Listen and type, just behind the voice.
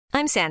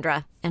I'm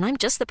Sandra, and I'm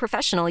just the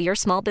professional your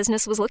small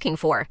business was looking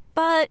for.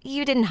 But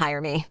you didn't hire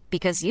me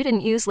because you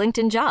didn't use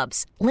LinkedIn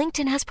Jobs.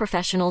 LinkedIn has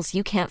professionals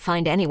you can't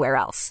find anywhere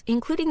else,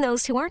 including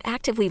those who aren't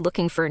actively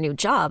looking for a new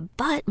job,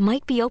 but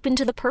might be open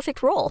to the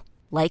perfect role,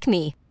 like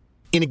me.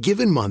 In a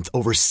given month,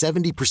 over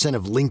 70%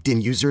 of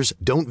LinkedIn users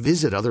don't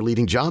visit other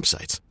leading job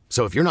sites.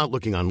 So if you're not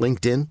looking on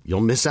LinkedIn,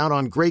 you'll miss out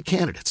on great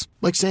candidates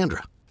like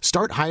Sandra.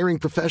 Start hiring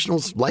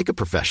professionals like a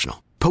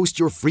professional. Post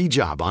your free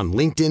job on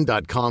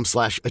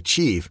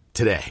linkedin.com/achieve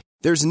today.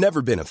 There's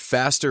never been a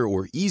faster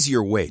or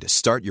easier way to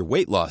start your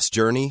weight loss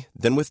journey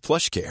than with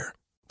PlushCare.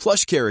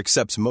 PlushCare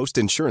accepts most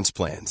insurance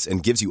plans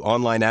and gives you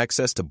online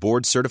access to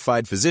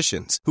board-certified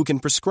physicians who can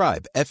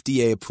prescribe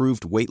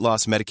FDA-approved weight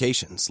loss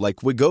medications like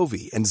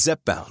Wegovy and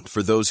Zepbound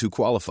for those who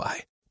qualify.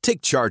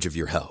 Take charge of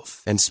your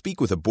health and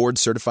speak with a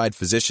board-certified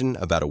physician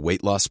about a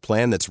weight loss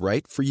plan that's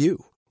right for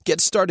you.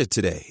 Get started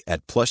today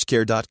at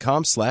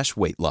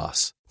plushcare.com/weight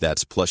loss.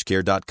 That's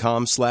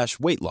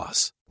plushcare.com/weight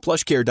loss.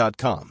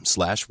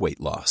 plushcare.com/weight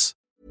loss.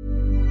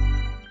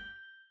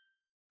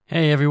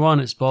 Hey everyone,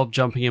 it's Bob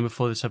jumping in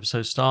before this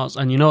episode starts,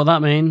 and you know what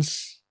that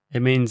means?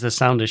 It means there's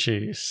sound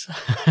issues.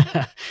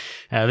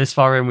 This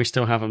far in, we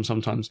still have them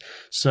sometimes.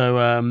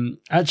 So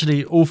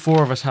actually, all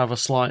four of us have a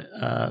slight,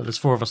 there's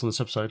four of us on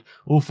this episode,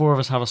 all four of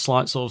us have a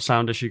slight sort of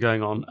sound issue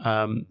going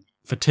on.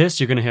 For Tis,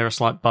 you're going to hear a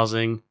slight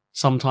buzzing.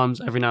 Sometimes,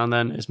 every now and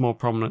then, it's more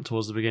prominent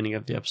towards the beginning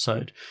of the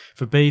episode.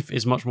 For Beef,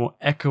 it's much more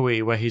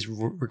echoey where he's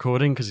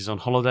recording, because he's on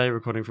holiday,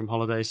 recording from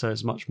holiday, so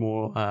it's much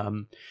more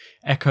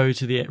echo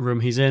to the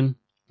room he's in.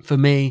 For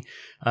me,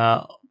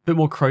 a bit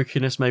more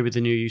croakiness maybe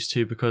than you're used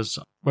to, because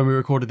when we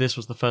recorded this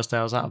was the first day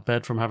I was out of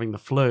bed from having the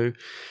flu.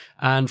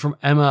 And from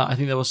Emma, I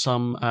think there was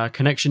some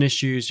connection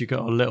issues. You got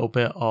a little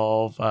bit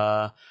of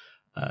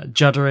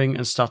juddering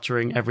and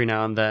stuttering every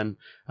now and then.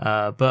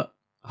 But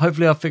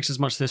hopefully I'll fix as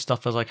much of this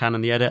stuff as I can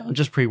in the edit. I'm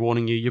just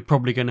pre-warning you, you're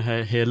probably going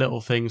to hear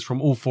little things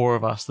from all four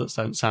of us that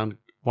don't sound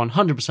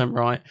 100%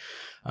 right.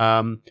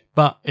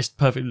 But it's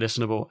perfectly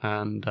listenable,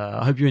 and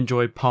I hope you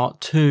enjoyed part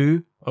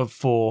 2 of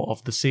 4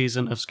 of the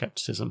season of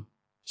Skepticism.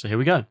 So here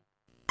we go.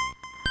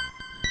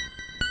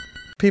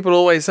 People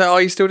always say, "Oh,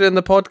 are you still doing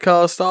the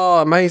podcast?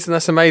 Oh, amazing,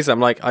 that's amazing." I'm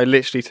like, I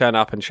literally turn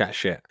up and chat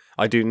shit.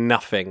 I do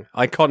nothing.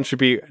 I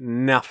contribute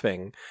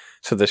nothing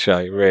to the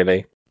show,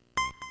 really.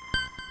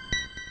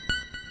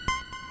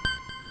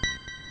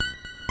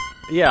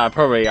 Yeah,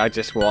 I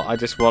just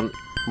want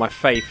my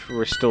faith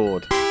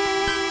restored.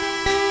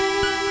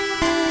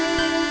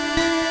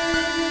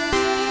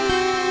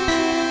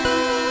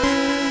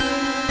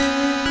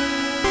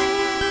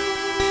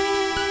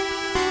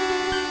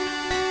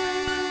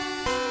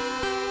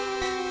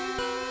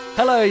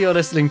 Hello, you're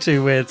listening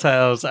to Weird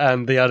Tales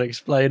and the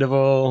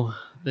Unexplainable.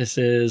 This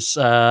is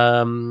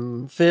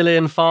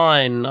feeling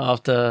fine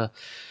after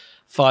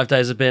 5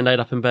 days of being laid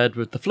up in bed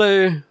with the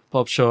flu.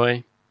 Bob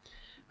Choi.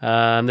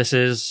 This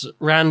is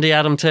Randy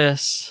Adam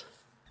Tiss.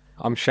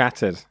 I'm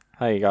shattered.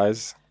 Hey,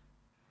 guys.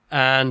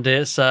 And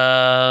it's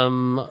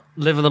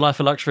living the life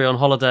of luxury on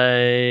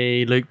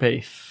holiday, Luke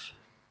Beef.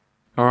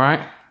 All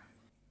right.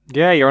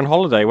 Yeah, you're on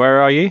holiday.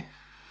 Where are you?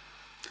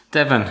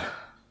 Devon.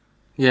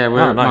 Yeah,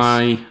 we're at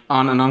my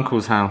aunt and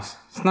uncle's house.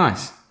 It's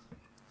nice.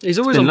 He's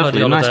always on bloody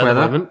holiday nice at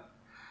weather. the moment.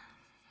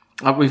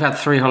 We've had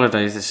 3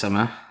 holidays this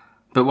summer,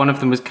 but one of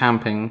them was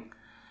camping.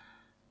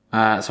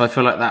 So I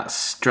feel like that's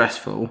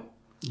stressful.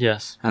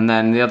 Yes. And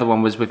then the other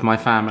one was with my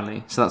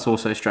family, so that's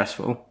also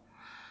stressful.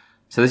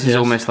 So this is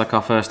almost like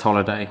our first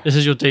holiday. This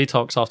is your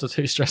detox after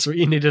 2 stressful.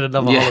 You needed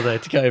another holiday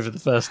to get over the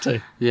first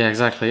 2. Yeah,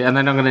 exactly. And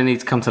then I'm going to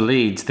need to come to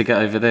Leeds to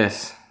get over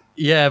this.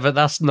 Yeah, but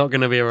that's not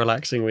going to be a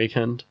relaxing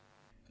weekend.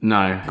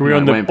 No, We're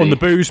on the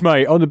booze,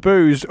 mate. On the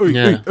booze. Oy,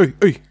 Yeah. oy, oy,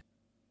 oy.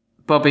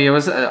 Bobby, I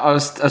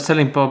was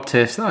telling Bob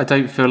Tiss that I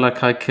don't feel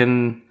like I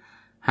can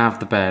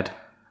have the bed.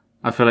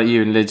 I feel like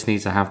you and Lids need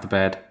to have the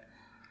bed.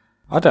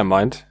 I don't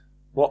mind.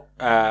 What?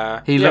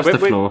 He loves the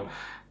floor.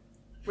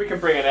 We can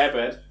bring an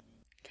airbed.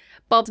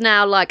 Bob's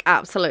now like,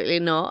 absolutely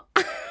not.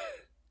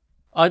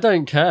 I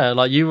don't care.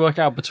 Like, you work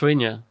out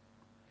between you.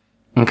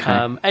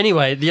 Okay.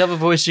 Anyway, the other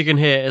voice you can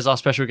hear is our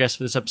special guest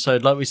for this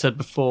episode. Like we said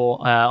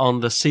before, on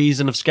the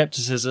season of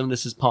Skepticism,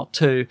 this is part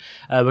 2.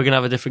 We're going to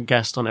have a different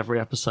guest on every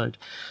episode.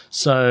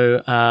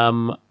 So,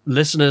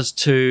 listeners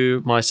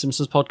to my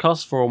Simpsons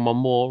podcast, For All One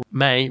More,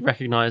 may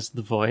recognise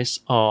the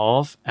voice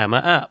of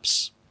Emma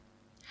Apps.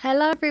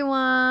 Hello,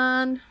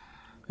 everyone.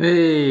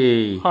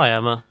 Hey. Hi,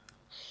 Emma.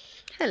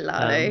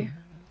 Hello.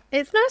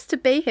 It's nice to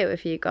be here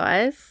with you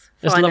guys.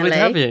 It's Finally. lovely to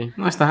have you.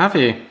 Nice to have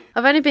you.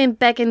 I've only been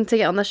begging to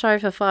get on the show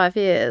for 5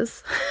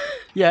 years.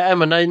 Yeah,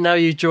 Emma, now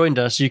you've joined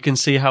us, you can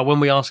see how when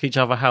we ask each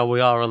other how we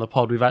are on the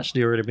pod, we've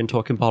actually already been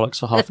talking bollocks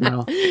for half an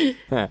hour.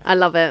 I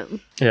love it.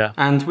 Yeah.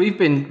 And we've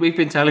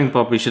been telling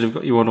Bob we should have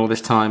got you on all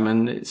this time,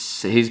 and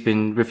he's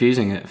been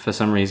refusing it for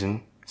some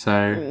reason.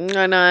 So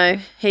I know.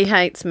 He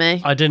hates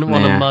me. I didn't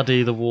want to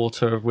muddy the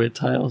water of Weird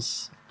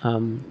Tales. I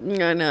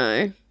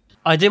know.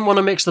 I didn't want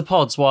to mix the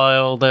pods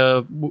while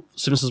the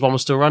Simpsons one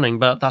was still running,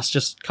 but that's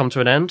just come to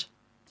an end.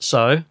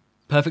 So,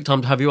 perfect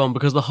time to have you on,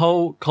 because the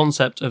whole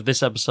concept of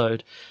this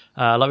episode,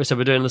 like we said,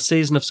 we're doing the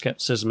season of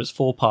skepticism. It's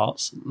 4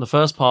 parts. The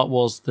first part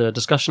was the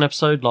discussion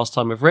episode last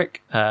time with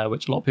Rick,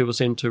 which a lot of people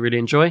seem to really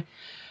enjoy.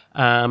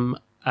 And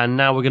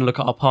now we're going to look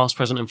at our past,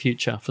 present and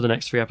future for the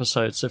next 3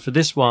 episodes. So for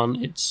this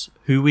one, it's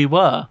who we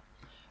were.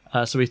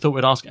 So we thought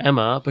we'd ask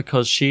Emma,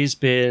 because she's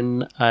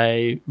been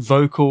a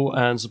vocal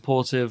and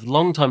supportive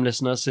long-time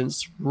listener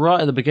since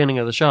right at the beginning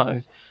of the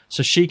show.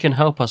 So she can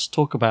help us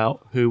talk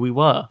about who we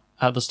were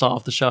at the start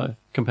of the show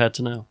compared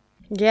to now.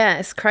 Yeah,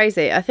 it's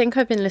crazy. I think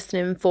I've been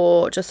listening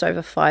for just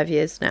over 5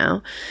 years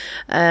now.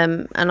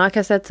 And like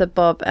I said to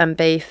Bob and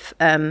Beef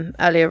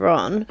earlier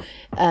on,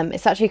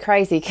 it's actually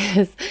crazy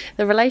because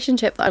the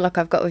relationship that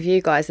I've got with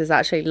you guys is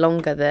actually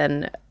longer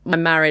than my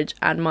marriage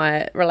and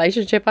my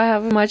relationship I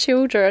have with my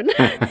children,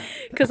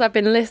 because I've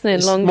been listening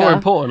It's longer. more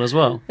important as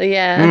well.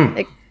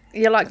 Yeah.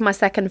 You're like my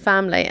second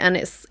family, and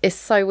it's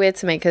so weird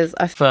to me because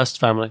First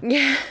family.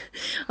 Yeah,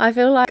 I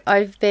feel like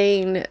I've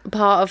been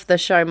part of the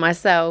show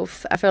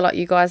myself. I feel like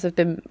you guys have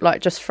been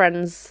like just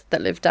friends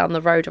that live down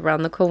the road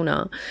around the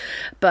corner.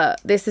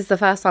 But this is the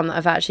first time that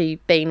I've actually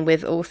been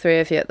with all 3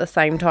 of you at the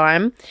same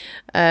time.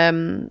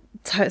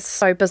 So it's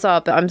so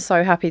bizarre, but I'm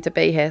so happy to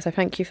be here. So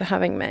thank you for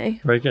having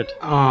me. Very good.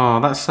 Oh,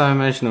 that's so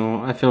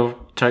emotional. I feel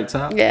choked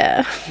up.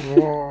 Yeah.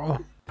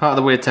 Part of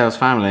the Weird Tales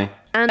family.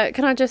 And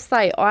can I just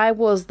say, I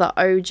was the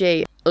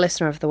OG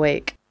listener of the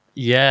week.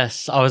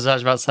 Yes, I was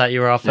actually about to say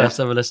you were our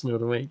first ever listener of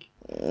the week.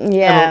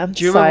 Yeah. Emma,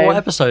 do you remember what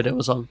episode it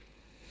was on?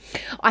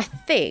 I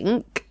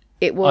think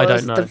it was. I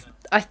don't know.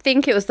 I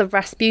think it was the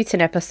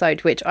Rasputin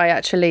episode, which I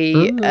actually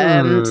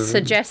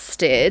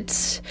suggested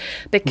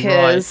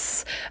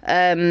because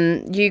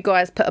you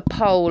guys put a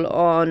poll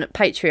on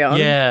Patreon.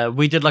 Yeah,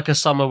 we did like a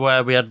summer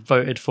where we had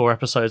voted for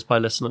episodes by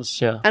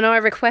listeners. Yeah, And I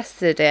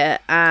requested it,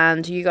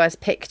 and you guys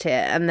picked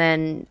it, and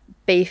then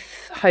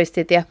Beef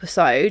hosted the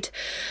episode,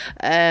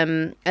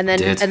 and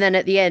then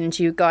at the end,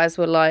 you guys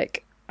were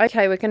like,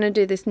 "Okay, we're going to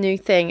do this new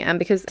thing," and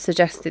because I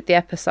suggested the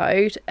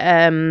episode,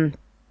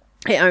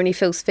 it only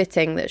feels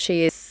fitting that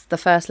she is the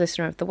first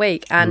listener of the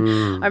week. And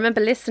I remember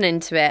listening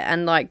to it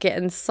and like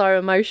getting so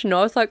emotional.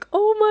 I was like,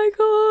 "Oh my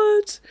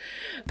god!"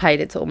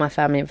 Paid it to all my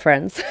family and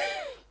friends.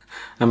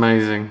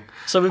 Amazing.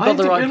 so we've got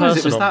the right I didn't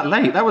realise person it was on. that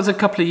late. That was a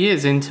couple of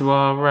years into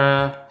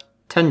our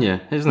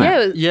tenure, isn't it? Yeah,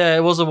 it was- Yeah,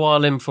 it was a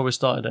while in before we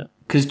started it.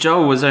 Because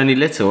Joel was only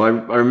little. I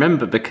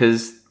remember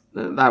because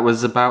that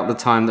was about the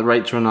time that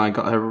Rachel and I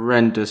got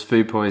horrendous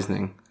food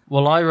poisoning.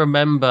 Well, I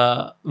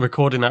remember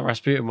recording that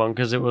Rasputin one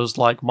because it was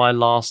like my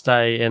last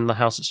day in the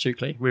house at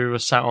Stukely. We were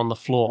sat on the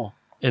floor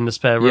in the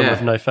spare room Yeah.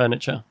 with no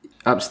furniture,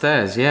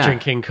 Upstairs, yeah.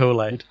 drinking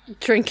Kool-Aid.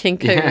 drinking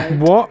Kool-Aid. Yeah.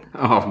 What?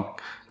 Oh,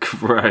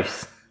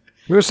 gross.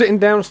 We were sitting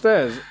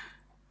downstairs.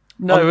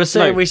 No,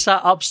 we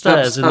sat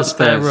upstairs in the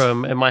spare upstairs.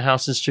 room in my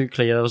house in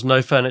Stukely. There was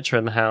no furniture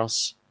in the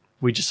house.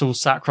 We just all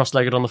sat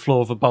cross-legged on the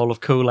floor with a bowl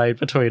of Kool-Aid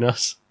between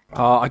us.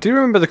 I do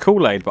remember the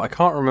Kool-Aid, but I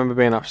can't remember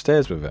being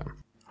upstairs with it.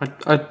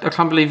 I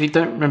can't believe you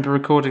don't remember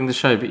recording the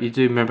show, but you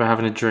do remember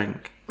having a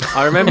drink.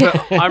 I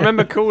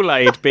remember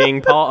Kool-Aid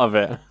being part of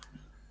it.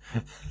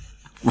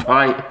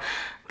 Right,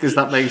 because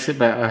that makes it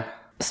better.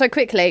 So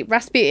quickly,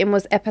 Rasputin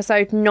was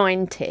episode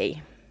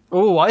 90.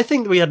 Oh, I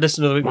think we had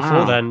listened to the week before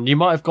Wow. then. You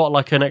might have got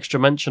like an extra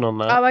mention on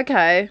that. Oh,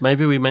 okay.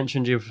 Maybe we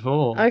mentioned you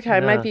before. Okay,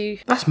 Yeah. maybe.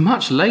 That's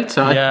much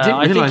later. Yeah,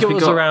 I I didn't think realise it we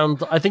was got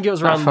around. I think it was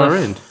that around far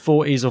the in.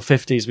 40s or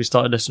 50s we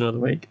started listening of the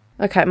week.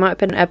 Okay, it might have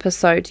been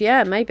episode.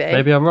 Yeah, maybe.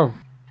 Maybe I'm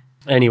wrong.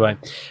 Anyway,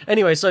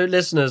 so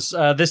listeners,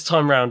 this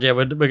time round,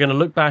 we're going to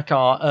look back at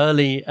our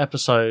early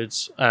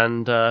episodes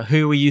and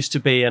who we used to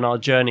be, and our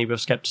journey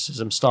with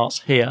skepticism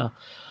starts here.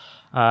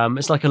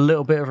 It's like a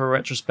little bit of a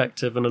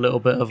retrospective and a little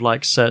bit of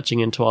like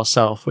searching into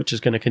ourselves, which is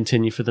going to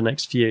continue for the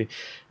next few.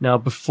 Now,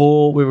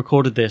 before we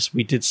recorded this,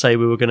 we did say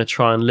we were going to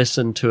try and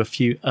listen to a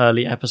few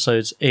early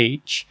episodes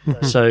each.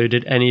 So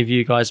did any of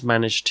you guys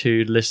manage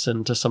to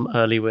listen to some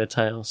early Weird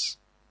Tales?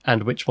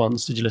 And which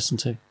ones did you listen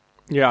to?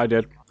 Yeah, I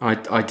did.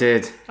 I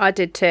did. I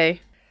did too.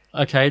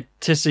 Okay,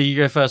 Tissy, you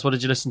go first. What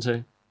did you listen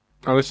to?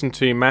 I listened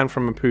to Man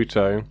from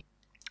Maputo,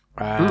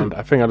 and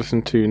I think I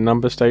listened to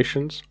Number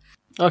Stations.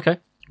 Okay.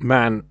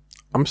 Man,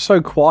 I'm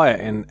so quiet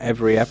in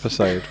every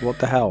episode. What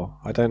the hell?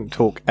 I don't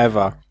talk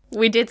ever.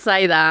 We did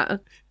say that.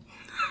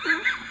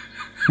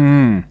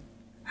 I'm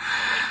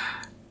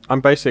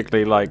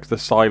basically like the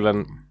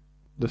silent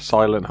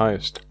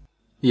host.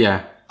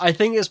 Yeah. I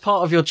think it's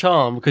part of your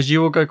charm because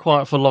you will go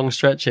quiet for long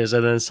stretches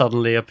and then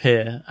suddenly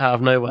appear out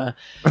of nowhere.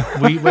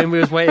 When we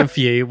was waiting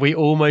for you, we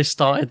almost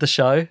started the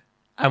show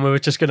and we were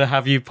just going to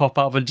have you pop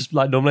up and just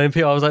like normally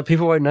people. I was like,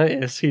 people won't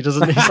notice. He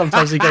doesn't.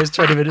 Sometimes he goes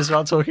 20 minutes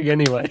without talking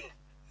anyway.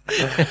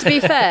 To be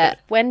fair,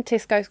 when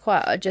Tis goes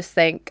quiet, I just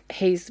think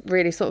he's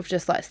really sort of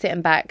just like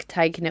sitting back,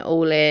 taking it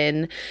all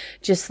in,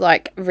 just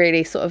like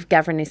really sort of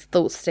gathering his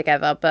thoughts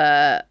together.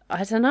 But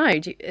I don't know.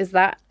 Is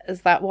that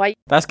why?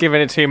 That's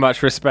giving it too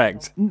much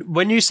respect.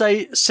 When you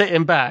say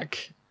sitting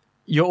back,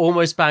 you're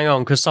almost bang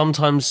on because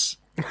sometimes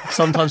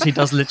he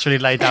does literally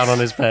lay down on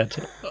his bed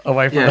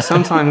away from Yeah, us.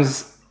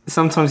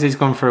 sometimes he's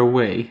gone for a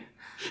wee.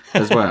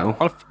 as well.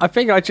 Well, I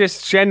think I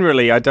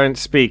don't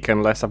speak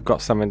unless I've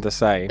got something to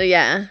say.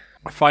 Yeah.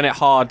 I find it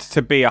hard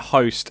to be a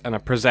host and a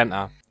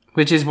presenter.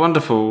 Which is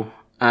wonderful,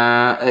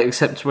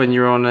 except when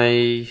you're on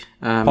a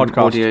Podcast.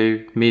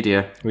 audio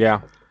media.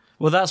 Yeah.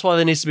 Well, that's why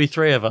there needs to be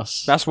 3 of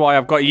us. That's why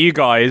I've got you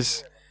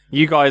guys.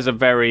 You guys are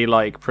very,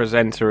 like,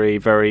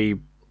 presentery, very,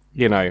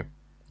 you know,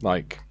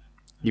 like,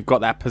 you've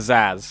got that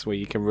pizzazz where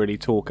you can really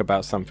talk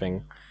about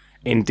something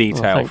in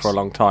detail for a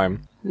long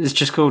time. It's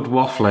just called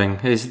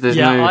waffling. There's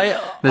yeah, no I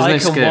can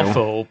skill.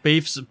 waffle.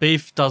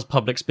 Beef does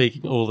public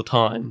speaking all the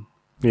time.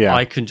 Yeah.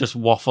 I can just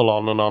waffle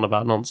on and on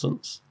about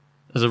nonsense.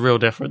 There's a real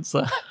difference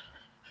there.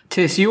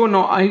 Tis, you're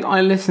not...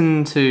 I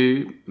listen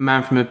to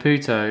Man from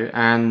Maputo,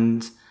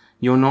 and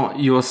you're not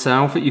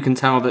yourself. You can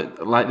tell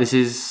that, like, this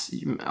is...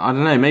 I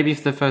don't know, maybe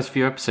for the first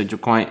few episodes you're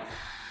quite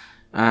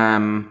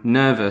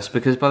nervous,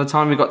 because by the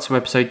time we got to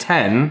episode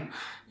 10,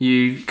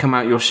 you come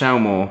out your shell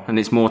more, and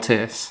it's more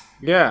Tis.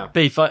 Yeah.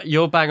 Beef,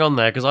 you're bang on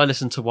there, because I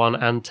listened to 1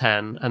 and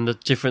 10, and the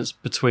difference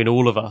between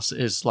all of us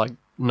is, like,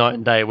 night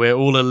and day. We're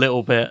all a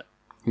little bit...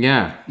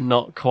 Yeah.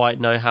 not quite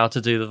know how to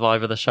do the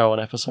vibe of the show on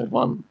episode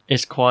 1.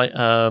 It's quite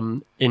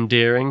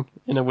endearing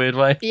in a weird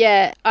way.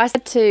 Yeah, I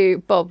said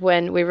to Bob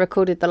when we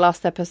recorded the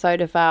last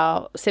episode of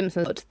our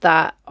Simpsons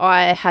that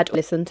I had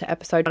listened to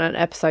episode 1 and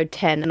episode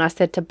 10, and I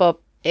said to Bob,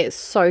 it's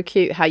so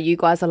cute how you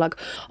guys are like,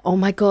 oh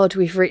my God,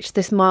 we've reached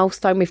this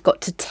milestone. We've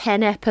got to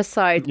 10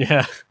 episodes.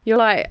 Yeah. You're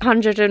like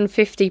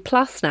 150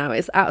 plus now.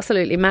 It's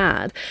absolutely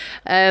mad.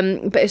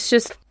 But it's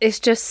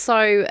just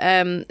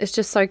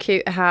so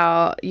cute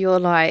how you're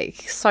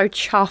like so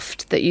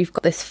chuffed that you've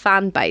got this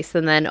fan base,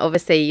 and then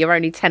obviously you're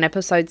only 10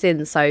 episodes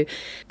in. So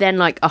then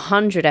like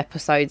 100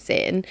 episodes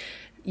in,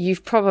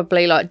 you've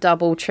probably like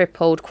double,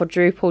 tripled,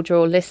 quadrupled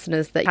your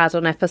listeners that you had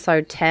on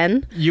episode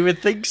 10. You would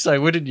think so,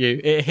 wouldn't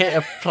you? It hit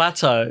a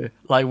plateau.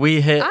 Like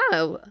we had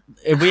a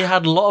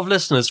lot of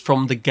listeners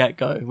from the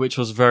get-go, which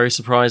was very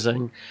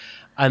surprising.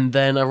 And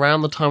then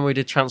around the time we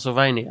did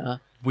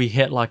Transylvania, we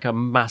hit like a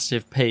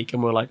massive peak,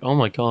 and we're like, oh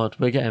my God,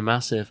 we're getting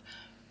massive.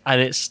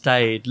 And it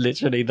stayed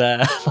literally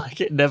there.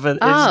 Like it's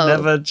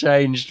never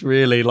changed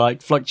really,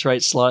 like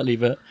fluctuates slightly,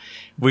 but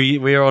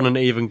we are on an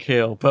even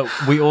keel. But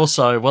we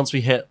also, once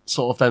we hit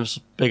sort of them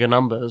bigger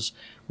numbers,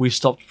 we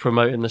stopped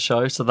promoting the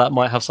show, so that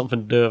might have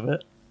something to do with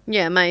it.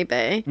 Yeah,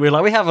 maybe. We're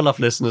like, we have enough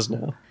listeners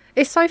now.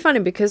 It's so funny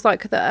because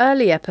like the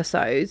early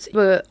episodes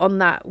were on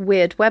that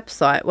weird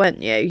website, weren't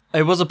you?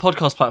 It was a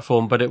podcast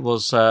platform, but it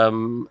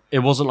wasn't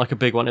like a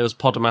big one. It was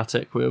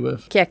Podomatic we were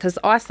with. Yeah, because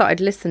I started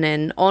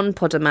listening on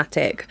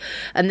Podomatic,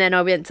 and then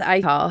I went to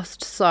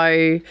Acast,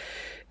 so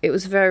it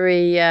was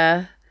very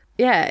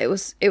it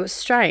was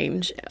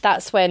strange.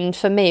 That's when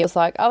for me it was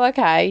like, oh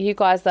okay, you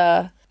guys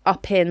are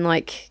up in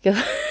like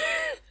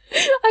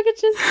I could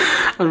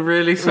just... I'm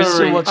really sorry. We're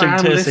still watching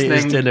Tis eat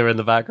his dinner in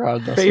the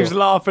background. He's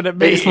laughing at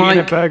me eating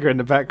a burger in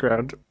the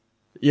background.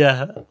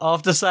 Yeah,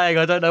 after saying,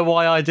 I don't know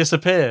why I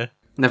disappear.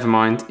 Never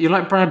mind. You're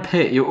like Brad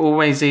Pitt. You're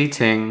always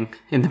eating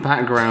in the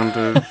background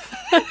of...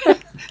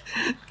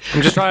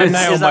 I'm just trying to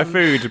nail my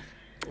food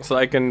so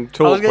I can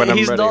talk when I'm ready.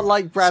 He's not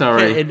like Brad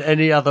Pitt in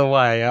any other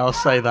way, I'll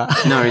say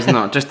that. No, he's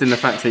not. Just in the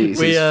fact that he eats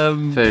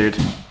his food.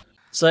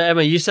 So,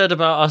 Emma, you said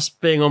about us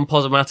being on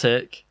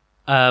Podomatic...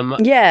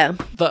 yeah.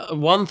 The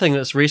one thing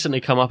that's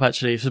recently come up,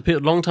 actually, for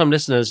long-time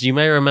listeners, you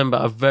may remember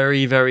a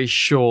very, very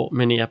short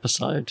mini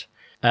episode,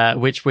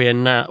 which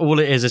all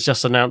it is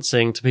just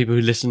announcing to people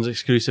who listen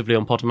exclusively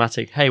on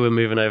Podomatic, hey, we're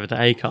moving over to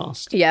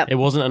Acast. Yeah. It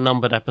wasn't a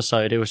numbered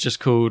episode. It was just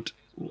called,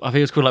 I think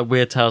it was called like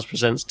Weird Tales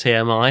Presents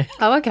TMI.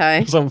 Oh,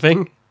 okay. Or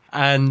something.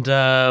 And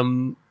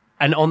on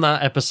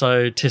that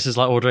episode, Tis is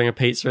like ordering a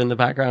pizza in the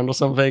background or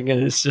something,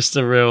 and it's just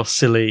a real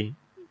silly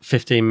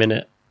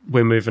 15-minute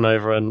we're moving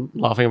over and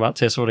laughing about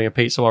Tis ordering a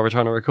pizza while we're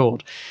trying to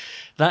record.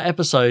 That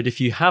episode,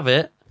 if you have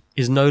it,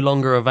 is no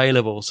longer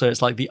available. So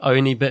it's like the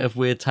only bit of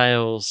Weird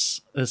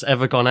Tales that's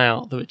ever gone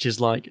out, which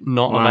is like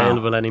not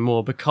available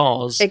anymore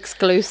because...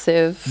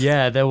 Exclusive.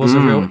 Yeah, there was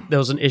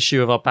an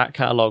issue of our back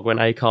catalogue when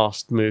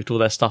Acast moved all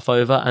their stuff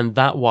over, and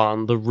that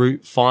one, the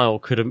root file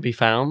couldn't be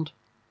found.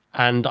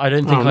 And I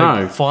don't think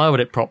I filed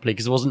it properly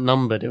because it wasn't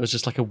numbered. It was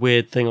just like a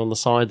weird thing on the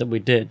side that we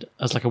did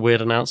as like a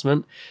weird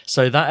announcement.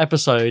 So that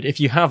episode, if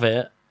you have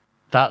it,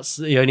 that's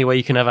the only way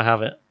you can ever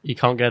have it. You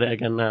can't get it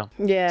again now.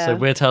 Yeah. So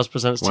Weird Tales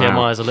Presents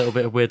TMI is a little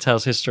bit of Weird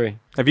Tales history.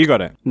 Have you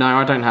got it? No,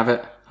 I don't have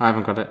it. I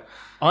haven't got it.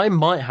 I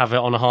might have it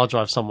on a hard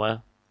drive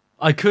somewhere.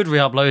 I could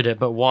re-upload it,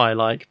 but why?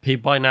 Like,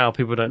 by now,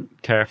 people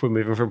don't care if we're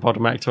moving from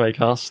Podomatic to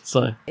Acast,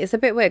 so... It's a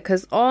bit weird,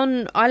 because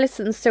I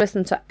still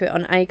listen to it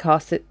on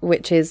Acast,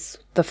 which is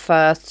the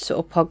first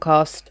sort of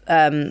podcast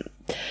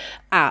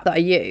app that I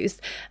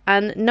used.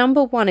 And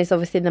number 1 is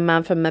obviously The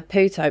Man from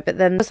Maputo, but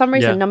then for some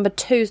reason, number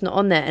 2's not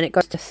on there, and it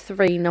goes to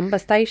 3 number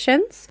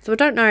stations. So I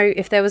don't know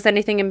if there was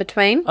anything in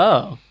between.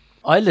 Oh,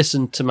 I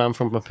listened to Man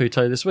from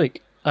Maputo this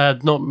week.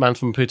 Not Man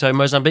from Maputo,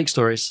 Mozambique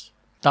Stories.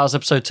 That was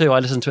episode 2. I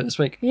listened to it this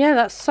week. Yeah,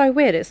 that's so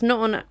weird. It's not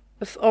on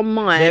on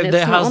mine. It's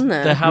not on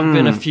there. There have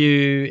been a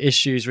few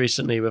issues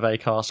recently with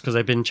Acast because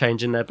they've been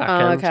changing their back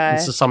end.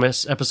 And so some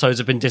episodes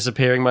have been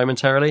disappearing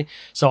momentarily.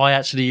 So I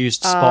actually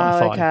used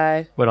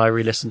Spotify when I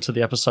re-listened to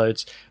the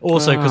episodes.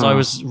 Also because I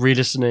was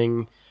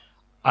re-listening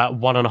at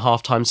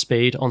 1.5 times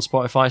speed on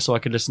Spotify, so I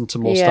could listen to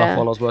more stuff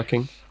while I was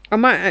working. I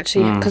might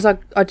actually, because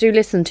I do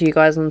listen to you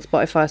guys on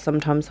Spotify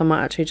sometimes, so I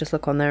might actually just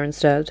look on there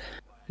instead.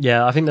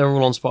 Yeah, I think they're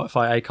all on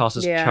Spotify. Acast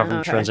is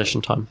having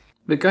transition time.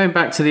 But going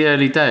back to the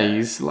early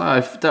days,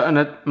 like, and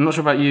I'm not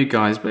sure about you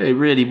guys, but it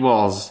really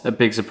was a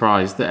big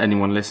surprise that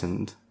anyone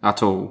listened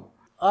at all.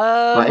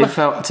 Like, it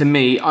felt to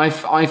me, I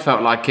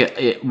felt like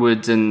it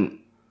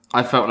wouldn't.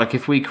 I felt like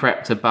if we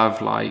crept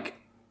above, like,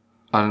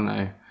 I don't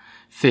know,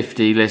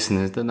 50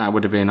 listeners, then that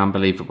would have been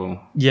unbelievable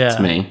to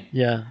me.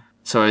 Yeah.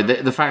 So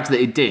the fact that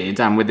it did,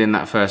 and within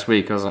that first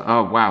week, I was like,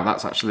 oh wow,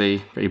 that's actually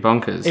pretty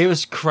bonkers. It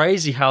was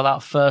crazy how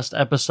that first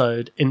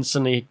episode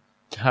instantly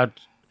had,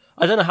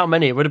 I don't know how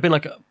many, it would have been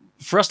like,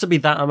 for us to be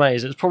that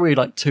amazed, it was probably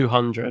like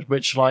 200,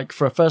 which like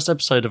for a first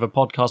episode of a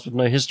podcast with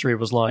no history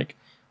was like,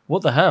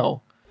 what the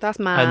hell? That's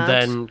mad. And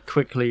then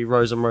quickly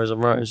rose and rose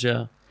and rose,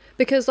 yeah.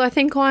 Because I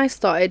think I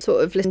started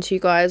sort of listening to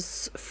you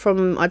guys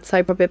from, I'd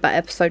say, probably about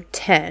episode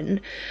 10.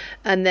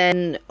 And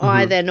then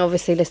I then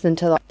obviously listened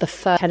to like the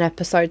first 10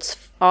 episodes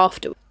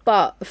after.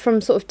 But from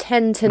sort of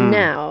 10 to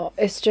now,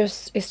 it's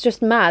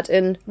just mad.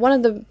 And one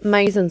of the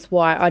main reasons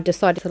why I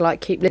decided to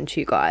like keep listening to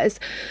you guys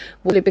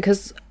was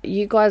because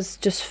you guys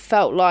just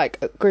felt like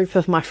a group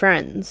of my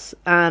friends.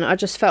 And I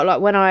just felt like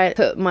when I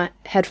put my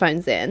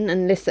headphones in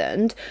and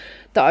listened,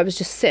 that I was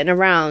just sitting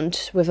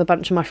around with a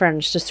bunch of my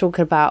friends just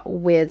talking about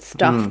weird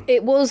stuff.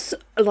 It was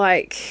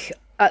like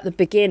at the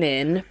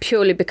beginning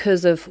purely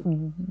because of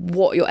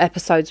what your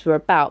episodes were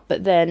about,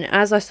 but then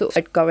as I sort of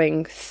started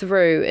going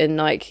through and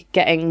like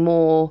getting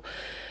more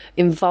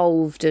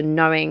involved and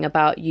knowing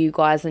about you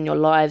guys and your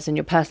lives and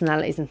your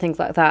personalities and things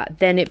like that,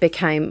 then it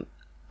became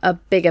a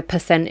bigger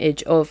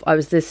percentage of I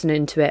was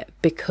listening to it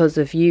because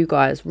of you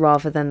guys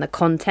rather than the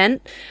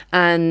content.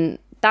 And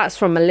that's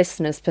from a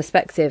listener's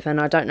perspective, and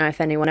I don't know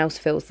if anyone else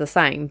feels the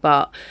same,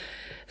 but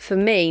for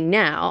me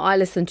now, I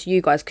listen to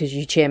you guys because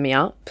you cheer me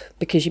up,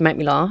 because you make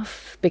me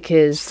laugh,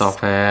 because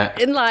stop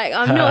it. And like,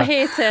 I'm not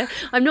here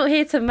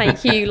to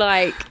make you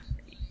like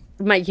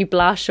make you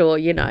blush or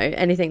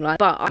anything like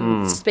that. But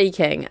I'm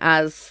speaking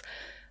as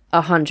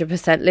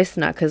 100%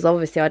 listener, because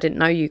obviously I didn't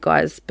know you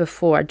guys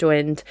before I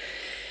joined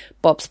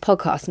Bob's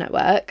Podcast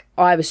Network.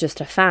 I was just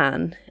a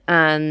fan,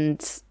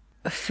 and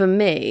for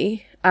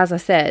me, as I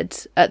said,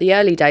 at the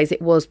early days, it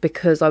was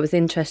because I was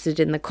interested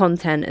in the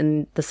content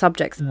and the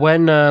subjects.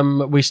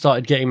 When we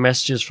started getting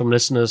messages from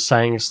listeners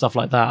saying stuff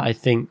like that, I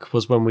think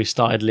was when we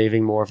started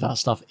leaving more of that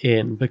stuff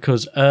in,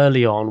 because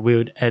early on we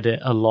would edit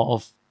a lot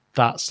of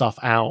that stuff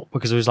out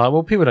because it was like,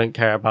 well, people don't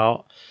care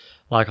about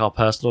like our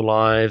personal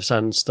lives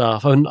and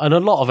stuff. And a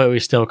lot of it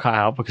we still cut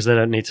out because they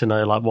don't need to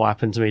know like what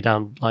happened to me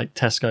down like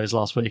Tesco's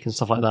last week and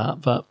stuff like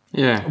that. But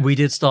yeah, we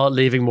did start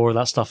leaving more of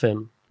that stuff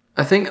in.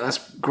 I think that's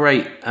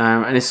great,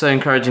 and it's so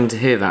encouraging to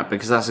hear that,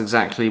 because that's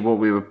exactly what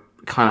we were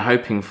kind of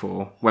hoping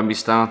for when we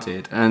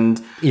started.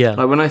 And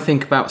like when I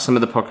think about some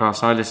of the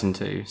podcasts I listen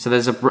to, so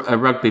there's a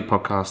rugby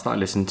podcast that I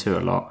listen to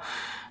a lot,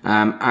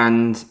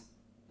 and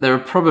there are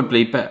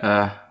probably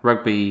better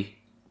rugby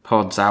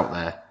pods out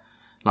there,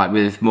 like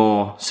with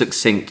more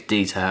succinct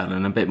detail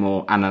and a bit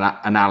more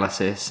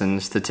analysis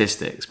and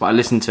statistics. But I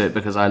listen to it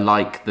because I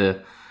like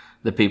the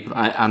people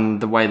and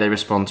the way they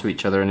respond to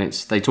each other, and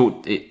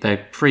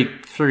they're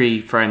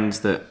three friends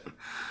that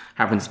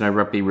happen to know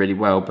rugby really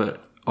well,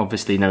 but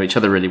obviously know each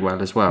other really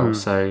well as well.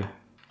 So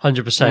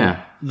 100%.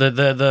 Yeah.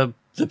 The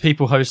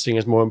people hosting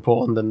is more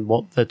important than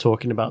what they're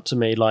talking about to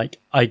me. Like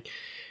I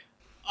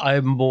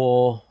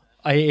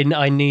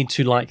need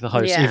to like the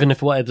host, even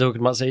if what they're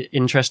talking about is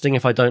interesting.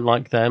 If I don't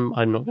like them,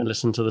 I'm not going to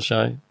listen to the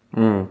show.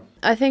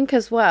 I think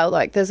as well,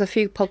 like there's a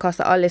few podcasts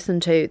that I listen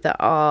to that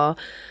are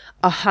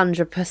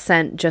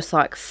 100% just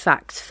like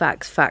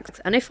facts.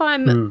 And if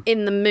I'm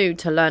in the mood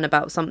to learn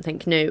about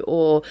something new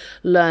or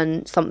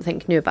learn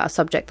something new about a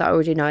subject that I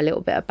already know a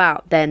little bit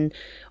about, then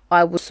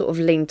I will sort of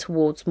lean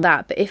towards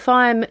that. But if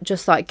I'm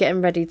just like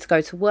getting ready to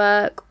go to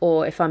work,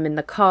 or if I'm in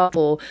the car,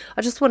 or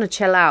I just want to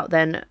chill out,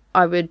 then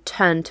I would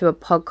turn to a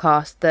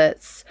podcast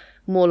that's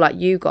more like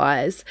you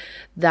guys,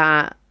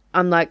 that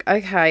I'm like,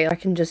 okay, I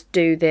can just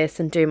do this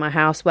and do my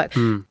housework.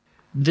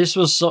 This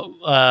was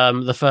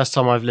the first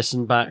time I've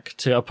listened back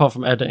to, apart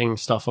from editing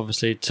stuff,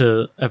 obviously,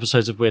 to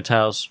episodes of Weird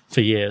Tales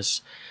for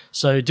years.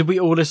 So did we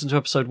all listen to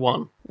episode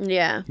 1?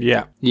 Yeah.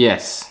 Yeah.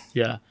 Yes.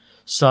 Yeah.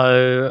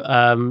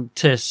 So,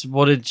 Tis,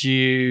 what did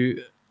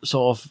you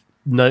sort of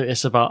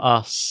notice about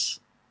us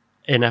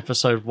in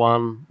episode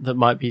 1 that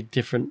might be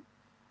different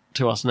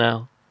to us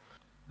now?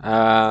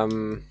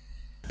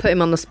 Put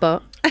him on the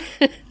spot.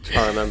 Trying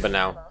to remember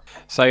now.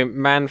 So,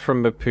 Man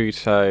from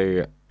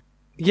Maputo.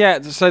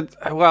 Yeah, so,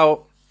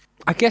 well,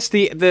 I guess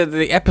the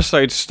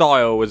episode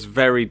style was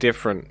very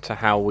different to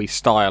how we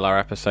style our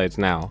episodes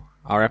now.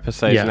 Our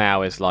episodes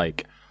now is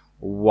like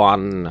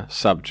one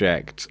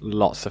subject,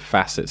 lots of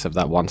facets of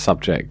that one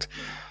subject.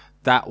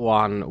 that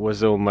one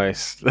was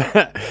almost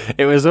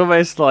it was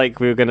almost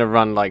like we were going to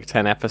run like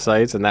 10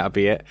 episodes and that would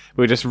be it.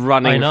 We were just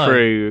running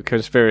through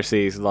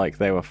conspiracies like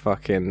they were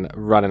fucking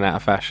running out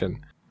of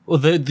fashion. Well,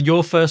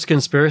 your first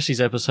conspiracies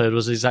episode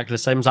was exactly the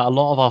same as that. A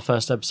lot of our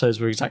first episodes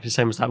were exactly the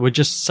same as that. We'd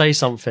just say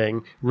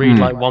something, read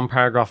like one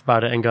paragraph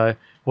about it and go,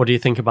 what do you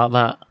think about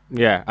that?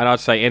 Yeah, and I'd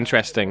say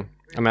interesting,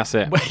 and that's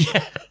it. Well,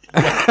 yeah.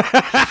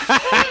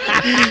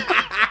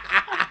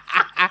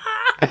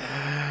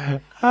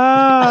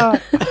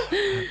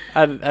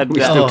 And we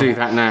still do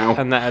that now.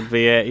 And that'd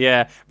be it,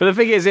 yeah. But the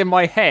thing is, in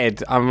my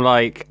head,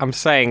 I'm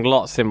saying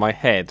lots in my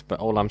head, but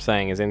all I'm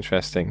saying is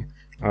interesting.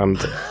 And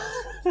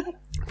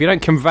if you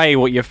don't convey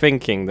what you're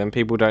thinking, then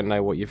people don't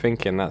know what you're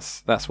thinking.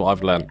 That's what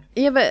I've learned.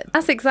 Yeah, but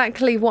that's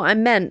exactly what I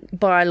meant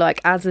by,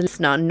 like, as a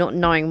listener, not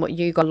knowing what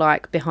you got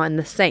like behind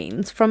the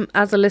scenes. From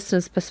as a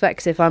listener's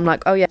perspective, I'm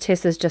like, oh yeah,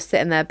 Tiss is just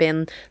sitting there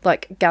being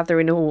like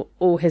gathering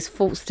all his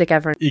thoughts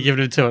together. You're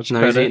giving him too much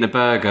credit. No, he's eating a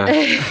burger.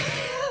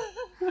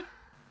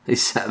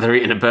 He's sat there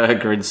eating a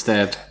burger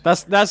instead.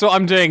 That's what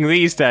I'm doing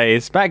these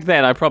days. Back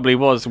then, I probably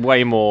was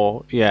way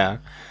more. Yeah,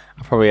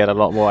 I probably had a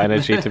lot more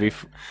energy to be.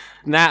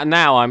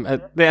 Now I'm,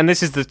 and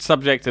this is the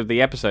subject of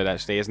the episode.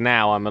 Actually, is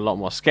now I'm a lot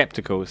more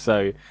skeptical.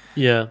 So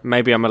yeah,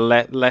 maybe I'm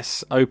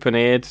less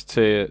open-eared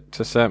to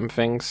certain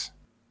things.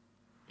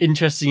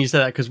 Interesting you say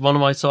that, because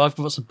I've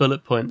got some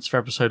bullet points for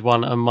episode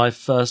 1, and my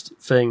first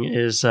thing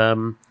is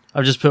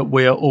I've just put,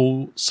 we are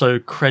all so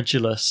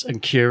credulous and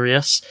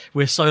curious.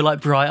 We're so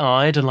like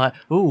bright-eyed and like,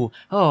 oh,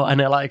 and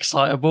they're like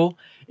excitable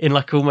in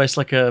like almost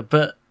like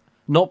but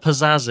not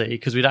pizzazzy,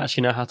 because we don't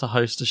actually know how to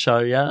host a show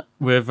yet.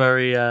 We're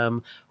very,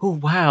 oh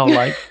wow,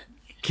 like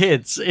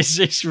kids.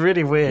 It's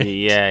really weird.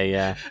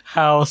 Yeah.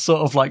 How sort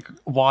of like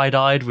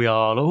wide-eyed we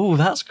are. Oh,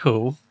 that's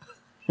cool.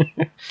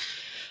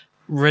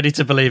 Ready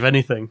to believe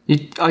anything.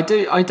 I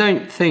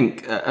don't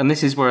think, and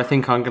this is where I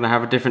think I'm going to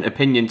have a different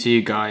opinion to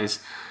you guys.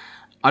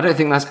 I don't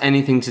think that's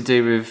anything to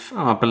do with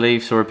our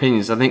beliefs or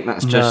opinions. I think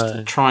that's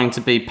just trying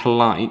to be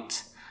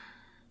polite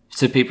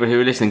to people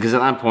who are listening. Because at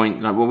that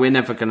point, like, well, we're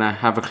never going to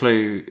have a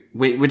clue.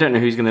 We don't know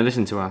who's going to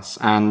listen to us.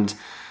 And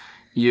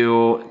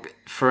you're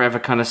forever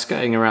kind of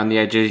skirting around the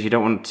edges. You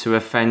don't want to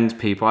offend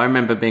people. I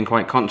remember being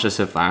quite conscious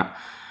of that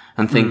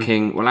and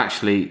thinking, well,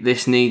 actually,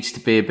 this needs to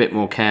be a bit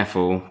more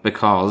careful,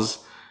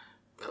 because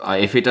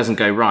if it doesn't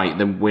go right,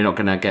 then we're not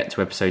going to get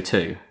to episode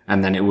 2.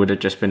 And then it would have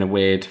just been a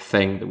weird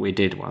thing that we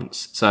did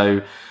once.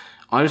 So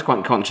I was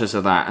quite conscious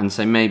of that. And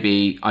so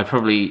maybe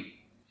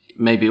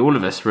all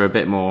of us were a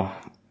bit more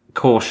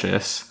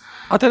cautious.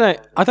 I don't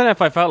know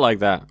if I felt like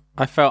that.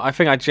 I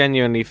think I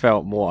genuinely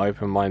felt more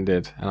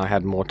open-minded, and I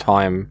had more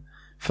time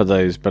for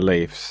those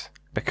beliefs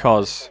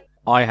because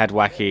I had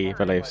wacky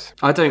beliefs.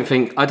 I don't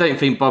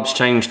think Bob's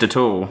changed at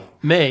all.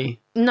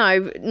 Me?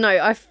 No,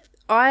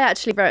 I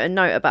actually wrote a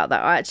note about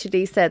that. I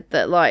actually said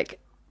that, like,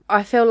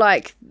 I feel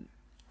like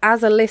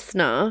as a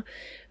listener,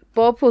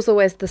 Bob was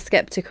always the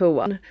skeptical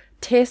one.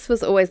 Tiss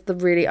was always the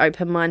really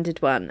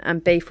open-minded one,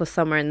 and Beef was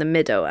somewhere in the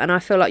middle. And I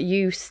feel like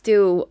you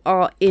still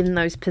are in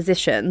those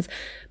positions,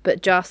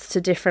 but just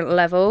to different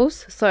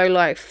levels. So,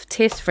 like,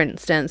 Tiss, for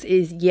instance,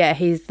 he's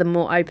the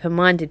more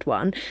open-minded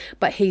one,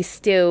 but he's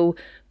still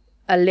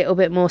a little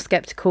bit more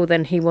skeptical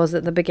than he was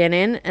at the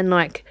beginning. And,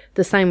 like,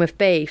 the same with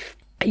Beef.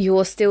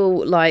 You're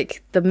still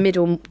like the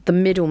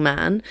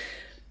middleman.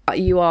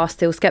 You are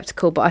still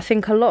skeptical, but I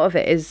think a lot of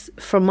it is,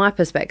 from my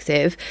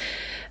perspective,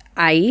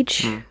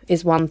 age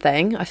is one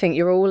thing. I think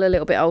you're all a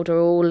little bit older,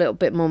 all a little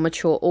bit more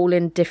mature, all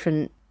in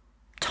different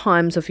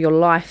times of your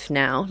life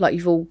now. Like,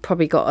 you've all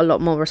probably got a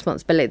lot more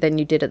responsibility than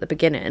you did at the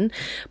beginning.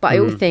 But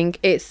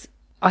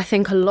I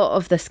think a lot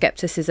of the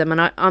skepticism,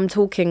 and I'm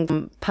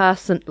talking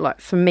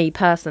for me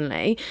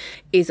personally,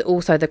 is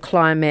also the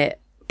climate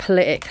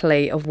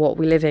politically of what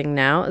we're living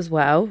now as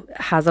well.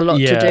 Has a lot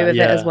to do with it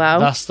as well.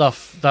 That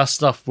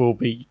stuff will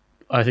be,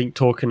 I think,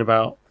 talking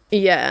about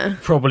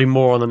probably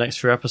more on the next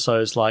few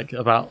episodes, like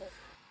about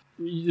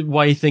the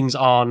way things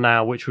are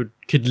now, which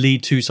could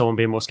lead to someone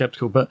being more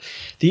skeptical. But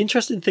the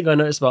interesting thing I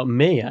noticed about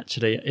me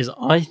actually is,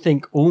 I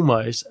think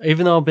almost,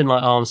 even though I've been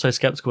like, oh, I'm so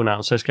skeptical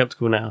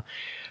now,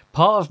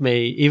 part of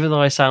me, even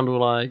though I sound all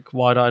like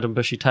wide-eyed and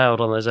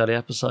bushy-tailed on those early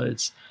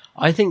episodes,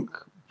 I think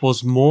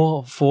was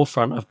more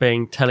forefront of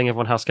telling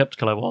everyone how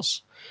skeptical I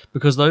was.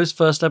 Because those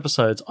first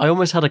episodes, I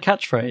almost had a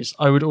catchphrase.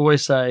 I would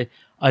always say,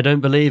 I don't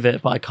believe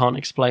it, but I can't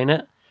explain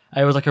it.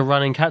 It was like a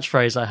running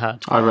catchphrase I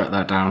had. I wrote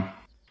that down.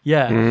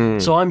 Yeah.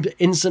 So I'm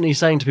instantly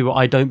saying to people,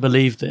 I don't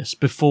believe this,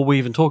 before we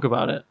even talk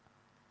about it.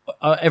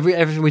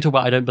 Everything we talk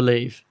about, I don't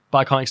believe, but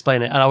I can't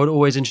explain it. And I would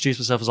always introduce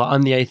myself as like,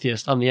 I'm the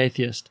atheist,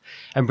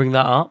 and bring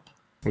that up.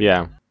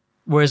 Yeah.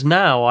 Whereas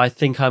now I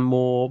think I'm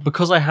more,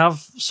 because I have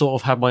sort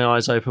of had my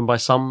eyes open by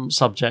some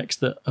subjects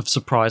that have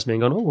surprised me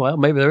and gone, oh, well,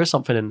 maybe there is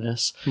something in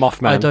this.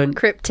 Mothman.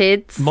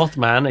 Cryptids.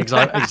 Mothman,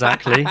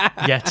 exactly.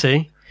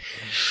 Yeti.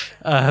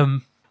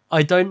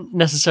 I don't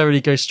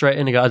necessarily go straight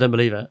in and go, I don't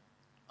believe it.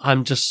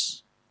 I'm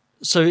just...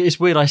 So it's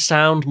weird, I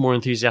sound more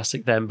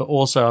enthusiastic then, but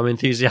also I'm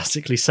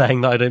enthusiastically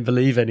saying that I don't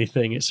believe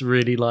anything. It's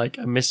really like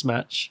a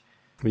mismatch.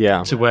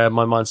 to where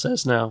my mindset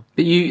is now.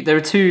 But there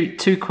are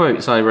two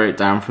quotes I wrote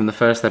down from the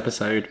first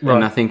episode,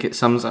 and I think it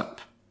sums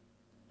up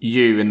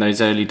you in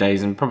those early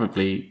days and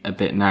probably a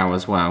bit now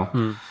as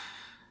well.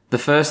 The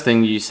first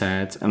thing you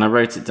said, and I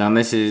wrote it down,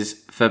 this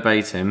is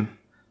verbatim,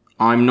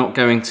 "I'm not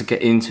going to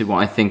get into what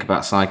I think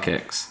about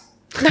psychics."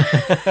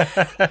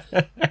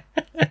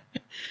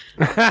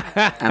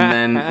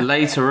 And then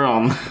later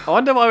on, I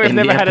wonder why we've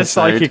never had a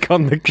psychic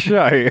on the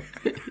show.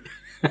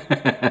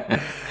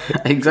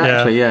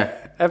 Exactly, yeah.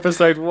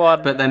 Episode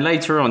 1. But then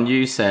later on,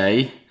 you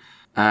say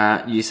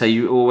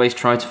you always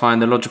try to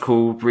find the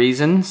logical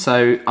reason.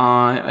 So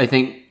I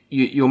think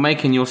you're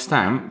making your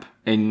stamp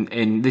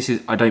in this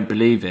is I don't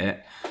believe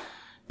it,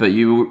 but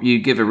you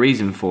give a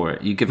reason for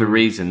it. You give a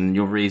reason.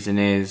 Your reason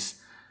is,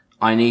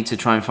 I need to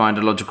try and find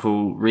a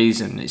logical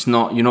reason.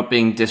 You're not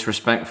being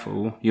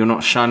disrespectful. You're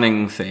not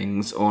shunning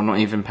things or not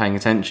even paying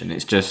attention.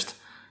 It's just,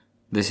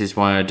 this is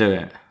why I do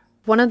it.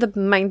 One of the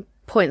main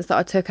points that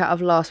I took out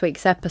of last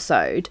week's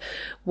episode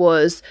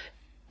was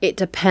it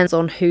depends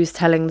on who's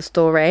telling the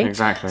story.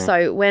 Exactly.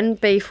 So when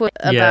Beef was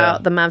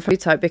about the man from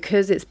Pluto,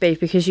 because it's Beef,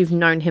 because you've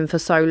known him for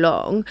so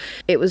long,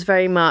 it was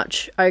very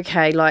much,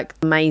 okay, like,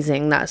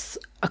 amazing,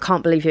 I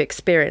can't believe you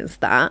experienced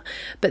that.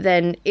 But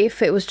then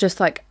if it was just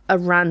like a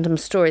random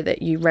story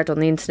that you read on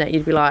the internet,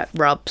 you'd be like,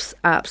 rubs,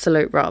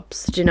 absolute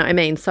rubs. Do you know what I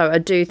mean? So I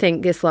do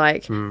think it's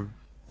like,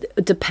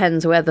 it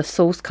depends where the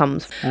source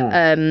comes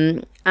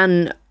from.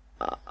 And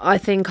I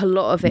think a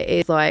lot of it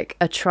is like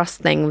a trust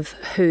thing with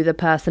who the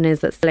person is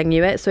that's telling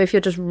you it. So if you're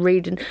just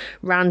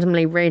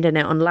randomly reading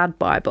it on Lad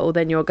Bible,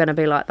 then you're going to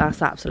be like, that's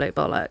absolute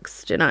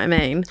bollocks. Do you know what I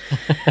mean?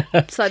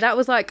 So that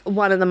was like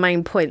one of the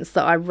main points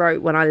that I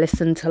wrote when I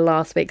listened to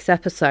last week's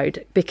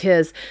episode,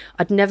 because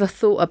I'd never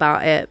thought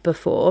about it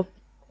before,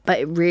 but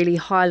it really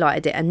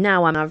highlighted it. And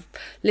now I've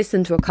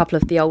listened to a couple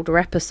of the older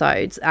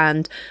episodes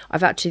and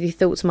I've actually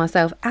thought to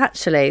myself,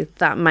 actually,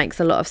 that makes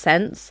a lot of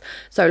sense.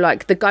 So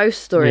like the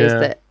ghost stories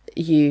that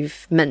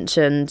you've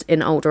mentioned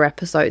in older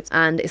episodes,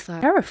 and it's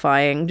like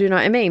terrifying, do you know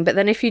what I mean? But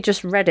then if you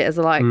just read it as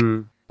like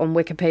on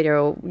Wikipedia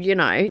or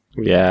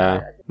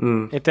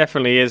it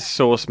definitely is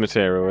source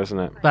material, isn't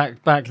it?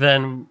 Back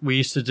then we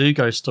used to do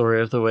Ghost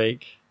Story of the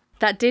Week.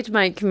 That did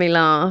make me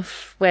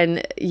laugh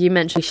when you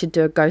mentioned you should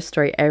do a ghost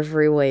story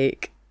every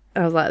week.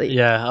 I was like,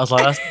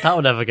 that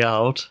will never get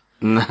old.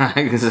 No,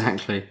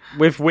 exactly.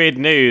 With weird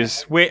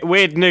news,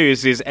 weird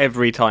news is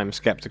every time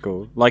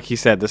skeptical. Like you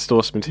said, the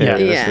source material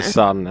is The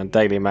Sun and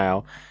Daily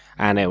Mail,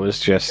 and it was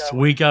just,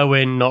 we go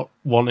in not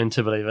wanting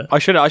to believe it. I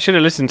should have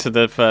listened to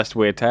the first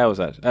Weird Tales.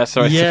 The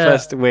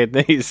first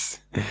Weird News.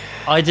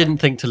 I didn't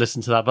think to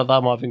listen to that, but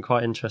that might have been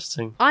quite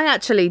interesting. I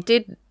actually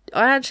did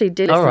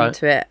listen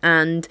to it,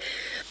 and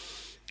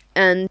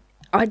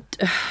I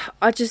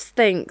just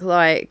think,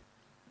 like,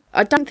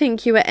 I don't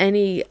think you were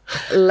any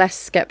less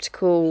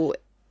skeptical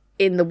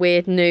in the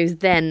Weird News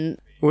then.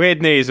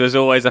 Weird News was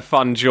always a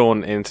fun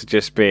jaunt into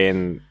just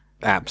being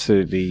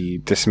absolutely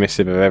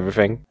dismissive of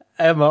everything.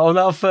 Emma, on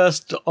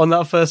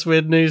that first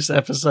Weird News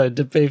episode,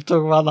 did Beef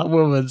talk about that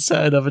woman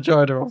setting her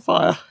vagina on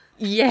fire?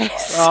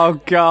 Yes. Oh,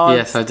 God.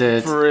 Yes, I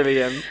did.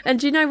 Brilliant. And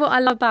do you know what I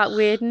love about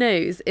Weird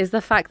News is the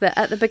fact that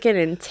at the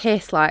beginning,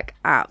 Tiss, like,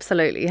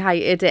 absolutely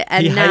hated it.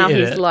 And now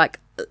he's, like,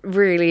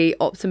 really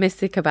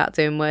optimistic about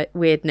doing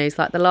Weird News,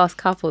 like the last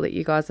couple that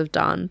you guys have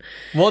done.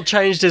 What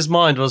changed his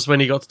mind was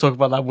when he got to talk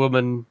about that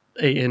woman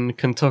eating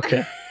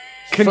Kentucky.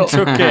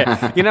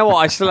 Kentucky. You know what?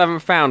 I still haven't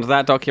found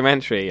that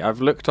documentary.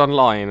 I've looked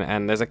online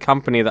and there's a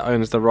company that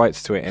owns the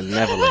rights to it in the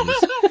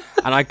Netherlands.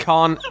 And I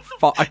can't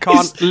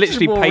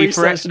literally pay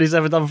for it. Than he's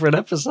ever done for an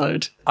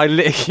episode. I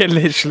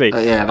literally,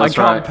 that's I can't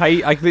right.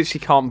 pay. I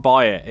literally can't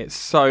buy it. It's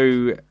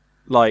so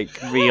like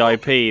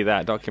VIP,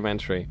 that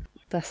documentary.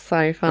 That's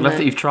so funny. I love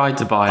that you've tried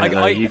to buy it,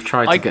 though. You've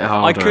tried to get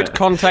hold of it. I could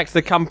contact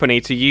the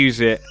company to use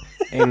it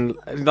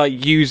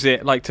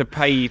to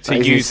pay to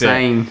use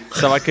it.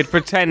 So I could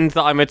pretend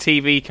that I'm a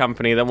TV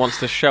company that wants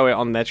to show it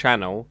on their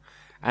channel,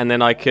 and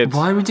then I could.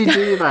 Why would you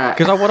do that?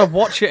 Because I want to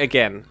watch it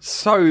again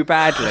so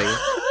badly.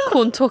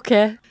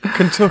 Kentucky,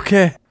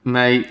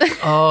 mate.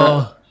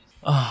 Oh,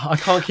 I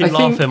can't keep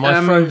laughing.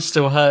 My throat's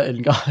still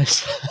hurting,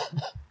 guys.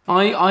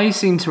 I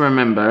seem to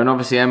remember, and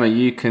obviously Emma,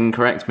 you can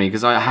correct me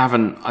because I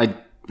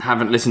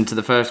haven't listened to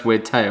the first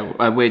Weird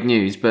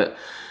News, but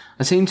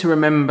I seem to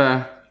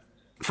remember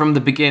from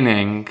the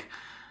beginning.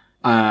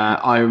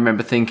 I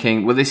remember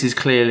thinking, well, this is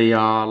clearly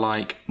our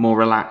like more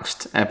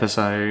relaxed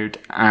episode,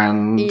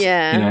 and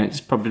it's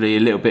probably a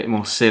little bit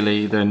more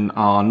silly than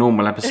our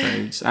normal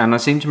episodes. And I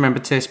seem to remember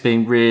Tiss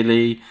being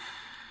really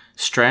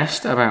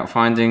stressed about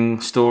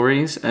finding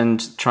stories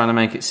and trying to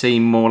make it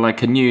seem more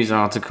like a news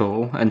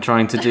article and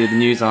trying to do the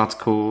news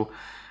article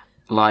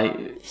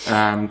like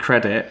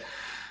credit.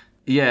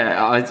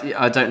 Yeah,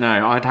 I don't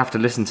know. I'd have to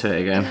listen to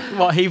it again.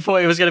 What, he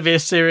thought it was going to be a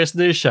serious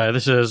news show?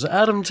 This is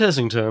Adam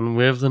Tissington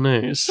with the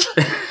news.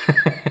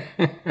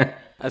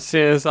 As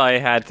soon as I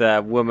had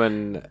a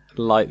woman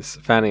lights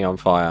Fanny on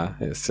fire,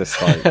 it's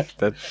just like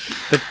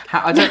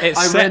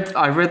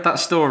I read that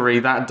story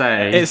that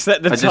day. It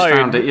set the tone. I just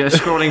found it.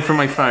 Scrolling through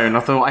my phone, I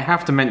thought I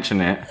have to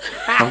mention it.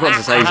 I've got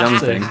to say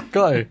something.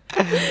 Go.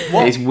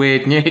 It's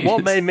weird news.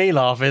 What made me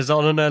laugh is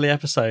on an early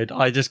episode,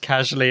 I just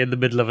casually in the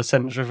middle of a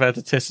sentence refer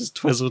to Tiss as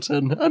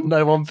Twizzleton, and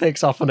no one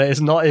picks up on it.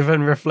 It's not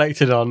even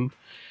reflected on.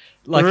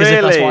 Like as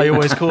if that's what I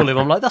always call him.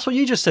 I'm like, that's what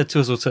you just said,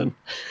 Twizzleton.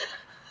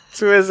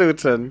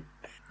 Twizzleton.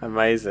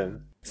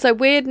 Amazing. So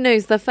weird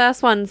news. The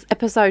first one's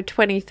episode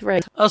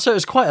 23. Oh, so it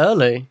was quite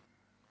early.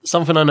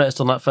 Something I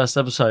noticed on that first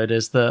episode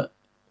is that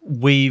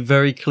we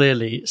very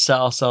clearly set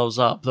ourselves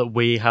up that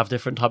we have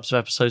different types of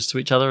episodes to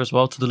each other as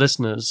well. To the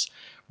listeners,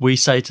 we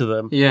say to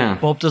them,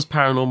 Bob does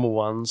paranormal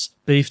ones,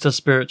 Beef does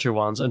spiritual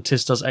ones, and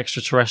Tiss does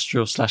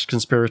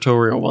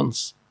extraterrestrial/conspiratorial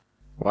ones.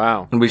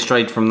 Wow. And we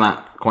strayed from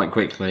that quite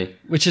quickly.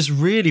 Which is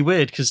really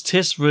weird, because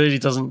Tiss really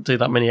doesn't do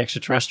that many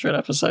extraterrestrial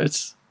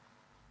episodes.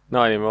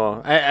 Not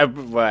anymore.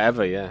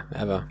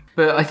 Ever.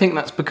 But I think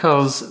that's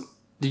because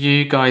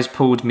you guys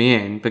pulled me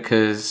in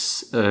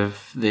because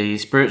of the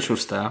spiritual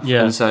stuff.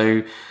 Yeah. And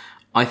so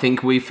I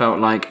think we felt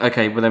like,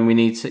 okay, well then we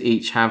need to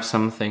each have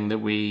something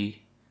that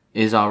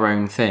is our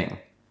own thing.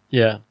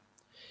 Yeah.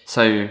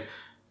 So,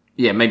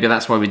 yeah, maybe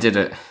that's why we did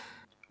it.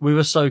 We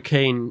were so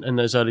keen in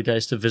those early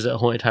days to visit a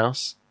haunted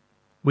house.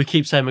 We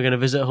keep saying we're going to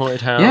visit a haunted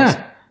house.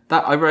 Yeah.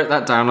 I wrote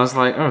that down. I was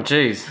like, oh,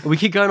 geez. We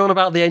keep going on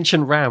about the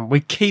ancient ram. We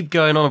keep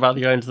going on about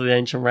going to the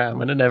ancient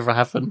ram, and it never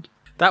happened.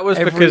 That was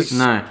because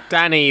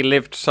Danny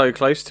lived so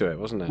close to it,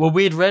 wasn't it? Well,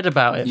 we'd read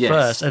about it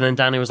first, and then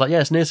Danny was like, yeah,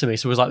 it's near to me.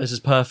 So we was like, this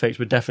is perfect.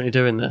 We're definitely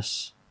doing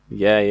this.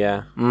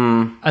 Yeah.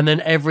 And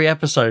then every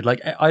episode,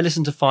 like, I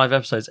listened to 5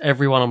 episodes.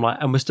 Every one, I'm like,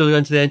 and we're still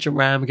going to the ancient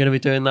ram. We're going to be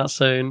doing that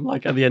soon.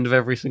 Like, at the end of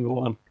every single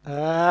one.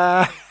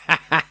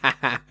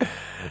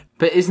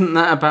 But isn't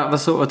that about the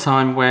sort of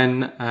time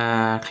when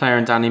Claire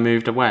and Danny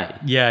moved away?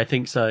 Yeah, I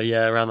think so.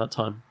 Yeah, around that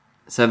time.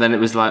 So then it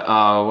was like,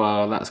 oh,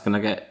 well, that's going to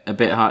get a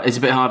bit hard. It's a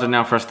bit harder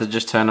now for us to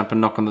just turn up and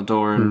knock on the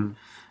door, and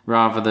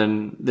rather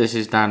than, this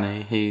is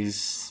Danny,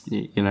 he's,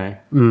 he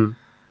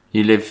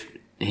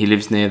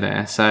lives near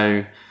there.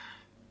 So,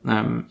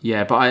 but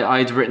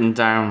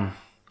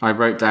I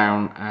wrote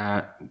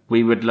down,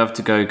 we would love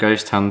to go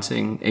ghost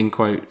hunting, in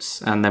quotes,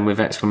 and then with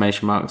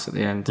exclamation marks at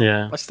the end.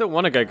 Yeah. I still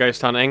want to go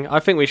ghost hunting. I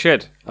think we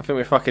should. I think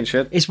we fucking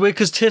should. It's weird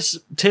because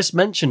Tiss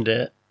mentioned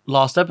it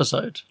last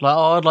episode. Like,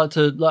 oh, I'd like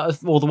to,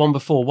 or the one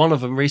before, one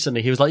of them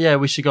recently, he was like, yeah,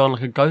 we should go on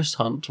like a ghost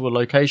hunt to a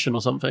location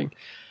or something.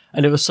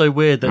 And it was so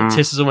weird that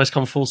Tiss has almost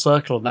come full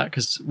circle on that,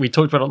 because we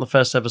talked about it on the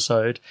first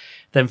episode.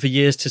 Then for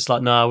years, Tiss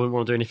like, no, I wouldn't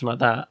want to do anything like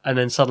that. And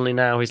then suddenly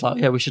now he's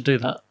like, yeah, we should do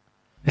that.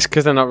 It's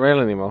because they're not real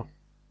anymore.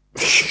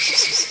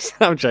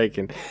 I'm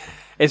joking.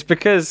 It's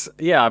because,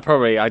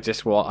 I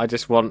just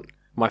want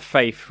my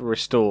faith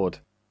restored.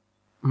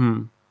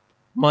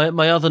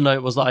 My other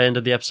note was that I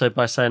ended the episode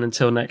by saying,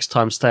 until next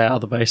time, stay out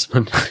of the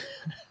basement.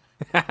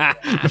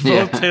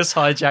 Before Tiss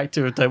hijacked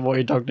it with don't want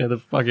your dog near the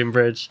fucking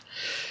bridge.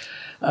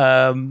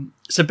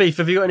 So Beef,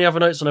 have you got any other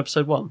notes on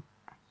episode 1?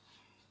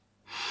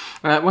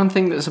 One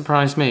thing that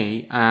surprised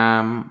me,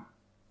 and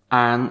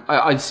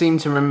I seem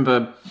to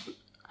remember,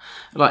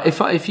 like,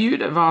 if you'd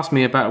have asked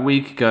me about a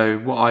week ago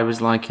what I was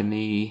like in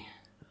the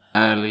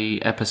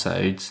early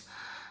episodes,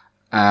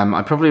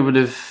 I probably would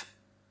have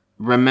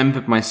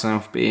remembered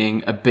myself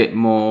being a bit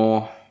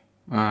more,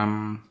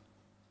 I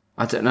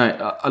don't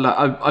know,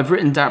 I've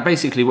written down,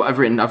 basically what I've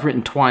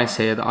written twice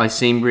here, that I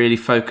seem really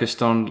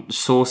focused on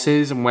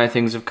sources and where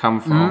things have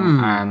come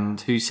from and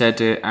who said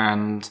it,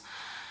 and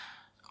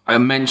I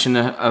mentioned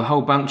a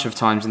whole bunch of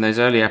times in those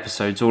early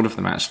episodes, all of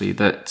them actually,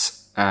 that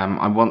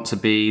I want to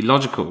be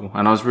logical,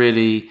 and I was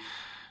really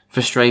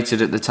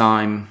frustrated at the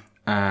time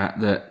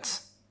that,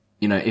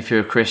 if you're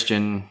a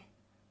Christian,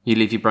 you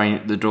leave your brain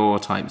at the door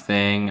type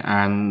thing,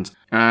 and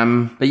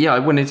but yeah,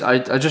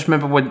 I just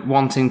remember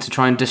wanting to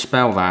try and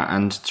dispel that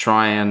and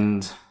try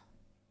and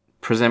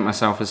present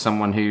myself as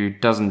someone who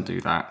doesn't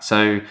do that.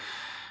 So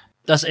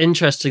that's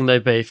interesting though,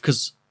 Beef,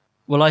 because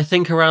I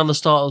think around the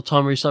start of the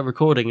time we started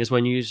recording is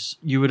when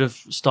you would have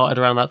started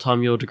around that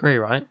time your degree,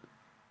 right?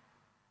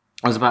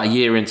 I was about a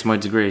year into my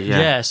degree, yeah.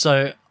 Yeah,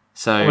 so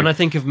when I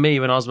think of me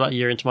when I was about a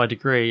year into my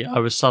degree, I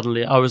was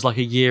like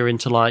a year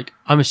into, like,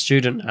 I'm a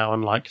student now,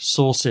 and like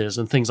sources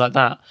and things like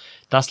that.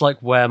 That's like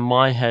where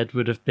my head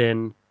would have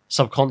been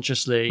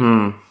subconsciously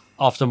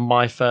after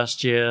my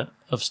first year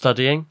of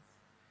studying,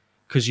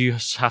 because you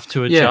have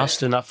to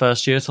adjust in that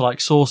first year to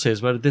like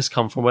sources. Where did this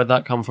come from? Where did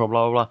that come from?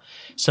 Blah, blah, blah.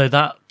 So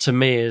that to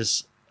me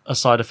is a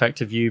side effect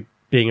of you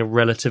being a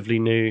relatively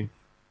new,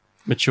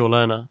 mature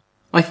learner.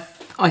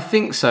 I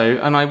think so,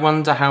 and I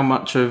wonder how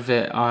much of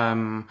it,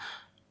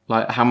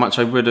 like how much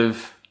I would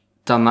have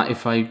done that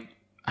if I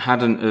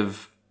hadn't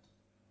have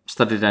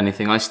studied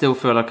anything. I still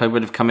feel like I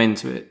would have come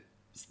into it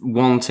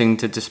wanting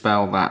to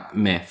dispel that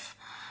myth.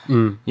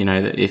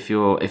 That if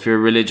you're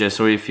religious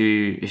or if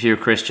you're a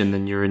Christian,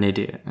 then you're an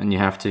idiot and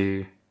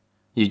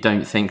you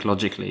don't think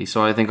logically.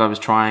 So I think I was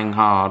trying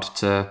hard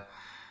to,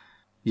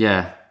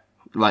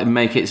 like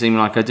make it seem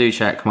like I do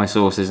check my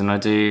sources and I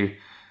do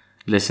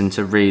listen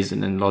to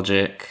reason and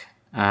logic.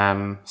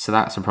 So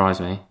that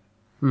surprised me.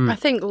 I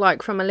think,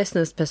 like, from a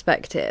listener's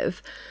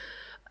perspective,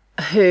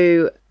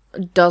 who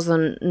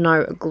doesn't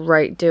know a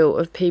great deal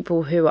of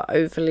people who are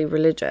overly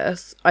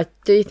religious, I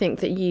do think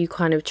that you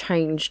kind of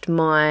changed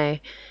my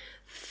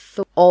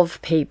thought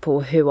of people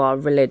who are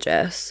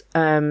religious,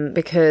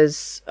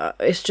 because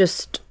it's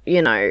just,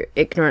 you know,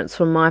 ignorance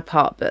from my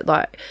part,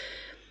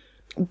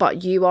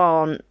 but you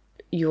aren't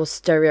your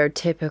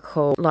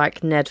stereotypical,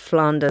 like, Ned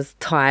Flanders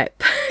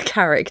type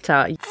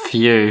character.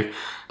 Phew.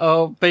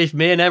 Oh, Beef,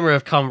 me and Emma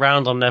have come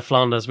round on Ned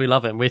Flanders. We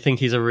love him. We think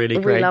he's a really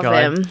great guy. We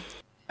love him.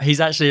 He's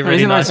actually a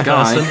really nice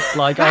person.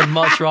 Like, I'd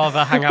much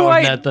rather hang out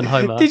with Ned than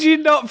Homer. Did you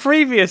not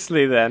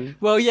previously then?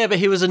 Well, yeah, but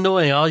he was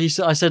annoying. I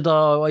said,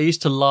 I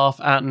used to laugh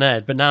at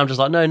Ned, but now I'm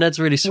just like, no, Ned's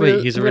really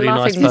sweet. He's a really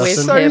nice person.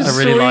 He's so I really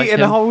sweet like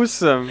and him.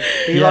 wholesome.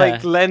 He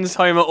like lends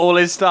Homer all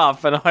his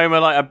stuff, and Homer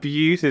like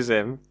abuses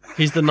him.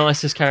 He's the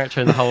nicest character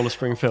in the whole of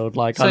Springfield.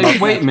 Like, so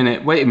wait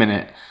a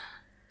minute.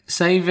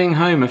 Saving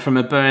Homer from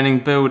a burning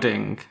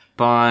building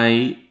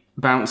by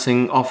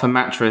bouncing off a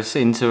mattress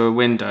into a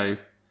window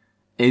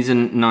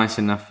isn't nice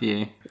enough for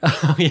you.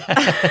 Oh,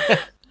 yeah.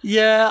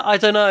 Yeah, I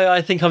don't know.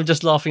 I think I'm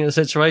just laughing at the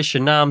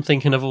situation. Now I'm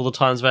thinking of all the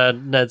times where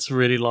Ned's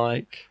really,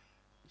 like,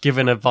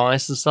 giving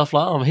advice and stuff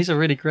like, oh, he's a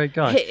really great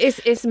guy.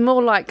 It's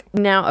more like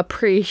now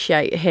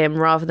appreciate him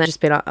rather than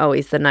just be like, oh,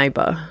 he's the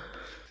neighbour.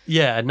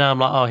 Yeah, now I'm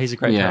like, oh, he's a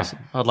great person.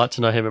 I'd like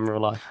to know him in real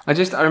life.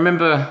 I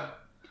remember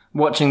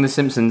watching The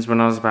Simpsons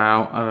when I was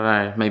about, I don't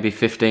know, maybe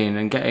 15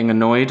 and getting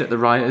annoyed at the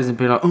writers and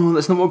being like, oh,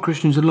 that's not what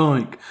Christians are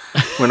like.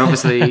 When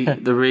obviously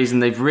the reason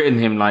they've written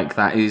him like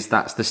that is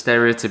that's the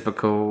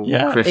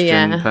stereotypical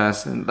Christian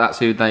person. That's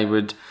who they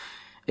would,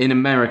 in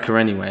America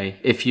anyway,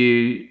 if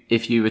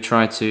you were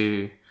trying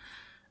to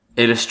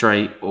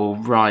illustrate or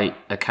write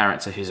a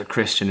character who's a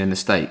Christian in the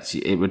States,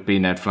 it would be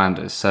Ned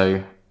Flanders.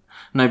 So,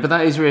 no, but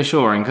that is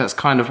reassuring. That's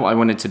kind of what I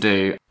wanted to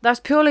do. That's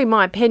purely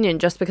my opinion,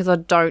 just because I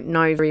don't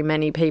know very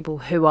many people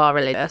who are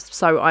religious.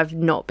 So I've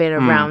not been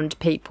around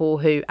people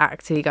who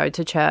actively go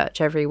to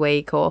church every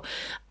week or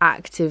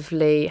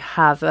actively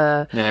have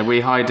a... Yeah,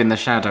 we hide in the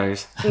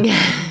shadows.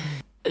 Yeah.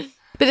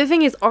 But the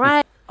thing is,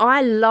 I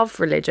love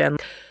religion.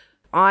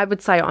 I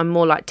would say I'm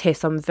more like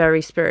Tiss. I'm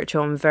very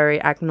spiritual. I'm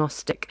very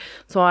agnostic.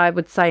 So I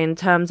would say in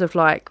terms of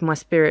like my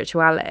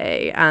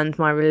spirituality and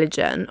my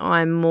religion,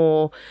 I'm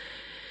more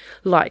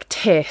like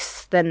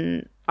Tiss,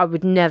 then I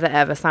would never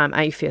ever say I'm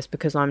atheist,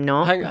 because I'm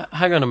not.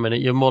 Hang on a minute,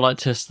 you're more like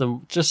Tiss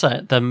than, just say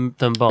it, than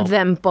Bob.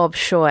 Than Bob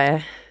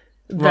Shoy,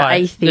 the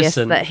atheist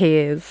that he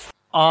is.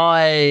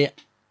 I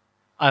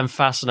am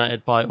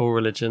fascinated by all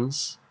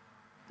religions.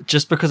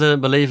 Just because I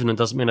don't believe in them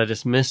doesn't mean I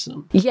dismiss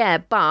them. Yeah,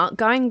 but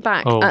going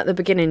back at the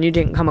beginning, you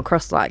didn't come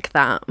across like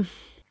that.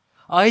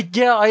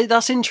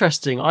 That's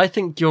interesting. I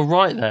think you're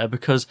right there,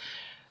 because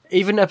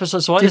even episode...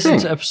 So I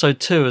listened to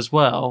episode 2 as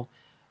well.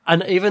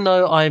 And even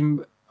though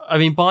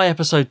by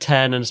episode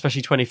 10 and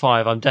especially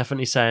 25, I'm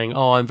definitely saying,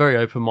 I'm very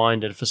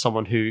open-minded for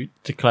someone who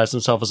declares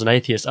themselves as an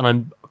atheist. And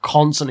I'm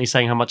constantly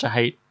saying how much I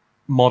hate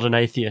modern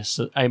atheists,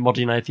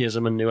 modern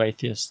atheism and new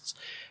atheists,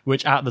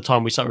 which at the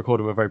time we started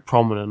recording were very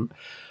prominent.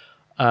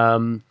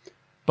 But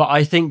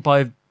I think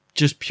by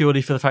just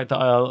purely for the fact that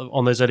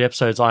on those early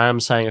episodes, I am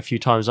saying a few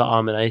times that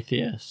I'm an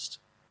atheist,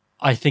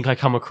 I think I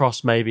come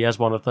across maybe as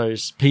one of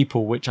those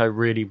people, which I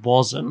really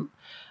wasn't.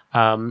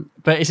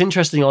 But it's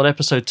interesting on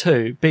episode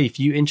 2, Beef,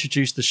 you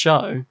introduced the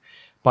show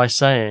by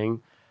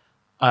saying,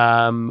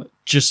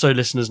 just so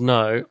listeners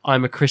know,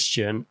 I'm a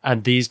Christian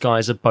and these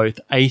guys are both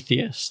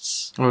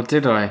atheists. Oh,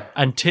 did I?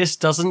 And Tiss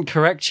doesn't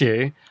correct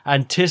you,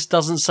 and Tiss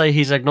doesn't say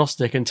he's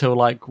agnostic until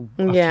like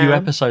a few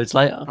episodes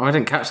later. Oh, I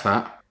didn't catch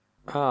that.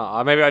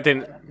 Oh, maybe I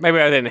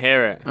didn't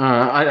hear it.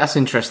 That's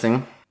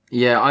interesting.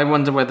 Yeah, I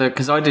wonder whether,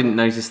 because I didn't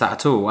notice that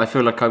at all. I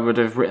feel like I would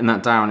have written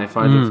that down if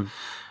I'd have,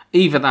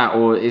 either that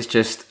or it's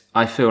just,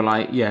 I feel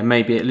like,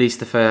 maybe at least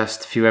the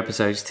first few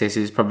episodes, Tiss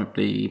is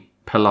probably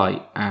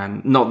polite,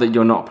 and not that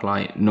you're not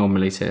polite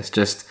normally, Tiss,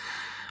 just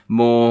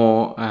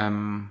more,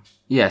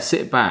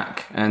 sit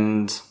back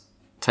and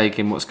take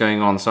in what's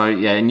going on. So,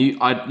 and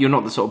you're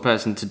not the sort of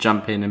person to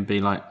jump in and be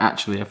like,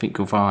 actually, I think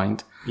you'll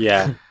find.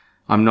 Yeah.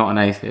 I'm not an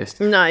atheist.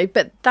 No,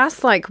 but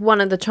that's like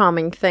one of the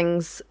charming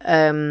things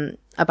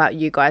about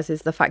you guys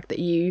is the fact that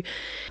you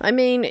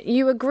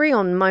agree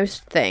on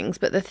most things,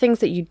 but the things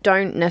that you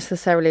don't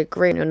necessarily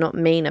agree on, you're not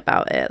mean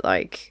about it.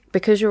 Like,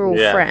 because you're all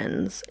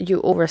friends, you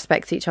all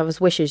respect each other's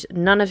wishes.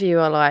 None of you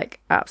are like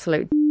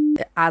absolute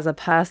as a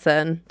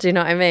person. Do you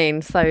know what I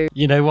mean? So,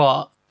 you know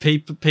what?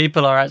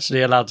 People are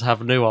actually allowed to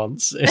have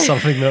nuance. It's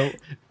something that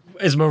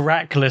is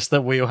miraculous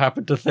that we all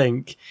happen to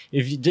think.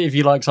 If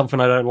you like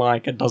something I don't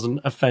like, it doesn't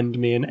offend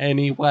me in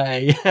any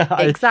way.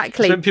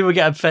 Exactly. When people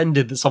get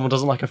offended that someone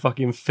doesn't like a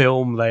fucking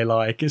film they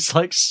like, it's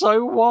like,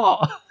 so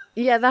what?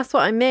 Yeah, that's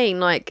what I mean.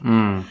 Like,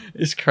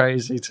 it's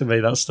crazy to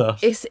me, that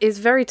stuff. It's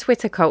very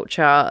Twitter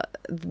culture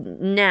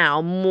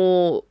now,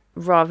 more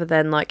rather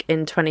than like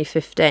in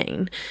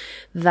 2015,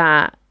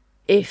 that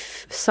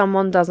if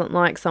someone doesn't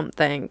like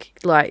something,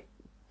 like,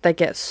 they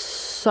get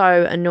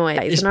so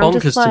annoyed. It's and bonkers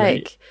I'm just to me.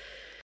 like,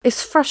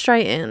 it's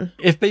frustrating.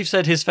 If Beef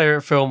said his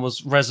favourite film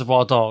was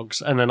Reservoir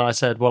Dogs, and then I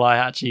said, well, I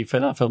actually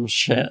think that film's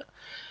shit,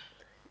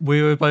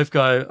 we would both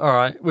go, all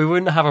right, we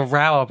wouldn't have a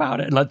row about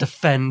it and like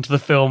defend the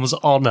film's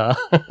honour.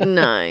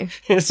 No.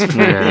 It's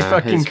really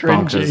fucking it's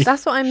cringy. bonkers.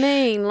 That's what I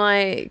mean.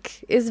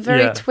 Like, it's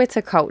very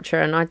Twitter culture,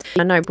 and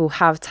I know people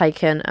have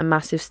taken a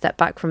massive step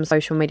back from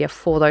social media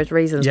for those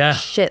reasons. Yeah.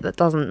 Shit, that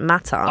doesn't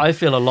matter. I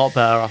feel a lot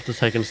better after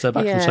taking a step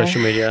back from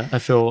social media. I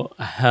feel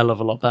a hell of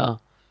a lot better.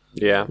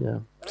 Yeah.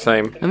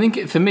 Same. I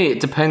think for me it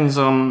depends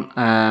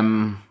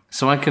on.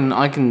 So I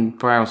can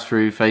browse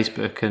through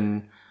Facebook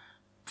and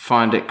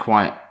find it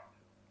quite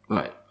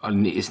like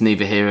it's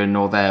neither here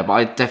nor there, but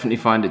I definitely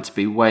find it to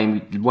be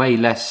way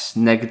less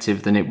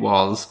negative than it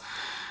was.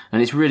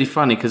 And it's really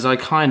funny because I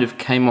kind of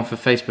came off of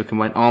Facebook and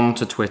went on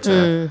to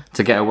Twitter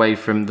to get away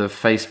from the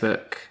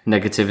Facebook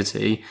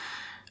negativity,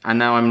 and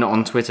now I'm not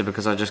on Twitter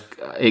because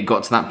it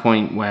got to that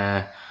point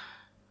where.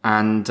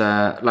 And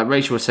like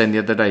Rachel was saying the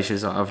other day,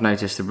 she's like, I've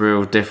noticed a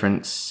real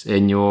difference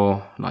in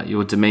your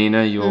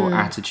demeanour, your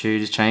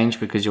attitude has changed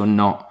because you're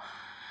not.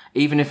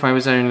 Even if I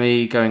was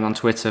only going on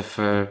Twitter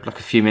for like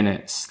a few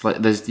minutes, like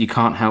you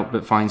can't help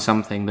but find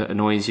something that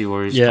annoys you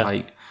or is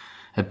like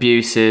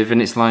abusive,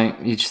 and it's like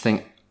you just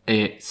think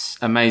it's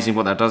amazing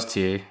what that does to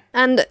you.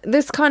 And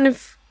this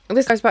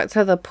goes back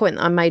to the point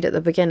that I made at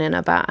the beginning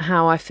about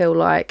how I feel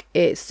like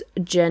it's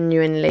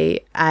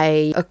genuinely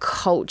a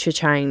culture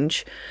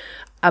change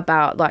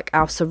about like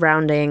our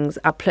surroundings,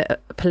 our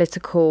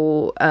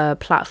political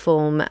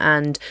platform,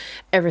 and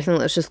everything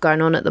that's just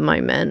going on at the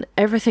moment.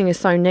 Everything is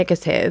so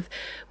negative,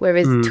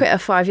 whereas Twitter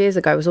 5 years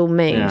ago was all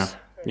memes.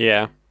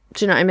 Yeah.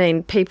 Do you know what I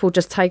mean? People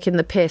just taking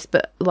the piss,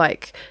 but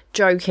like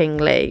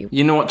jokingly.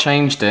 You know what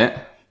changed it?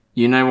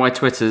 You know why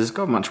Twitter's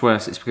got much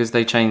worse? It's because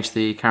they changed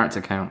the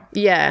character count.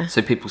 Yeah.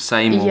 So people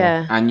say more,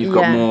 and you've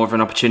got more of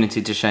an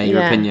opportunity to share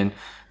your opinion.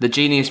 The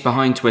genius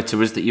behind Twitter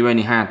was that you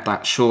only had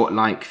that short,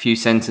 like, few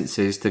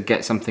sentences to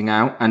get something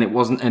out, and it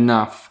wasn't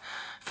enough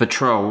for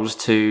trolls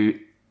to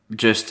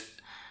just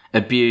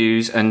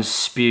abuse and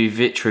spew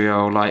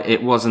vitriol. Like,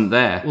 it wasn't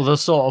there. Well, the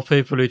sort of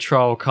people who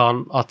troll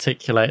can't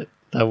articulate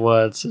their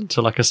words into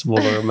like a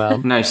smaller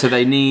amount. No, so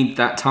they need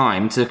that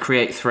time to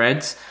create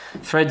threads.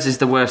 Threads is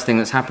the worst thing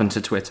that's happened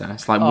to Twitter.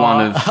 It's like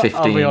one of 15.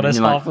 I'll be honest,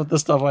 half of the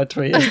stuff I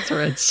tweet is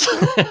threads.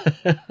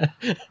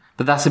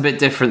 But that's a bit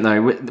different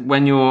though,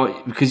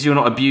 because you're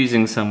not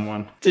abusing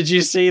someone. Did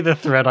you see the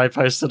thread I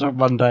posted on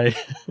Monday?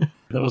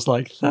 That was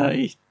like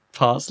 30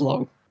 parts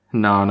long.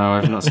 No,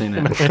 I've not seen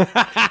it.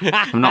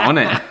 I'm not on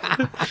it.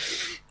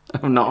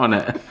 I'm not on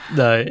it.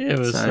 No, it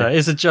was.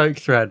 It's a joke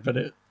thread, but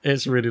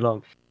it's really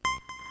long.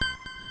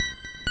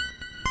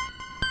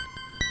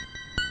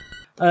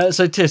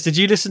 So, Tis, did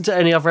you listen to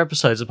any other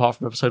episodes apart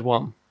from episode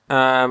 1?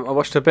 I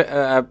watched a bit.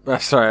 I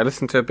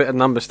listened to a bit of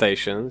Number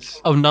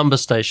Stations. Oh, Number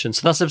Stations.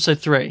 So that's episode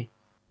 3.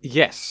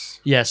 Yes.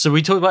 Yeah. So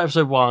we talked about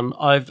episode 1.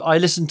 I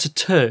listened to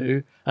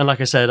 2, and like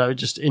I said, it was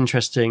just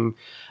interesting.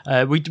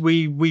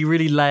 We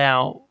really lay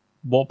out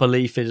what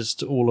belief is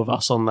to all of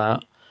us on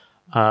that.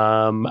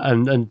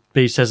 And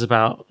B says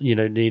about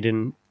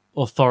needing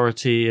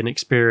authority and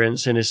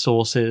experience in his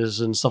sources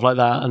and stuff like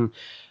that, and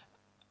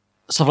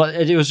stuff like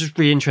it was just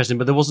really interesting.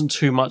 But there wasn't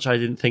too much I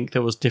didn't think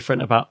that was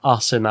different about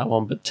us in that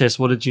one. But Tis,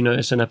 what did you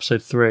notice in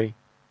episode 3?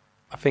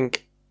 I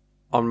think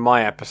on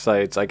my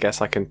episodes, I guess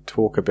I can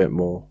talk a bit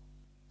more.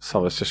 So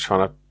I was just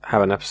trying to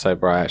have an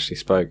episode where I actually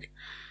spoke.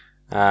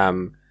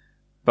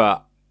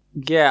 But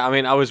yeah, I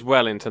mean, I was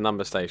well into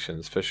Number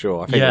Stations for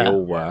sure. I think we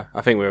all were.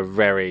 I think we were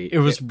very. It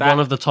was one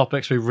of the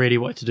topics we really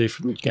wanted to do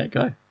from the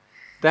get-go.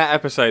 That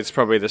episode's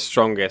probably the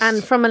strongest.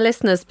 And from a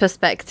listener's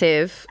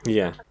perspective,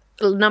 yeah,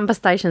 Number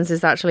Stations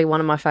is actually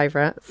one of my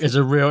favourites. It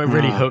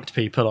really hooked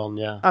people on,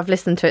 yeah. I've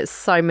listened to it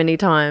so many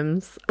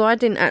times. So I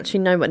didn't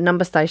actually know what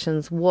Number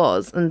Stations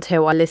was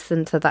until I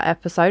listened to that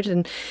episode,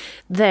 and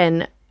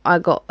then I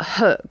got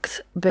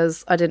hooked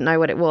because I didn't know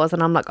what it was,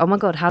 and I'm like, oh my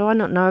god, how do I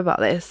not know about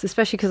this?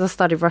 Especially because I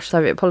studied Russian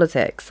Soviet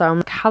politics, so I'm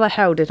like, how the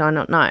hell did I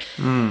not know?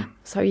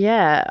 So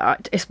yeah,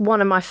 it's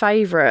one of my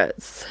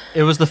favourites.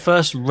 It was the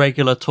first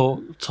regular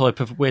type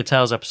of Weird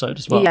Tales episode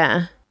as well.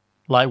 Yeah.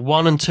 Like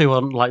 1 and 2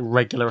 are like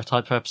regular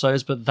type of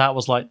episodes, but that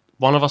was like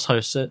one of us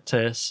hosts it,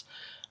 Tis,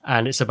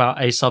 and it's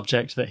about a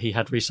subject that he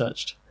had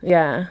researched.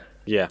 Yeah.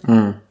 Yeah.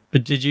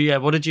 But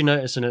what did you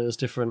notice in it that's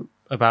different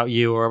about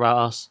you or about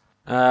us?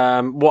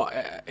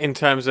 What in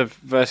terms of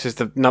versus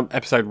the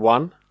episode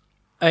 1?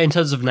 In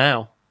terms of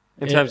now.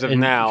 In terms of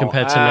now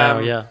compared to now,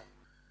 yeah.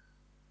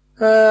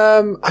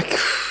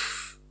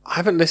 I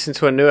haven't listened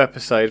to a new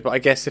episode, but I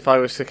guess if I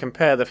was to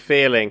compare the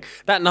feeling,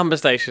 that Number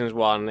Stations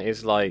one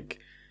is like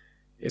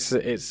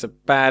it's a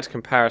bad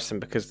comparison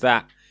because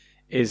that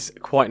is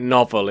quite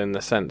novel in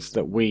the sense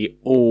that we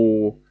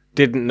all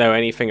didn't know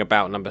anything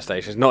about Number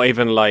Stations, not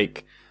even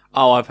like,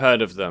 oh, I've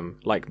heard of them,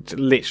 like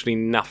literally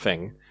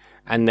nothing.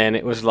 And then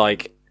it was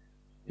like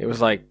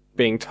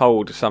being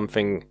told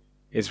something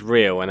is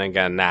real and then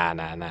going, nah.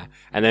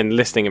 And then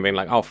listening and being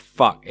like, oh,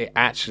 fuck, it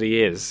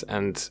actually is.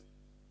 And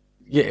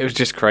Yeah, it was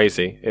just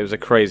crazy. It was a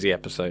crazy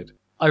episode.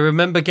 I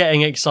remember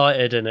getting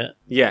excited in it.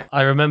 Yeah.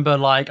 I remember,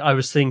 I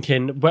was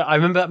thinking... I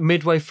remember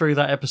midway through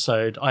that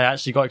episode, I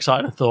actually got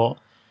excited and thought,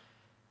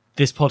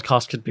 this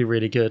podcast could be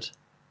really good.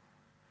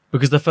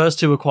 Because the first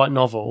two were quite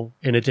novel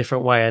in a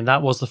different way, and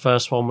that was the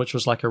first one, which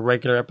was like a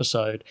regular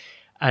episode.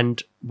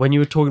 And when you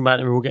were talking about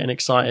it, we were all getting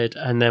excited,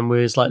 and then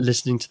we was like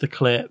listening to the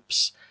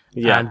clips,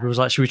 and we was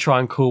like, should we try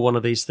and call one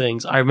of these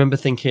things? I remember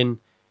thinking,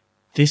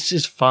 this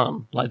is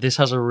fun. Like, this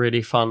has a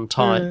really fun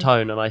tone,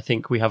 and I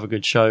think we have a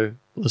good show,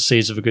 the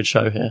seeds of a good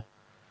show here.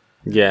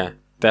 Yeah,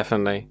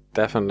 definitely.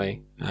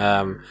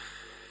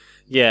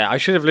 Yeah, I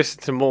should have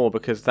listened to more,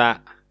 because I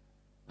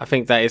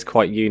think that is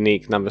quite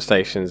unique, Number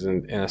Stations,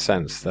 in a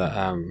sense that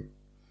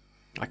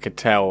I could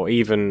tell,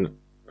 even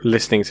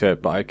listening to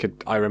it, but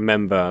I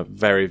remember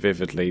very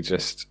vividly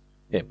just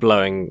it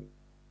blowing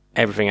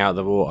everything out of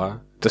the water,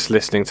 just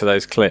listening to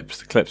those clips.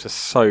 The clips are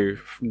so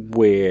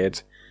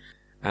weird,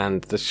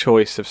 and the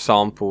choice of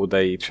sample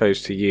they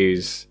chose to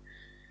use,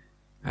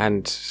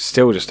 and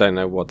still just don't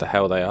know what the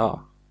hell they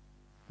are.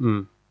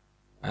 And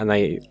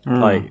they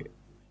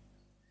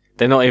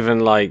they're not even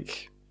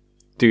like,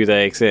 do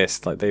they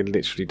exist? Like, they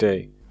literally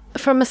do.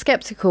 From a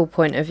skeptical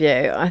point of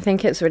view, I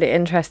think it's really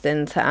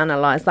interesting to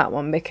analyse that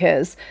one,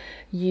 because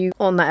you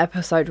on that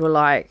episode were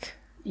like,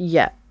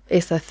 yeah,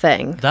 it's a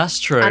thing. That's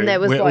true. And there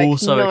was We're all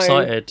so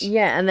excited.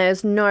 Yeah, and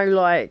there's no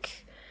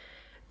like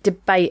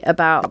debate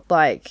about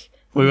like...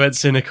 We went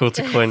cynical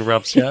to coin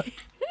rubs yet.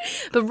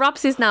 But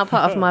rubs is now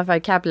part of my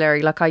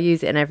vocabulary. Like, I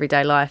use it in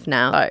everyday life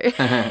now.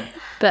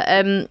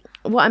 But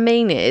what I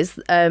mean is,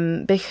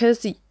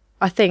 because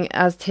I think,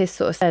 as Tis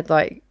sort of said,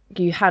 like,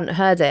 you hadn't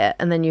heard it,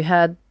 and then you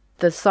heard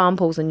the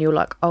samples and you're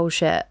like, oh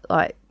shit,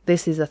 like,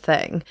 this is a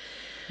thing.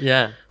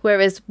 Yeah.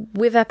 Whereas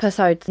with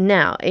episodes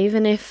now,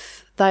 even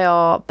if they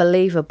are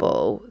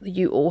believable,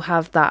 you all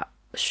have that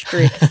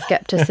streak of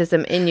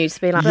skepticism in you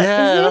to be like,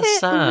 yeah, that's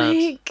sad.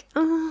 Like,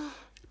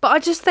 But I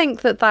just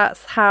think that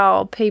that's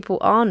how people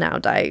are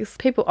nowadays.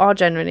 People are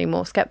generally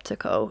more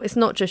skeptical. It's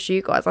not just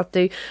you guys.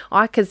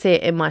 I can see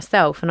it in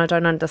myself, and I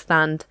don't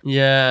understand.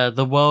 Yeah,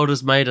 the world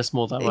has made us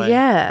more that way.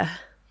 Yeah.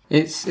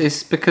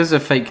 It's because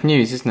of fake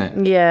news, isn't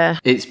it? Yeah.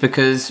 It's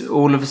because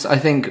all of us, I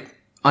think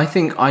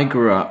I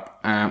grew up,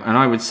 and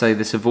I would say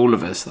this of all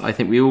of us, I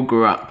think we all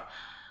grew up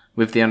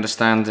with the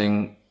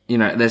understanding, you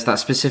know, there's that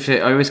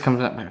specific, I always come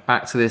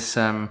back to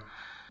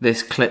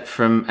this clip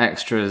from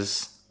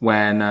Extras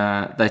when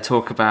they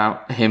talk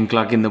about him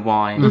glugging the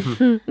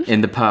wine in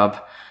the pub,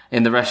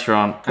 in the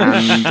restaurant.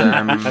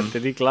 And,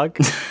 did he glug?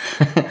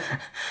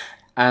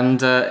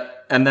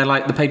 And they're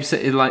like, the paper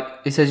says, like,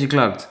 it says you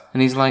glugged.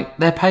 And he's like,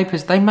 they're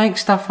papers, they make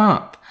stuff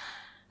up.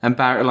 And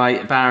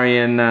Barry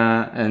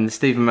and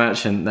Stephen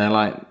Merchant, they're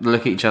like,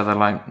 look at each other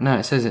like, no,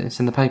 it says it's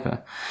in the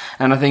paper.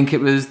 And I think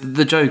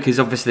the joke is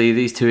obviously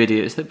these two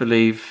idiots that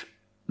believe,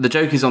 the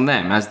joke is on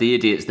them as the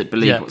idiots that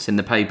believe what's in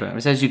the paper.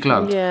 It says you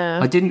glugged. Yeah.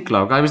 I didn't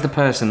glug, I was the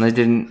person,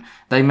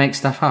 they make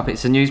stuff up,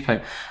 it's a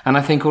newspaper. And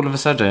I think all of a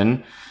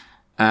sudden,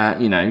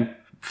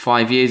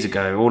 5 years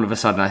ago, all of a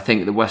sudden I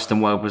think the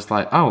Western world was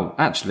like, oh,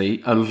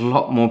 actually, a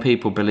lot more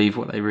people believe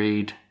what they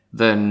read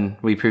than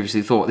we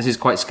previously thought. This is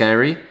quite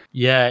scary.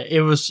 Yeah,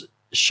 it was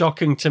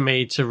shocking to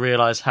me to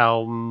realise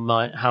how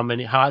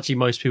actually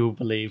most people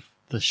believe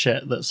the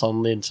shit that's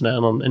on the internet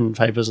and in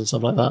papers and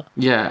stuff like that.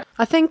 Yeah.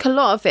 I think a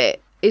lot of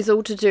it is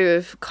all to do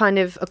with kind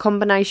of a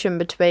combination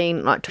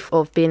between like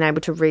of being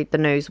able to read the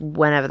news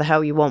whenever the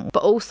hell you want,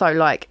 but also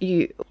like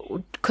you,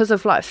 because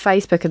of like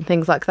Facebook and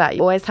things like that,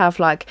 you always have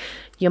like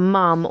your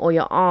mum or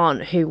your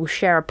aunt who will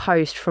share a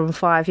post from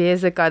 5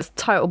 years ago. It's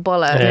total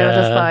bollocks. And you're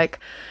just like,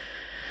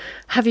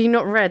 have you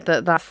not read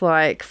that that's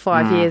like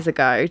 5 years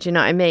ago? Do you know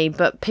what I mean?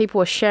 But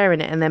people are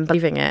sharing it and then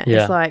believing it.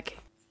 Yeah. It's like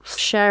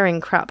sharing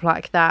crap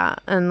like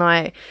that. And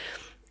like,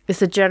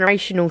 it's a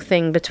generational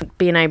thing between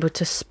being able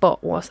to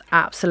spot what's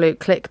absolute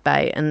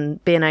clickbait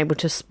and being able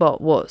to spot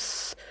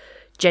what's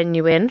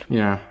genuine.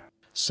 Yeah.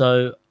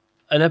 So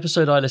an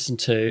episode I listened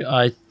to,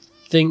 I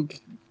think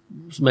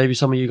maybe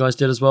some of you guys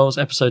did as well, was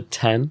episode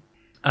 10.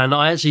 And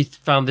I actually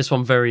found this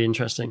one very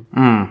interesting.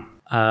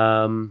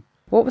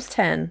 What was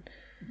 10?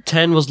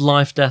 10 was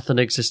Life, Death and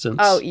Existence.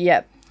 Oh,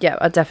 yeah,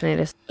 I definitely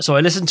listened. So I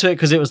listened to it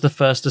because it was the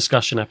first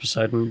discussion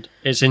episode, and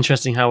it's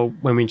interesting how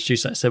when we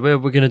introduced that, I said, we're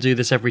going to do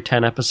this every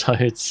 10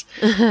 episodes.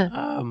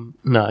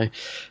 No.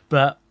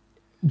 But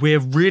we're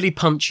really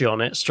punchy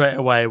on it straight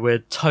away. We're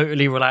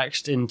totally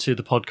relaxed into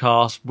the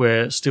podcast.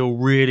 We're still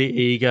really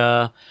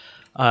eager.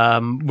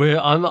 I'm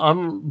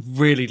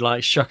really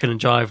like shucking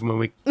and jiving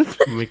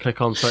when we click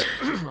on, so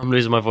I'm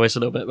losing my voice a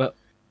little bit, but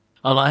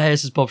I'm like, hey,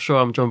 this is Bob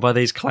Shaw, I'm joined by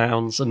these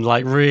clowns, and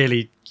like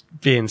really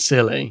being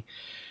silly,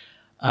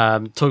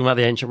 talking about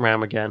the ancient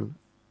ram again,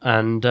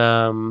 and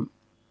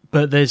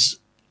but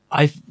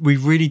we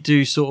really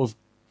do sort of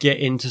get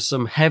into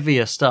some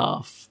heavier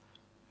stuff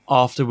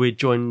after we've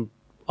gained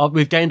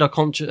our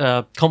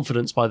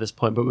confidence by this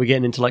point, but we're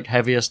getting into like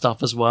heavier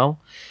stuff as well.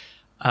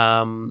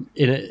 And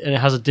it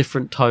has a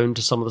different tone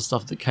to some of the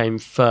stuff that came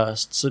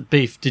first. So,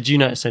 Beef, did you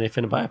notice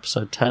anything about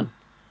episode 10?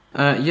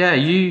 Yeah,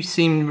 you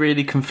seem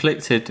really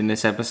conflicted in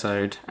this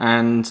episode,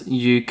 and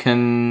you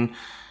can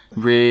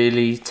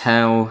really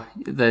tell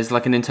there's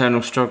like an internal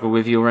struggle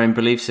with your own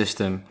belief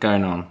system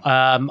going on.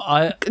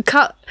 I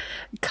cut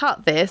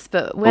this,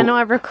 but when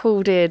I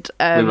recorded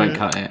we won't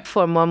cut it.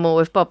 From One More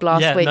with Bob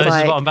last week, this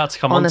is what I'm about to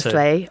come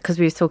honestly, because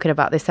we was talking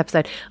about this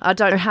episode, I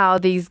don't know how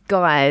these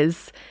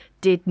guys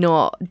did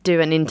not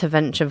do an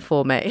intervention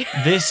for me.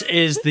 This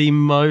is the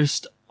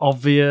most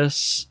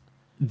obvious.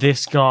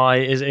 This guy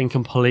is in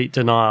complete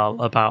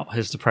denial about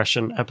his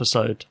depression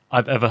episode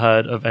I've ever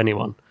heard of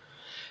anyone.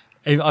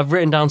 I've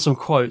written down some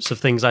quotes of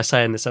things I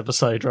say in this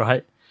episode,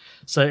 right?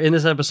 So in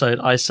this episode,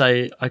 I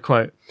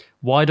quote,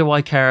 "Why do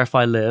I care if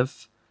I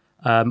live?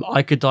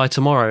 I could die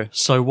tomorrow,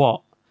 so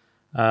what?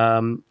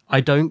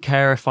 I don't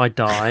care if I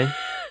die.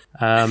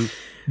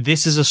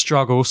 This is a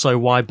struggle, so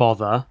why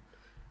bother?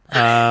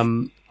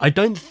 I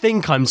don't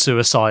think I'm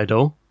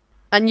suicidal."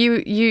 And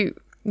you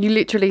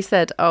literally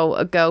said, "Oh,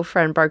 a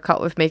girlfriend broke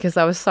up with me because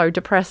I was so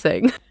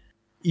depressing."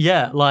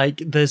 Yeah,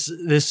 like there's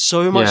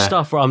so much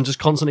stuff where I'm just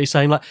constantly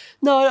saying like,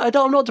 no,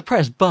 I'm not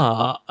depressed,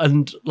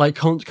 and like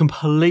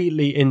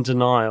completely in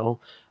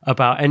denial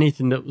about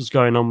anything that was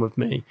going on with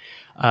me.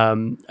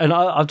 And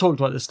I've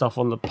talked about this stuff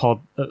on the pod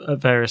at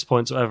various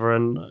points, whatever,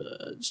 and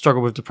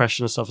struggled with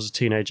depression and stuff as a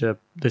teenager,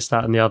 this,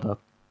 that, and the other.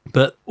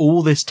 But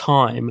all this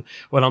time,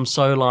 when I'm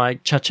so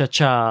like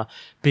cha-cha-cha,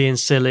 being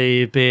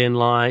silly, being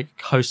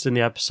like hosting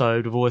the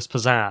episode with all this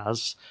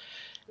pizzazz,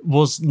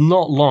 was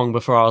not long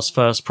before I was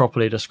first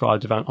properly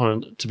described to be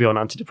on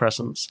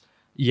antidepressants.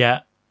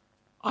 Yet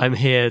I'm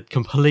here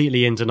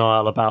completely in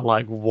denial about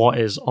like what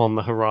is on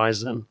the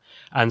horizon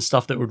and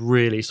stuff that would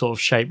really sort of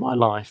shape my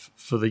life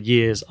for the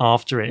years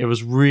after it. It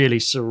was really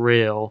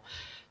surreal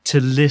to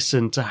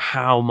listen to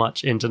how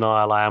much in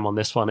denial I am on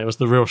this one. It was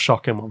the real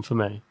shocking one for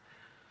me.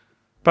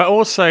 But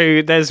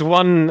also there's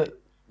one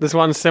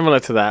similar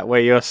to that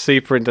where you're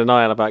super in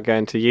denial about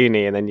going to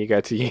uni and then you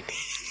go to uni.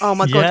 Oh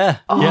my God.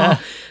 Yeah.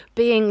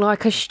 Being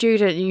like a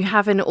student, you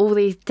having all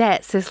these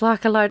debts, it's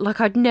like a load,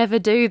 like I'd never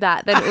do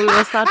that. Then all of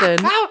a sudden...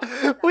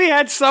 We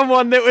had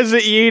someone that was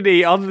at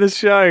uni on the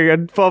show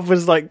and Bob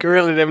was like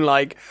grilling him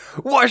like,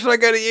 why should I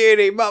go to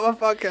uni,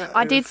 motherfucker?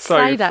 I did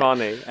say that. So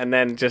funny. And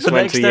then just the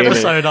went to next uni.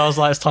 episode, I was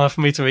like, it's time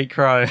for me to eat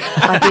crow.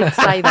 I did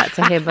say that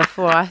to him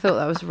before. I thought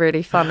that was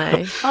really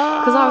funny.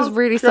 Because I was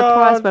really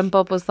surprised when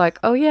Bob was like,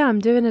 oh yeah, I'm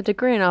doing a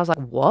degree. And I was like,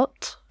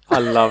 what? I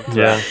loved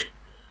it.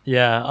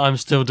 Yeah, I'm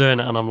still doing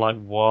it and I'm like,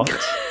 what?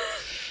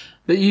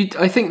 But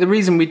I think the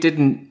reason we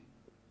didn't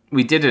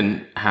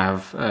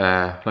have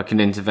like an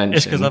intervention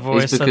is because I've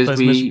always said those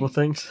miserable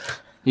things.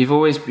 You've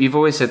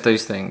always said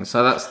those things,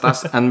 so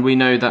that's and we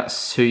know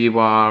that's who you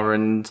are,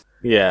 and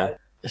yeah,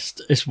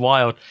 it's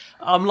wild.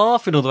 I'm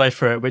laughing all the way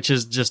through it, which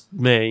is just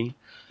me,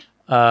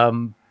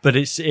 but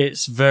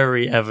it's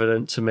very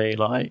evident to me,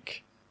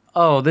 like,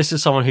 oh, this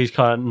is someone who's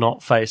kind of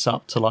not face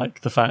up to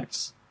like the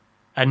facts,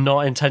 and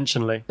not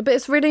intentionally. But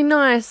it's really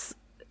nice,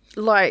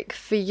 like,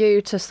 for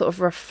you to sort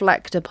of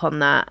reflect upon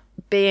that,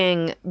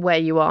 being where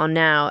you are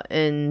now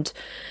and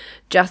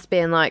just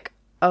being like,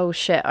 oh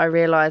shit, I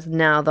realise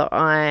now that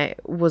I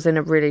was in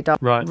a really dark...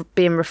 Right.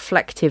 Being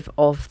reflective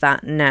of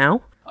that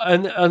now.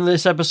 And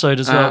this episode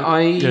as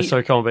well... Yeah,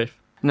 sorry, come on, Beef.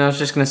 No, I was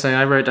just going to say,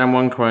 I wrote down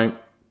one quote,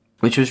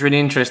 which was really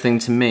interesting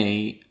to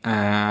me,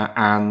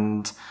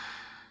 and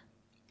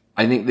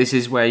I think this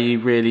is where you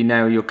really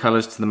nail your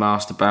colours to the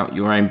mast about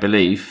your own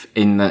belief,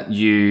 in that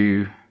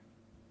you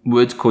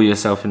would call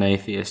yourself an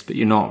atheist, but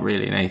you're not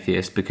really an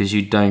atheist because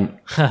you don't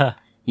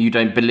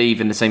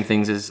believe in the same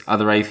things as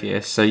other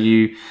atheists. So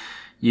you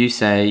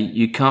say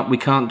we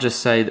can't just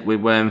say that we're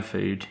worm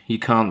food. You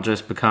can't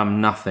just become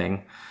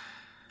nothing.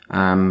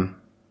 And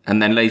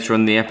then later on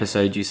in the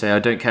episode, you say, I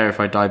don't care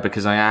if I die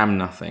because I am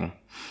nothing.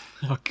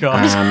 Oh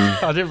God,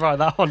 I didn't write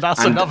that one.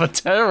 That's another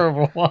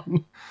terrible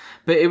one.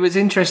 But it was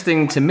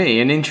interesting to me,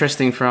 and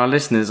interesting for our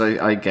listeners,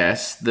 I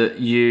guess, that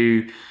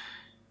you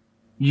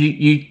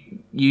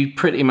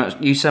pretty much,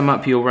 you sum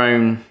up your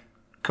own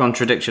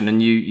contradiction,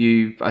 and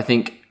you I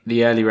think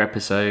the earlier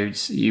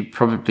episodes you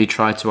probably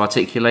try to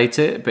articulate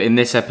it, but in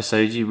this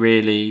episode you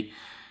really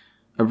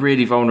are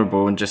really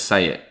vulnerable and just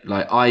say it.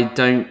 Like, I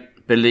don't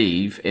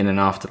believe in an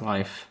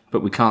afterlife,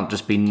 but we can't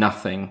just be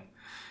nothing.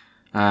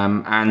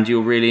 And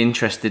you're really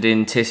interested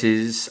in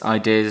Tiss's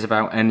ideas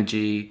about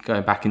energy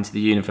going back into the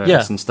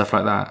universe and stuff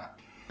like that.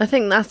 I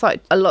think that's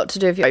like a lot to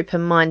do with your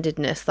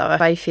open-mindedness, though.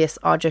 Atheists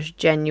are just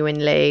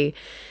genuinely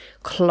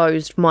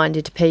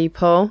closed-minded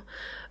people.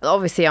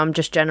 Obviously, I'm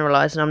just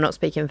generalising. I'm not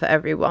speaking for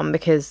everyone,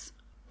 because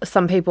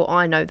some people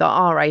I know that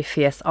are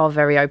atheists are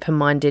very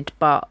open-minded,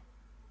 but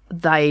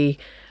they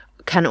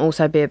can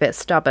also be a bit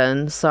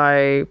stubborn.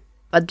 So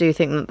I do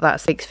think that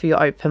speaks for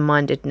your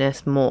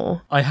open-mindedness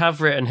more. I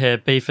have written here,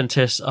 Beef and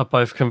Tiss are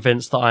both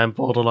convinced that I am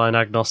borderline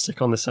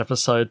agnostic on this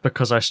episode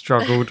because I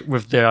struggled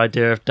with the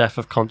idea of death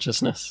of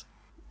consciousness.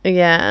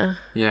 Yeah.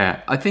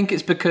 Yeah, I think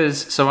it's because...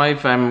 So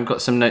I've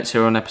got some notes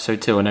here on episode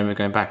 2. I know we're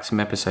going back some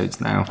episodes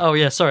now. Oh,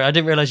 yeah, sorry. I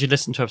didn't realise you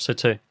listened to episode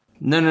 2.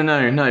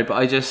 No. But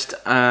I just...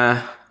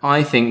 I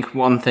I think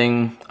one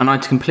thing, and I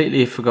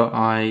completely forgot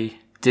I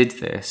did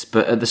this,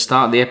 but at the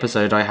start of the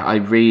episode, I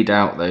read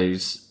out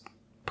those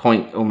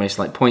almost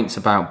like points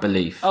about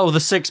belief. Oh, the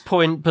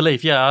 6-point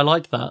belief. Yeah, I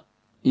liked that.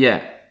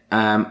 Yeah.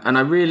 And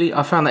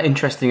I found that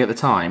interesting at the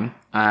time,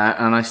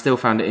 and I still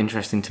found it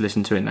interesting to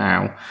listen to it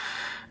now.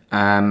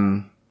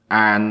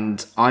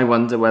 And I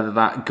wonder whether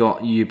that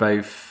got you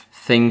both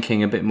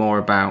thinking a bit more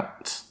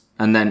about,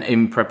 and then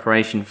in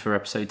preparation for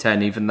episode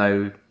 10, even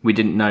though we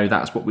didn't know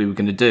that's what we were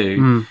going to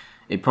do,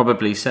 it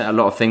probably set a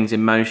lot of things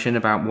in motion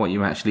about what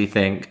you actually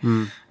think.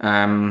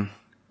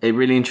 It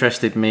really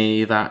interested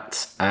me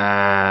that,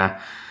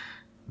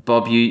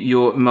 Bob,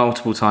 you're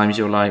multiple times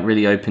you're like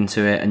really open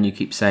to it, and you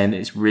keep saying that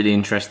it's really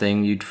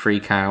interesting. You'd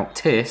freak out.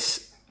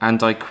 Tiss,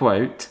 and I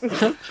quote,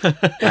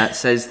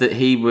 says that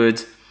he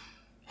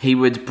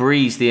would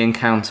breeze the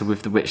encounter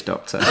with the witch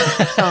doctor.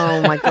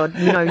 Oh my god,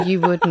 no, you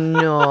would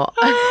not.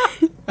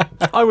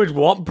 I would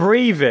what?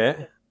 Breathe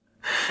it?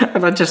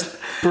 And I just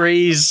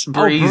breeze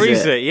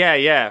it.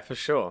 Yeah, for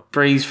sure.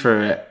 Breeze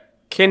through it.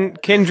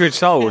 Kindred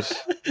souls.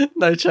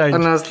 No change.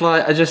 And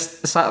I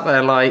just sat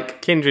there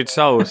like... Kindred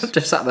souls.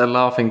 Just sat there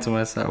laughing to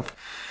myself.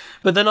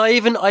 But then I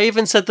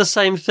even said the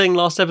same thing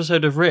last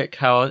episode of Rick,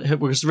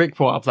 because Rick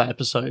brought up that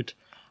episode,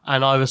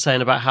 and I was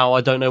saying about how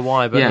I don't know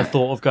why, but the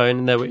thought of going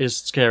in there is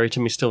scary to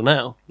me still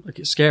now. Like,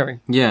 it's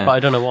scary. Yeah. But I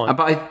don't know why.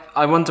 But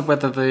I wonder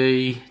whether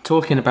the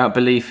talking about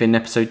belief in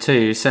episode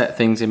 2 set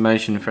things in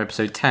motion for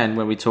episode 10,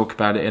 where we talk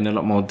about it in a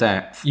lot more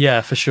depth.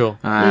 Yeah, for sure.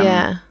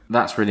 Yeah.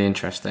 That's really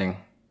interesting.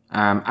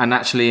 And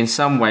actually, in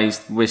some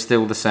ways, we're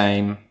still the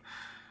same.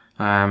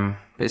 But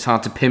it's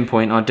hard to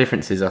pinpoint our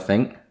differences, I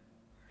think.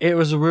 It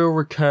was a real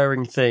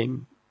recurring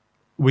theme.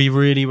 We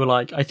really were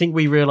like, I think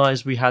we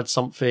realised we had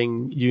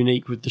something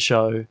unique with the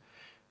show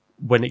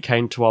when it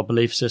came to our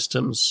belief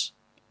systems.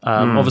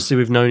 Obviously,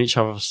 we've known each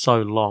other for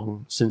so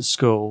long, since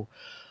school.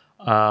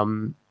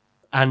 And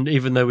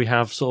even though we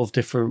have sort of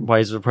different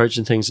ways of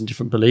approaching things and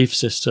different belief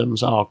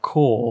systems, our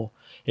core,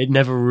 it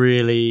never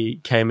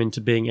really came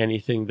into being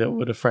anything that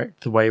would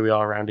affect the way we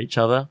are around each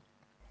other.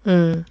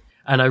 And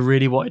I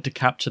really wanted to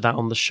capture that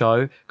on the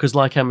show, because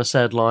like Emma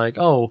said, like,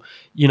 oh,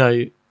 you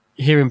know,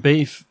 hearing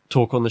Beef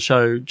talk on the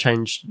show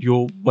changed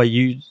your way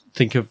you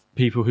think of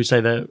people who say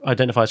they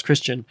identify as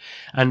Christian.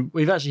 And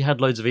we've actually had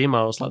loads of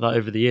emails like that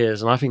over the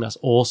years, and I think that's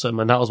awesome.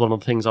 And that was one of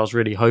the things I was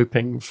really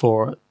hoping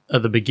for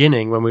at the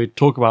beginning when we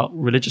talk about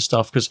religious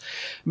stuff, because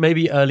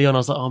maybe early on I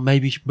was like, oh,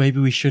 maybe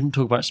we shouldn't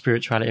talk about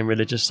spirituality and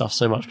religious stuff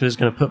so much, because it's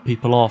going to put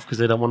people off because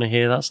they don't want to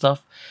hear that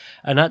stuff.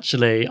 And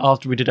actually,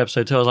 after we did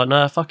episode 2, I was like,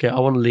 nah, fuck it, I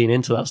want to lean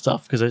into that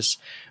stuff because it's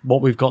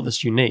what we've got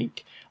that's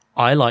unique.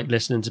 I like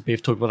listening to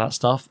Beef talk about that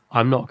stuff.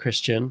 I'm not a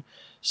Christian,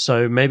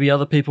 so maybe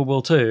other people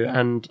will too.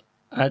 And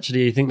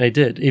actually, I think they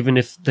did, even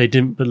if they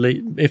didn't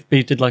believe. If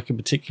Beef did like a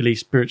particularly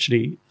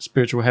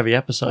spiritual heavy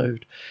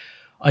episode,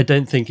 I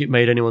don't think it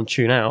made anyone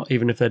tune out,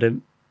 even if they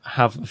didn't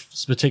have a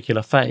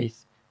particular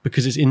faith,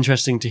 because it's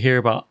interesting to hear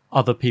about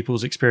other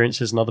people's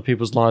experiences and other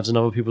people's lives and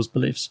other people's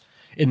beliefs,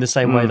 in the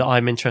same way that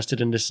I'm interested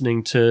in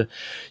listening to,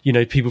 you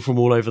know, people from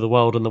all over the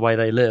world and the way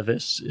they live.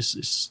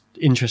 It's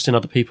interesting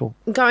other people.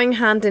 Going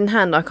hand in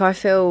hand, like I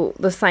feel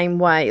the same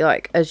way,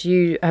 like as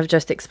you have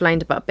just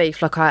explained about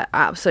Beef. Like I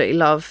absolutely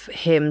love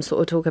him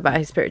sort of talk about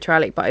his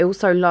spirituality, but I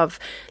also love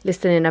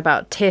listening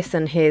about Tiss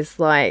and his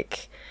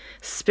like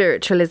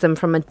spiritualism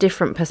from a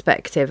different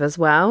perspective as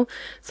well.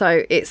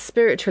 So it's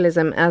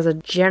spiritualism as a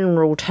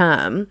general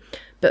term,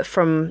 but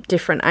from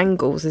different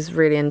angles is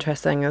really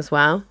interesting as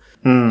well.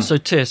 So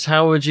Tiss,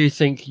 how would you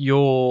think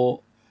your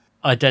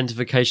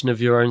identification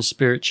of your own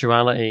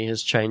spirituality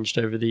has changed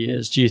over the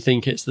years? Do you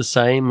think it's the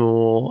same,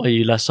 or are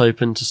you less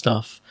open to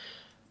stuff?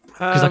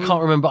 Because I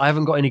can't remember, I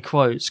haven't got any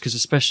quotes, because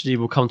especially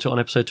we'll come to it on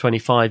episode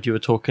 25, you were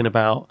talking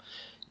about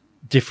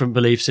different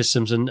belief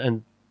systems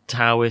and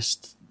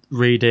Taoist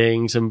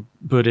readings and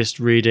Buddhist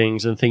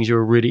readings and things. You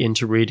were really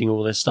into reading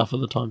all this stuff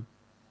at the time.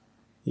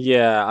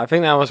 Yeah, I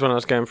think that was when I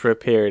was going through a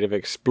period of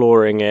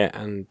exploring it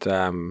and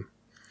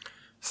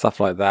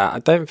stuff like that. I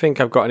don't think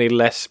I've got any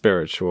less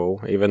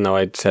spiritual, even though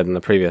I'd said in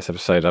the previous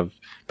episode I've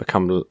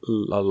become a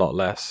lot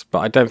less. But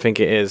I don't think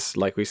it is,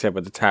 like we said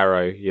with the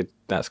tarot,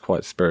 that's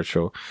quite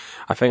spiritual.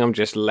 I think I'm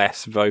just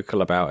less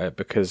vocal about it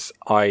because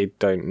I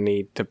don't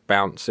need to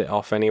bounce it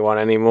off anyone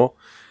anymore.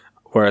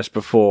 Whereas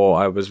before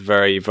I was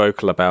very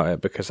vocal about it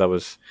because I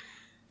was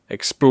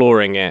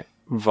exploring it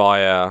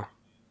via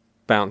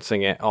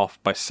bouncing it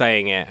off by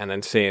saying it and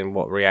then seeing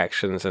what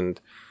reactions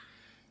and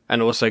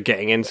also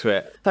getting into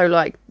it. So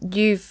like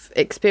you've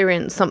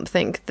experienced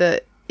something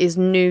that is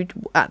new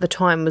at the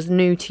time, was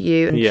new to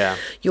you, and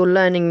you're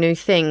learning new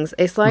things.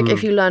 It's like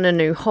if you learn a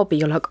new hobby,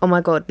 you're like, oh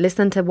my god,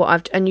 listen to what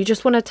I've, and you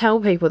just want to tell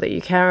people that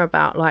you care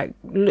about, like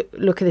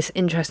look at this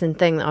interesting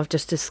thing that I've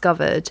just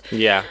discovered.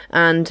 Yeah.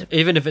 And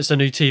even if it's a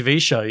new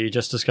TV show you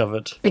just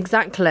discovered.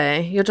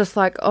 Exactly. You're just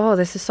like, oh,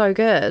 this is so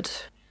good.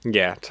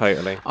 Yeah,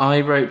 totally.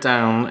 I wrote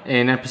down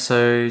in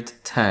episode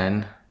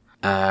 10,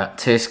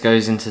 Tiss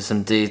goes into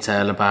some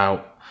detail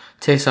about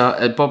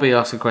Bobby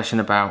asked a question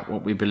about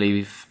what we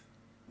believe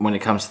when it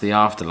comes to the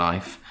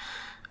afterlife,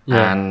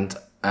 and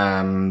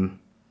I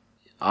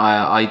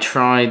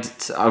tried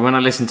when I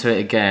listened to it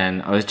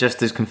again, I was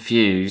just as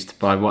confused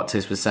by what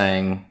Tis was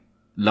saying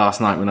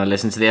last night when I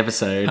listened to the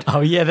episode.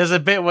 Oh yeah, there's a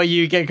bit where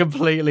you get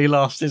completely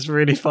lost. It's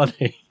really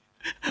funny.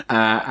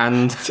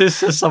 And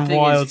this is some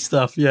wild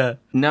stuff. Yeah,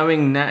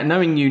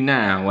 knowing you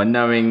now and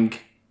knowing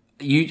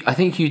you, I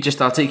think you just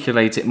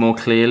articulate it more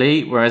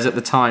clearly. Whereas at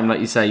the time,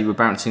 like you say, you were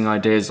bouncing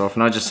ideas off,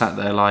 and I just sat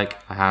there like,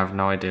 I have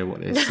no idea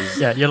what this is.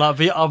 Yeah, you're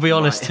like, I'll be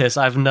honest, Tis,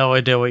 I have no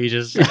idea what you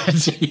just said.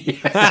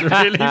 It's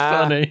really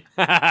funny.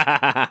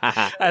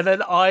 And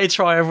then I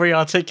try and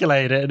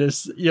re-articulate it, and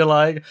you're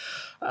like,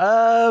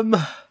 well,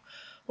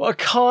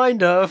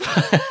 kind of.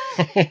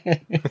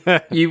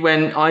 You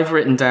went, I've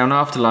written down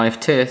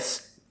Afterlife,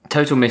 Tis,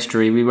 total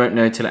mystery, we won't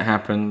know till it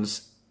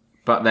happens.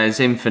 But there's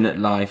infinite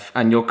life,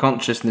 and your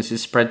consciousness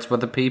is spread to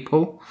other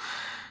people.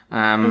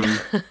 And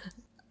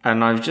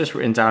I've just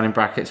written down in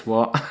brackets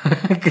what,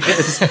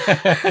 because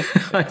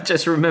I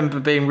just remember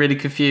being really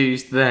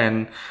confused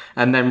then,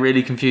 and then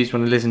really confused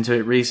when I listened to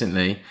it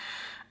recently.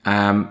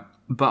 But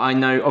I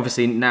know,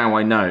 obviously now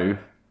I know,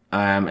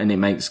 and it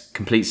makes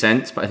complete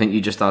sense. But I think you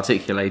just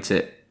articulate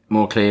it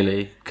more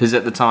clearly, because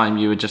at the time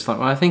you were just like,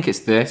 well, I think it's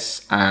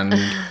this, and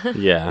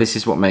this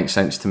is what makes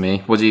sense to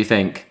me. What do you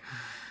think?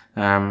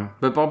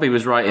 But Bobby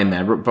was right in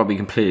there. Bobby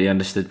completely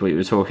understood what you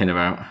were talking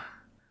about,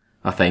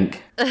 I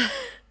think.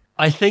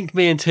 I think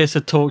me and Tis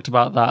had talked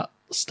about that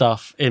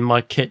stuff in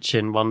my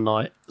kitchen one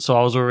night, so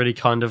I was already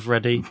kind of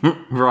ready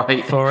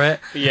for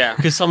it. Yeah.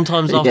 Because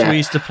sometimes after we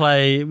used to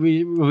play, we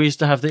used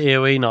to have the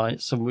EOE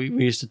nights, and we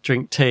used to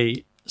drink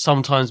tea.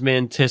 Sometimes me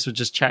and Tis would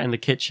just chat in the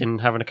kitchen,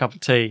 having a cup of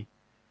tea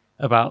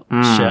about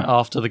shit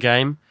after the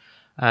game.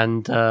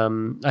 And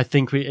I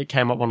think it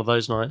came up one of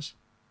those nights.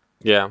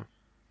 Yeah.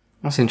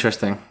 That's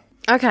interesting.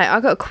 Okay,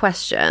 I've got a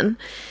question.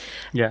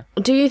 Yeah.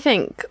 Do you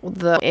think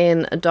that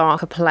in a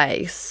darker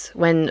place,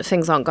 when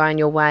things aren't going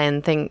your way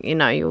and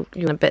you're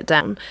a bit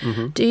down,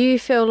 do you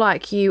feel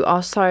like you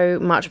are so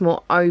much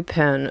more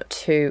open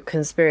to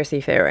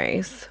conspiracy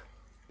theories?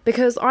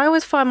 Because I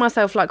always find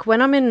myself like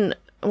when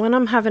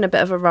I'm having a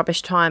bit of a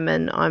rubbish time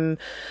and I'm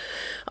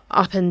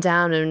up and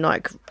down and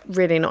like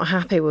really not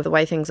happy with the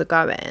way things are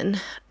going,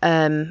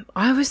 I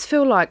always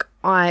feel like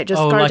I just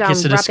go down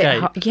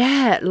rabbit holes.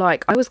 Yeah,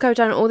 like I always go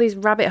down all these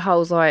rabbit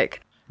holes. Like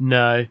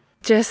no,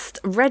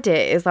 just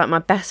Reddit is like my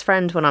best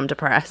friend when I'm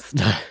depressed.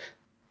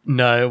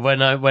 No,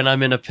 when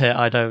I'm in a pit,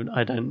 I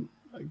don't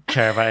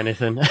care about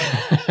anything.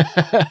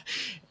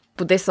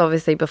 But this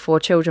obviously before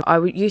children, I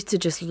used to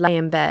just lay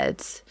in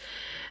bed.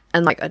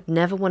 And like I'd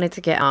never wanted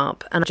to get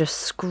up, and I just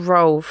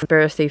scroll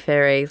conspiracy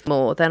theories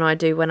more than I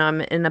do when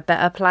I'm in a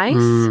better place.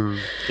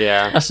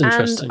 Yeah, that's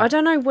interesting. And I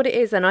don't know what it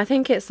is, and I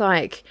think it's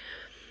like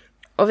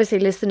obviously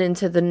listening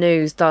to the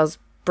news does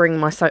bring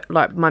my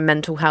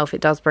mental health.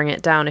 It does bring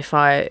it down if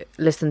I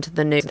listen to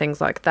the news,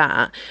 things like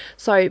that.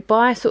 So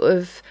by sort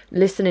of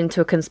listening to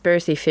a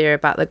conspiracy theory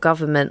about the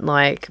government,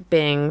 like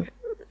being,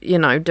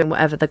 doing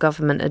whatever the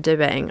government are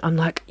doing, I'm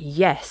like,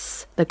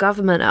 yes, the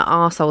government are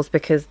arseholes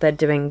because they're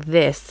doing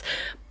this.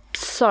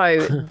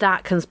 So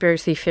that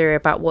conspiracy theory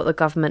about what the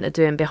government are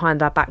doing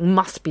behind our back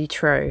must be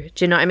true.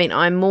 Do you know what I mean?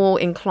 I'm more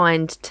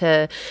inclined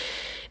to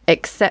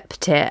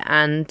accept it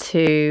and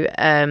to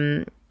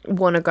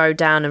want to go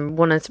down and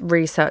want to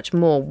research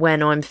more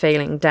when I'm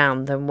feeling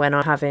down than when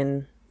I'm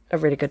having a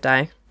really good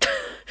day.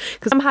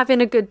 Because I'm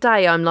having a good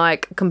day, I'm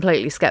like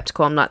completely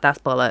skeptical. I'm like, that's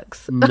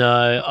bollocks.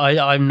 No,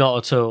 I'm not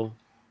at all.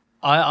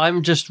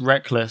 I'm just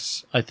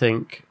reckless, I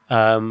think.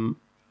 So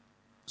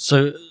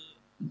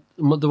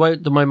the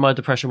way my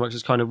depression works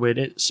is kind of weird.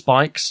 It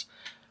spikes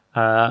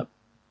about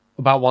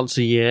once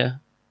a year,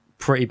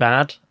 pretty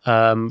bad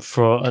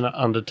for an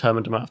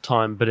undetermined amount of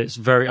time, but it's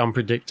very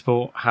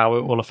unpredictable how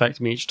it will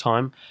affect me each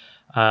time.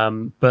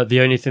 But the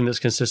only thing that's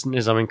consistent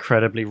is I'm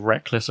incredibly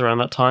reckless around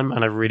that time,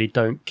 and I really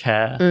don't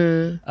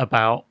care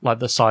about like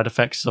the side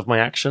effects of my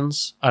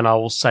actions. And I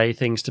will say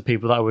things to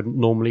people that I wouldn't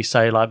normally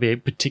say, like be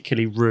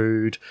particularly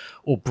rude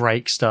or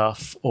break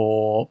stuff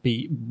or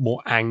be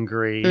more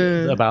angry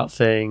about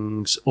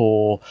things,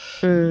 or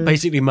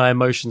basically my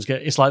emotions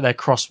it's like they're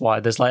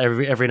cross-wired. There's like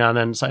every now and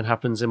then something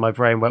happens in my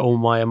brain where all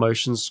my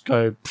emotions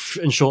go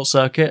and short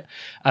circuit,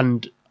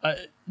 and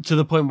to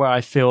the point where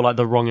I feel like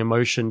the wrong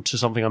emotion to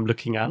something I'm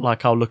looking at.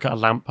 Like I'll look at a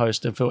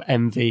lamppost and feel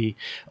envy,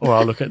 or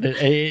I'll look at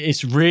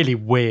it's really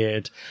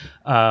weird.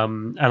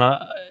 And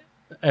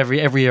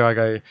every year I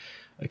go,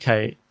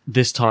 okay,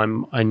 this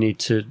time I need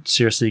to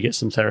seriously get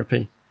some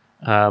therapy.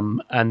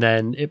 And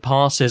then it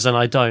passes and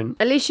I don't.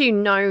 At least you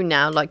know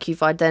now, like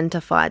you've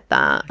identified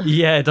that.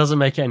 Yeah, it doesn't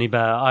make it any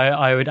better.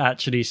 I would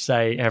actually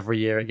say every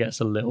year it gets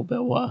a little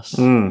bit worse.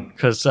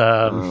 Because,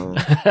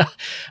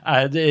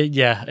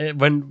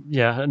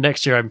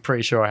 next year I'm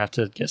pretty sure I have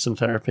to get some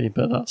therapy,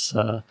 but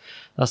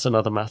that's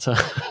another matter.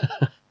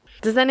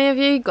 Does any of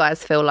you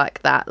guys feel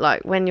like that?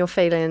 Like when you're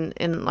feeling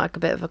in like a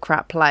bit of a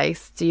crap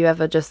place, do you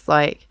ever just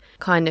like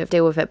kind of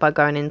deal with it by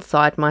going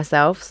inside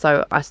myself?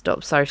 So I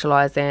stopped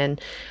socializing,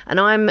 and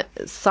I'm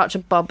such a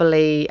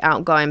bubbly,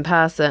 outgoing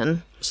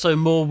person, So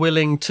more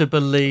willing to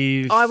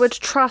believe. I would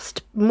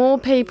trust more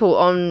people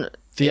on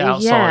the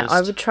outsized. Yeah,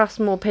 I would trust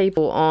more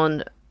people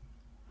on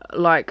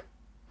like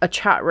a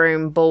chat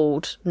room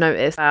board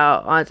notice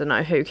about I don't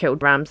know who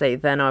killed Ramsay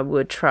than I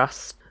would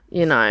trust,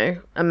 you know,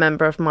 a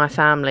member of my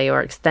family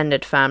or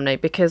extended family,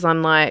 because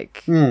I'm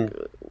like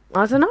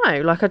I don't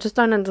know, like I just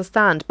don't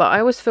understand. But I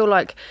always feel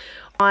like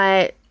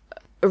I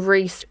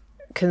read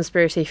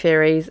conspiracy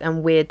theories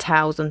and weird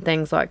tales and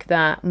things like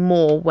that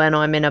more when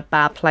I'm in a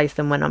bad place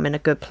than when I'm in a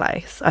good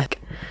place.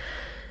 Like,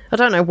 I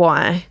don't know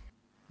why.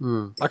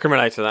 I can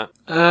relate to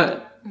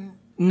that.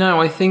 No,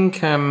 I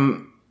think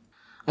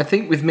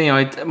with me,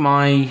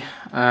 my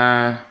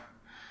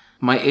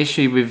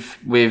issue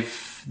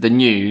with the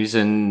news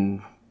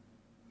and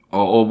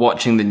or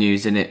watching the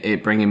news and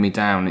it bringing me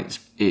down.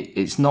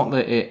 It's not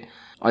that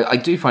I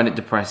do find it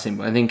depressing,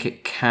 but I think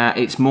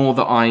it's more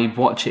that I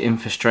watch it in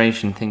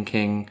frustration,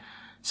 thinking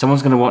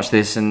someone's going to watch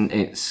this and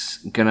it's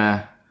going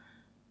to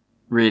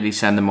really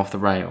send them off the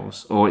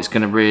rails, or it's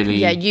going to really...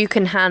 Yeah, you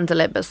can handle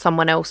it, but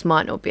someone else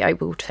might not be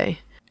able to.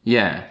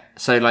 Yeah.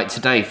 So like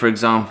today, for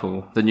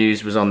example, the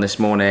news was on this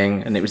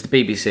morning and it was the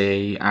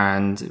BBC,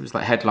 and it was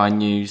like headline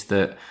news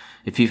that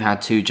if you've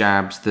had 2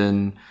 jabs,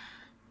 then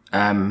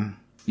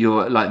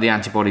your like the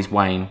antibodies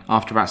wane.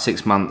 After about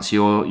 6 months,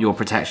 your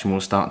protection will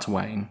start to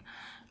wane.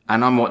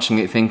 And I'm watching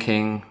it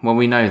thinking, well,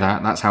 we know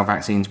that's how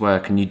vaccines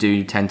work, and you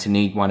do tend to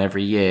need one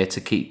every year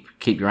to keep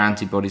your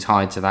antibodies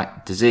high to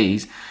that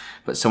disease.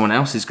 But someone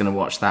else is going to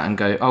watch that and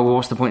go, oh, well,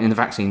 what's the point in the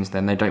vaccines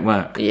then? They don't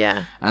work.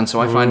 Yeah. And so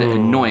I find it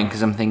annoying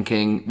because I'm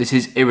thinking this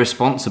is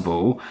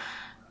irresponsible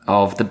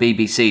of the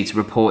BBC to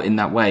report in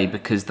that way,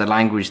 because the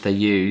language they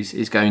use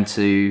is going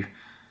to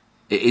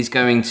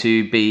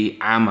be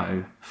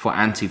ammo for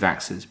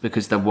anti-vaxxers,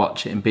 because they'll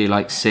watch it and be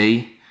like,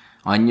 see,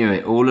 I knew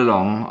it all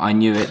along. I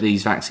knew it.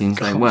 These vaccines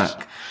don't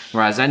work.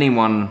 Whereas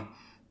anyone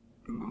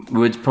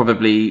would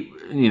probably,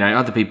 you know,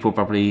 other people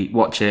probably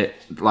watch it,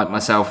 like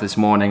myself this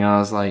morning. And I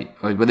was like,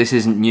 oh, well, this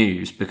isn't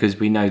news, because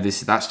we know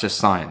that's just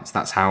science.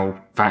 That's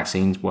how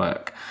vaccines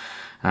work.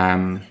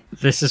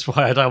 This is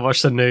why I don't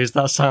watch the news.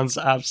 That sounds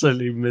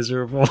absolutely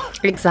miserable.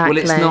 Exactly.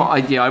 Well, it's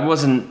not. I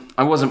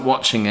wasn't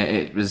watching it.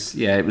 It was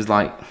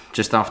like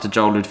just after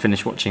Joel had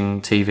finished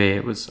watching TV.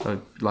 It was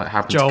like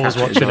happened Joel to catch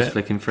was watching it.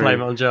 Flicking through.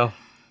 Blame it on Joel.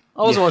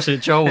 I wasn't watching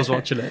it. Joel was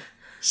watching it.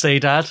 See,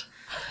 Dad.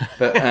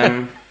 But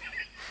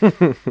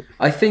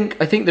I think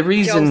the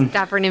reason Joel's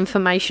gathering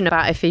information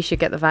about if he should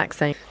get the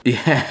vaccine.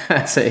 Yeah,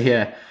 that's it.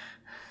 Yeah,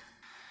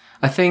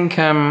 I think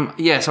so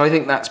I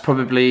think that's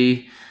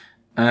probably.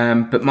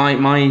 But I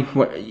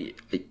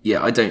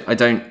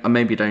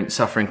maybe don't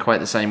suffer in quite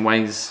the same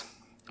ways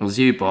as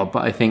you, Bob.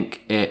 But I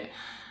think I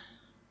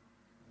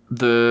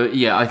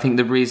think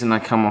the reason I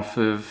come off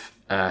of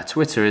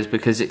Twitter is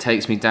because it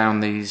takes me down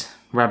these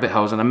rabbit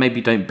holes, and I maybe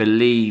don't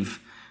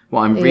believe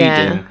what I'm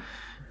reading,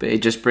 but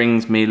it just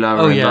brings me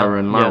lower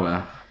and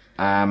lower.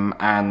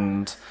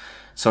 And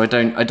so I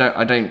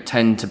don't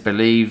tend to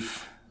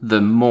believe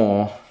them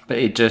more, but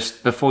it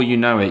just, before you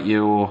know it,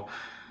 you're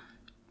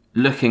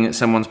looking at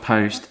someone's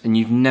post and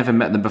you've never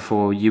met them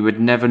before. You would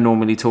never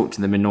normally talk to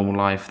them in normal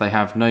life. They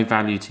have no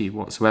value to you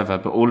whatsoever,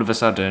 but all of a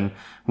sudden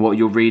what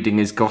you're reading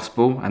is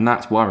gospel, and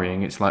that's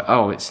worrying. It's like,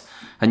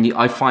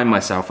 I find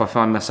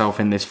myself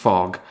in this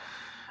fog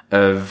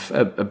of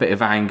a bit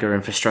of anger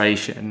and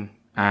frustration,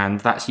 and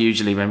that's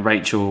usually when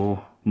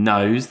Rachel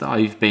knows that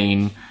I've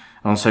been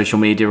on social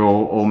media,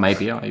 or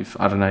maybe I've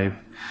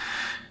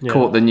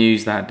caught the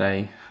news that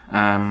day.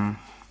 Have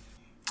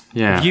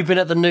you been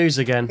at the news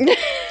again?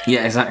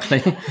 Yeah,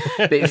 exactly.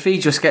 But it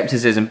feeds your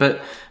skepticism.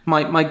 But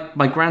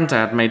my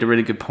granddad made a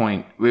really good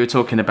point. We were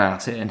talking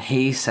about it, and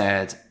he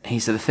said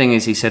the thing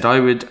is, he said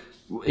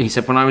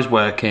when I was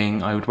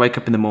working, I would wake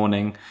up in the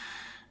morning,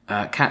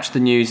 catch the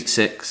news at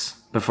 6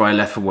 before I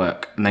left for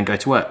work, and then go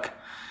to work.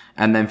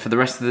 And then for the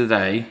rest of the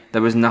day,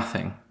 there was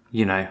nothing.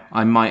 You know,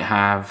 I might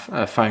have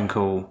a phone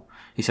call.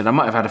 He said I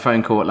might have had a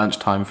phone call at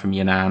lunchtime from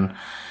your nan.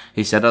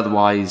 He said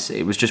otherwise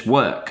it was just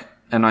work.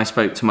 And I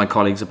spoke to my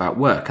colleagues about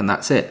work, and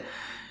that's it.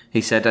 He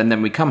said, and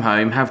then we come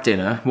home, have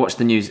dinner, watch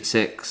the news at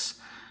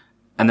 6,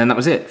 and then that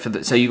was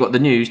it. So you got the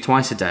news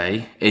twice a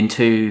day in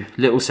 2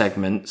 little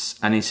segments,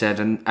 and he said,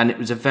 and it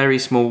was a very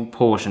small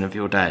portion of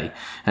your day,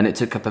 and it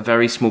took up a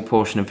very small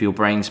portion of your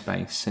brain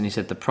space. And he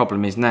said the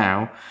problem is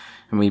now,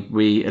 and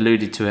we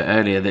alluded to it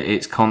earlier, that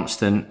it's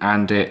constant,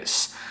 and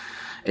it's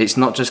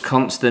not just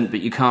constant,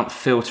 but you can't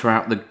filter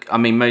out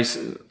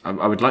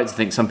I would like to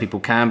think some people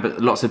can,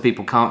 but lots of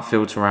people can't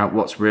filter out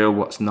what's real,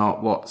 what's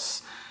not,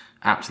 what's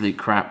absolute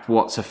crap,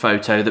 what's a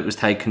photo that was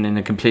taken in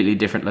a completely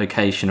different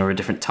location or a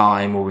different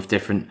time or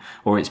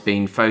or it's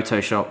been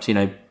photoshopped. You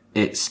know,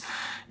 it's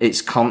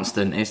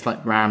constant. It's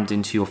like rammed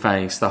into your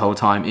face the whole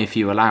time if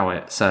you allow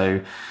it. So,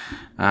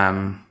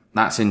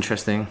 that's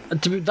interesting.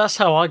 That's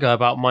how I go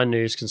about my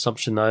news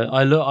consumption, though.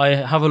 I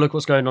have a look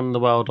what's going on in the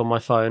world on my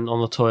phone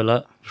on the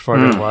toilet before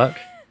I go to work.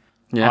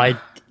 Yeah.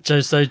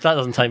 So that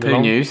doesn't take me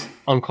long. News.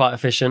 I'm quite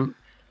efficient.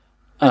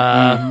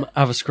 Have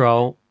a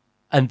scroll,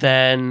 and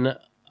then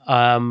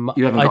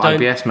You haven't got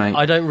IBS, mate.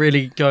 I don't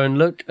really go and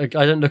look. I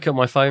don't look at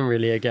my phone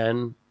really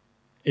again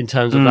in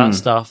terms of that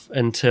stuff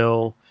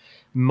until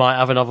might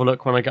have another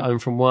look when I get home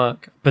from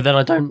work. But then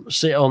I don't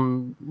sit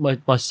on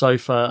my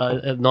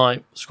sofa at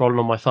night scrolling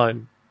on my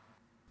phone.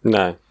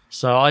 No.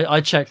 So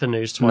I check the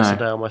news twice a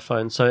day on my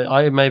phone. So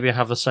I maybe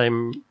have the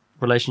same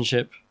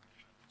relationship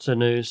to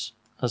news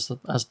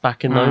as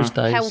back in those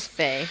days.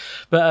 Healthy.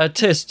 But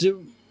Tis,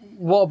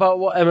 what about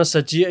what Emma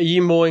said? Are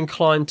you more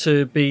inclined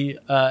to be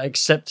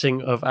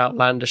accepting of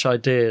outlandish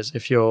ideas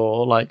if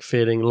you're like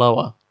feeling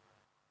lower?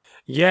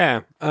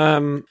 Yeah,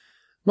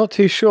 not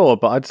too sure,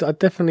 but I'd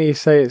definitely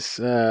say it's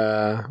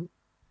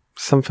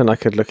something I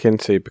could look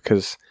into,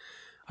 because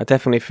I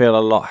definitely feel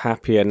a lot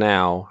happier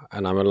now,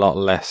 and I'm a lot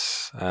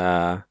less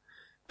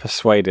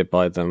persuaded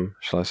by them,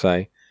 shall I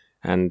say.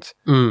 And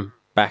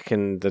back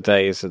in the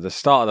days at the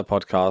start of the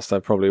podcast, I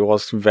probably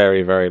was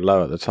very, very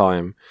low at the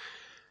time.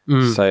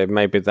 So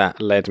maybe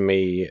that led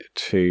me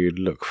to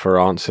look for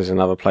answers in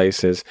other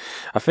places.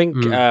 I think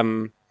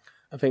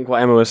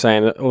what Emma was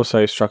saying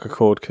also struck a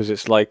chord, because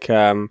it's like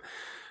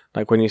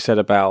when you said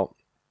about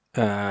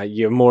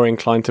you're more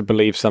inclined to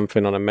believe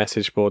something on a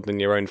message board than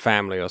your own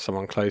family or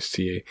someone close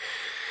to you.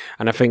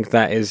 And I think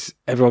that is,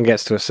 everyone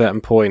gets to a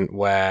certain point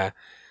where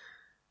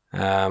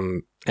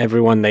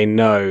everyone they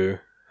know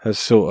has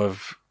sort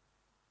of,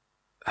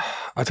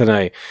 I don't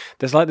know,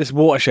 there's like this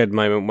watershed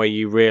moment where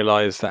you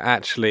realise that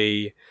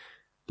actually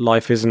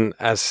life isn't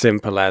as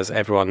simple as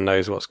everyone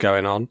knows what's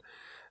going on.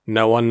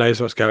 No one knows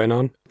what's going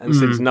on. And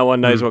since no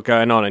one knows what's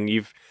going on, and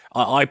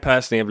I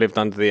personally have lived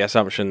under the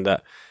assumption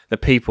that the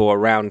people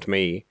around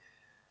me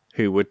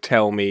who would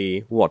tell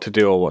me what to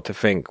do or what to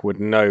think would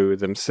know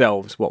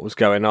themselves what was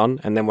going on.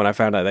 And then when I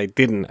found out they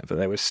didn't, but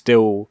they were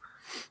still,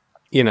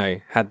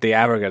 had the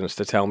arrogance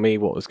to tell me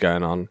what was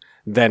going on,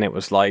 then it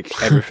was like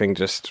everything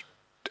just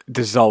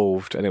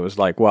dissolved, and it was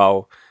like,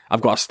 well,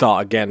 I've got to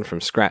start again from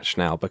scratch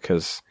now,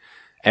 because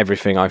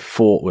everything I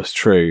thought was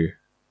true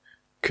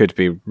could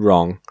be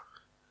wrong.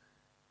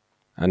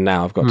 And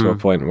now I've got to a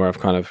point where I've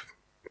kind of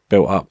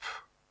built up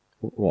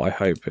what I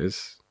hope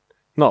is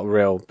not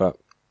real, but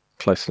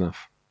close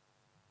enough.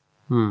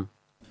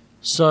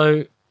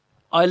 So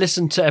I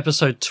listened to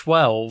episode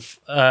 12.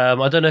 I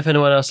don't know if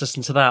anyone else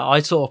listened to that.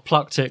 I sort of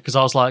plucked it because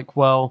I was like,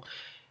 well,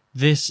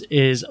 this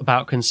is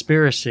about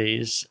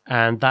conspiracies,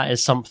 and that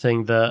is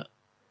something that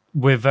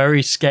we're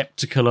very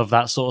skeptical of,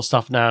 that sort of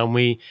stuff now, and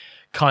we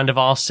kind of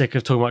are sick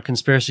of talking about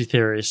conspiracy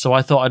theories. So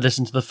I thought I'd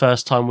listen to the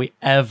first time we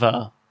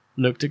ever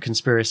looked at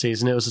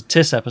conspiracies, and it was a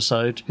TIS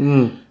episode.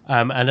 And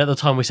at the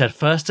time we said,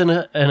 first in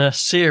a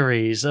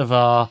series of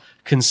our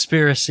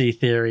conspiracy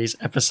theories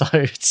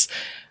episodes.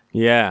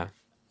 Yeah.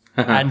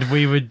 And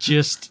we would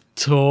just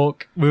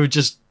talk,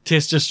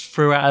 TIS just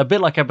threw out, a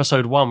bit like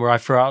episode 1 where I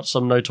threw out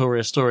some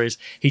notorious stories.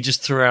 He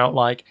just threw out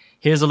like,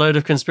 here's a load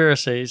of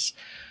conspiracies,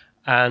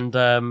 and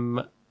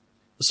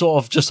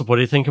sort of just, what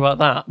do you think about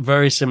that?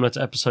 Very similar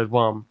to episode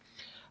 1.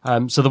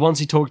 So the ones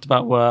he talked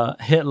about were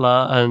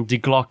Hitler and Die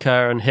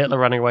Glocke and Hitler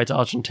running away to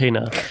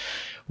Argentina,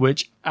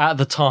 which at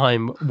the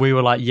time we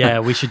were like, yeah,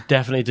 we should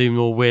definitely do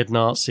more weird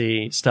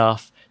Nazi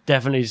stuff.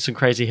 Definitely some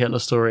crazy Hitler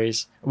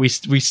stories. We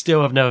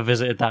still have never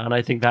visited that, and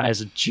I think that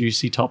is a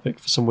juicy topic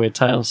for some weird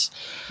tales.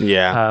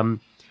 Yeah.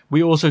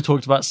 We also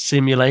talked about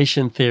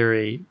simulation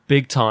theory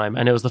big time,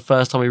 and it was the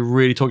first time we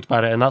really talked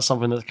about it, and that's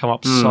something that's come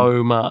up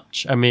so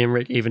much. And me and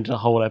Rick even did a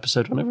whole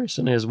episode on it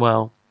recently as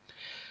well.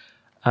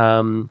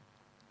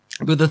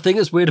 But the thing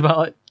that's weird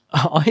about it,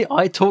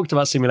 I talked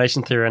about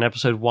simulation theory in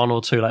episode 1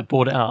 or 2, like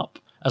brought it up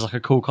as like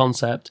a cool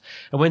concept.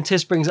 And when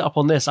Tis brings it up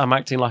on this, I'm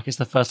acting like it's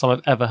the first time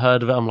I've ever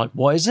heard of it. I'm like,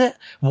 what is it?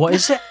 What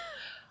is it?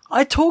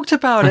 I talked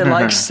about it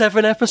like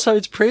 7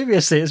 episodes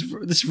previously.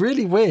 It's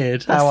really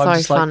weird. That's how I'm so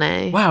just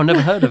funny. Like, wow,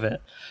 never heard of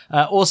it.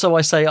 Also,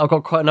 I say I've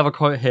got quite another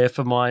quote here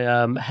for my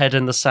head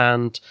in the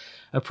sand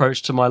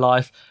approach to my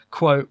life.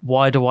 Quote,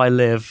 why do I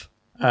live?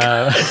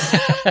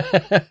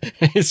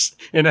 It's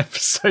in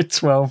episode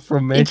 12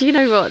 from me. Do you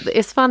know what?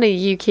 It's funny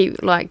you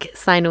keep like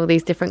saying all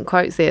these different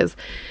quotes here.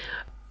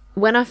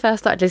 When I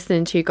first started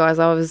listening to you guys,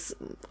 I was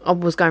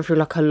going through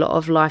like a lot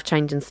of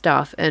life-changing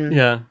stuff, and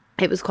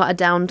it was quite a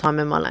downtime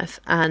in my life,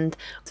 and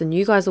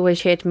you guys always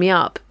cheered me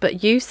up,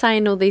 but you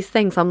saying all these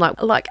things, I'm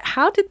like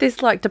how did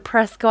this like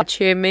depressed guy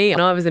cheer me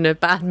and I was in a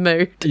bad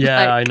mood? Yeah,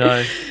 like, I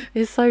know.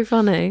 It's so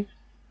funny.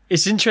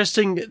 It's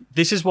interesting.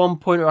 This is one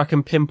point where I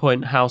can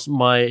pinpoint how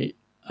my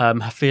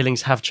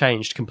feelings have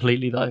changed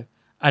completely, though.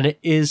 And it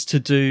is to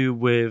do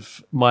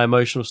with my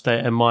emotional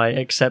state and my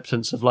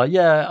acceptance of like,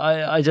 yeah,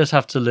 I just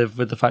have to live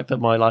with the fact that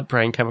my like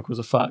brain chemicals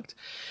are fucked.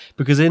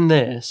 Because in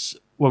this,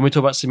 when we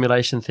talk about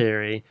simulation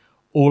theory,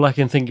 all I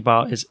can think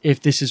about is,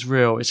 if this is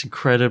real, it's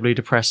incredibly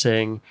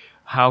depressing.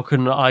 How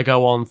can I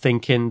go on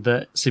thinking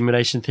that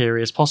simulation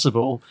theory is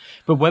possible?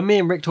 But when me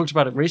and Rick talked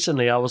about it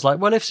recently, I was like,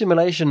 well, if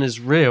simulation is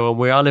real and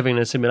we are living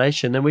in a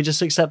simulation, then we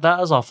just accept that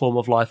as our form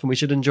of life and we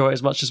should enjoy it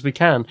as much as we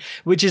can,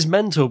 which is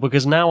mental,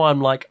 because now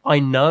I'm like, I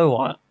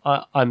know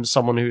I'm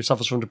someone who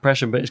suffers from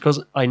depression, but it's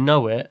because I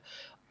know it.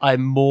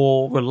 I'm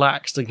more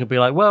relaxed and can be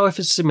like, well, if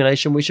it's a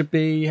simulation, we should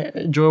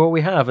enjoy what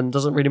we have, and it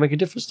doesn't really make a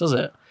difference, does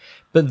it?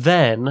 But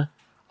then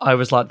I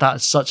was like,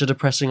 that's such a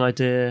depressing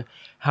idea.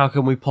 How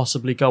can we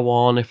possibly go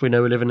on if we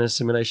know we live in a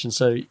simulation?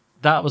 So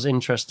that was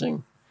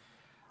interesting.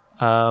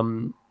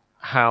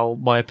 How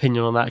my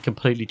opinion on that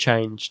completely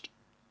changed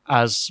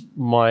as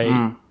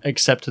my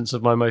acceptance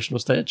of my emotional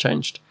state had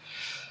changed.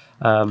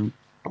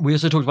 We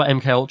also talked about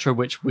MK Ultra,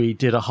 which we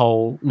did a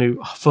whole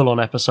new full-on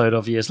episode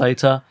of years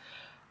later.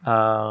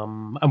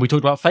 And we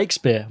talked about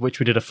Fakespeare, which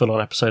we did a full-on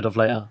episode of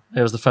later.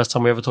 It was the first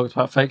time we ever talked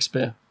about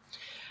Fakespeare,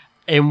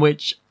 in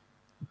which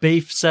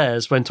Beef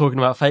says, when talking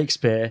about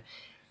Fakespeare,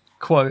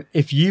 quote,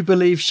 "If you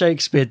believe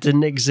Shakespeare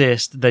didn't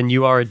exist, then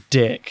you are a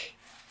dick."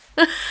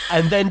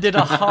 And then did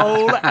a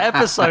whole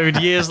episode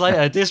years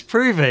later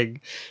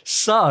disproving.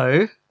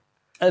 So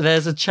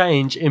there's a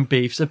change in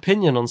Beef's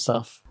opinion on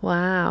stuff.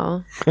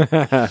 Wow. Wait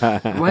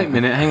a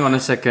minute, hang on a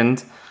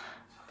second.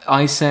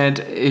 I said,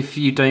 if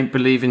you don't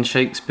believe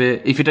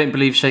Shakespeare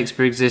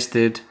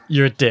existed,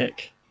 you're a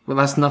dick. Well,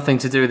 that's nothing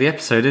to do with the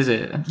episode, is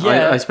it?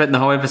 Yeah. I spent the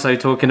whole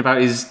episode talking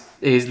about his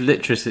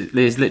literature,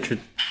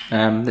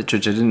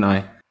 didn't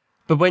I?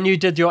 But when you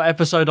did your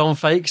episode on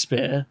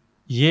Fakespeare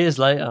years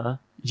later,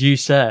 you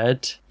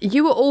said...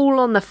 You were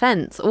all on the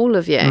fence, all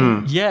of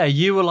you. Yeah,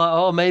 you were like,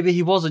 oh, maybe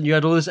he wasn't. You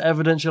had all this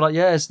evidence. You're like,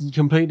 yeah, it's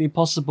completely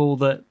possible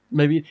that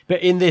maybe...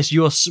 But in this,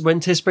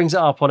 when Tis brings it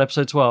up on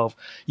episode 12,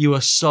 you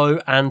are so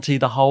anti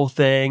the whole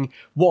thing.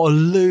 What a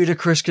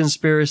ludicrous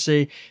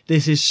conspiracy.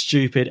 This is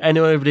stupid.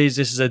 Anyone who believes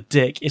this is a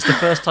dick. It's the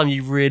first time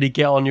you really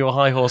get on your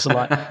high horse and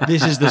like,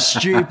 this is the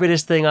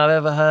stupidest thing I've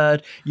ever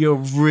heard.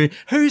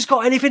 Who's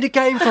got anything to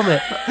gain from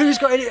it? Who's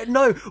got any...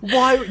 No,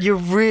 why? You're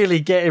really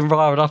getting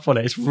riled up on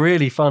it. It's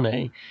really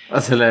funny.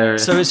 That's hilarious.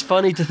 So it's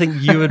funny to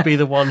think you would be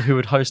the one who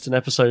would host an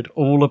episode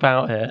all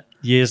about it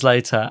years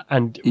later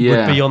and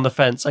would be on the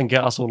fence and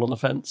get us all on the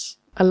fence.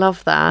 I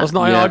love that. I was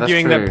not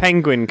arguing that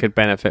Penguin could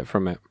benefit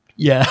from it.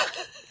 Yeah.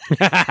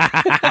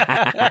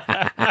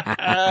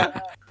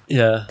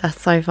 Yeah.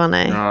 That's so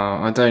funny.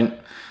 Oh, I don't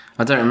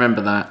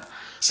remember that.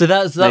 So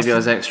that's maybe I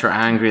was extra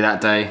angry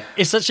that day.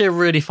 It's such a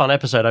really fun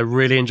episode. I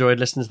really enjoyed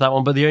listening to that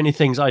one. But the main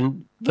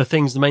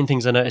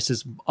things I noticed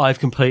is I've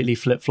completely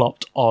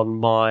flip-flopped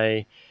on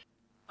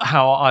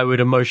how I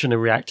would emotionally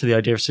react to the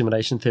idea of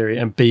simulation theory,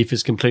 and Beef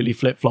is completely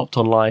flip-flopped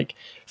on like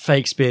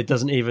Fakespeare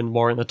doesn't even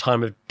warrant the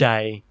time of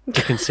day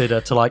to consider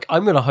to like,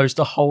 I'm going to host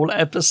a whole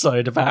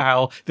episode about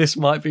how this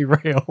might be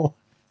real.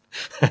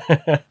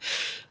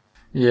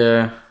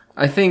 Yeah.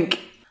 I think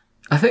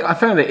I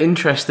found it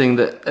interesting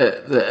that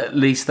at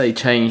least they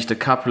changed a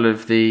couple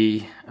of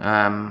the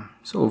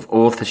sort of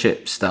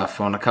authorship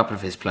stuff on a couple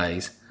of his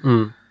plays.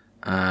 But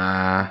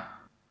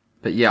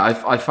yeah,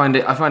 I find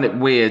it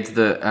weird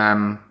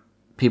that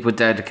people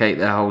dedicate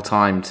their whole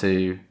time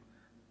to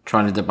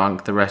trying to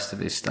debunk the rest of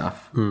his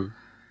stuff.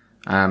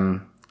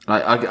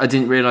 I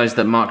didn't realise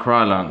that Mark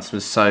Rylance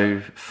was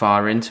so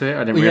far into it.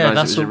 I didn't realise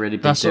it was a really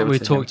big deal. That's what we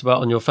talked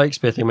about on your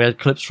Fakespeare thing. We had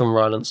clips from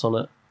Rylance on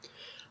it.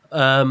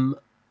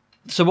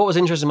 So what was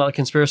interesting about the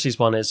conspiracies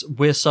one is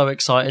we're so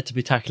excited to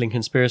be tackling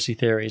conspiracy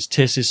theories.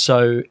 Tis is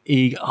so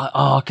eager.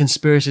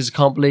 Conspiracies! I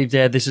can't believe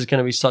this is going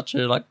to be such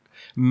a like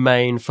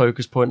main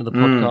focus point of the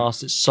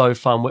podcast. It's so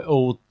fun. We're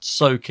all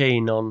so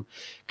keen on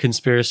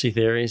conspiracy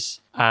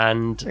theories,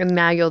 and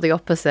now you're the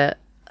opposite.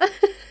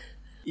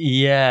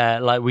 Yeah,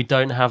 like we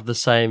don't have the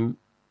same,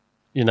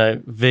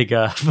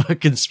 vigor for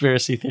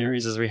conspiracy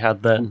theories as we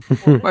had then.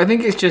 Well, I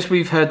think it's just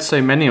we've heard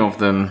so many of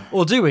them.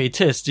 Or do we,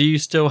 Tis?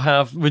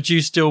 Would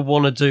you still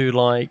want to do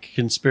like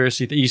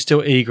conspiracy? Are you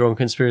still eager on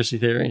conspiracy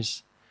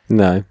theories?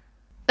 No.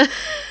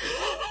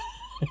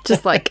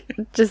 just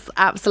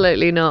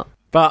absolutely not.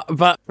 But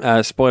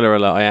spoiler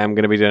alert, I am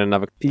going to be doing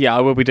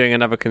I will be doing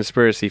another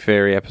conspiracy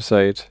theory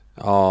episode.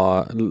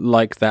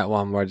 Like that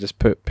one where I just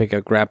pick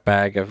a grab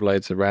bag of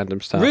loads of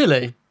random stuff.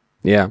 Really?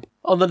 Yeah.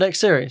 On the next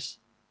series?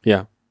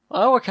 Yeah.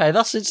 Oh, okay.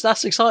 That's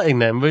exciting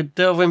then. We're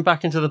delving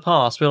back into the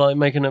past.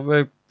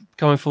 We're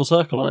coming full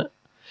circle on it.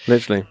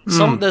 Literally.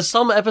 There's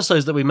some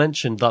episodes that we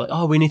mentioned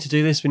that we need to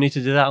do this, we need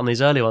to do that on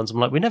these early ones. I'm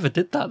like, we never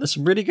did that. There's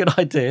some really good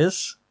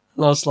ideas.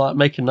 And I was like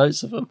making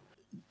notes of them.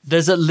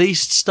 There's at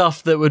least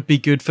stuff that would be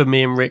good for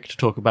me and Rick to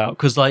talk about.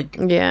 Because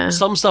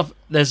some stuff,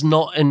 there's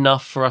not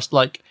enough for us.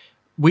 Like,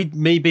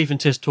 Beef and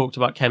Tis talked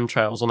about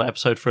chemtrails on that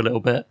episode for a little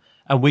bit.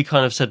 And we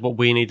kind of said what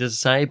we needed to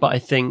say. But I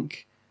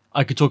think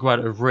I could talk about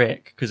it with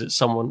Rick because it's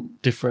someone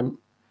different.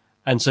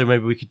 And so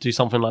maybe we could do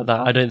something like that.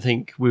 I don't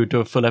think we would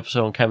do a full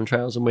episode on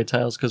chemtrails and weird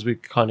tales because we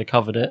kind of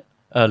covered it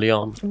early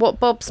on.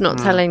 What Bob's not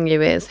telling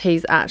you is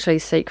he's actually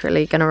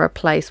secretly going to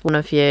replace one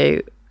of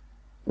you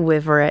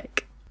with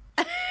Rick.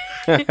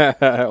 Or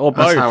both.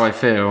 That's how I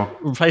feel.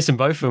 Replacing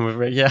both of them with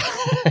Rick, yeah.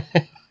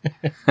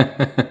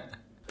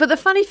 But the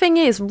funny thing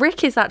is,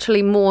 Rick is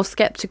actually more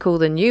sceptical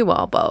than you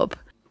are, Bob.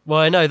 Well,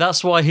 I know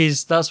that's why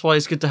he's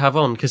good to have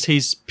on because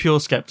he's pure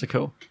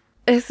skeptical.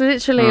 It's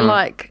literally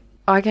like,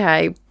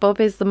 okay, Bob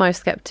is the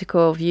most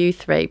skeptical of you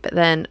three, but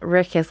then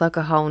Rick is like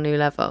a whole new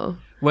level.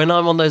 when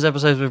I'm on those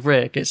episodes with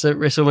Rick, it's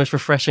almost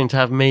refreshing to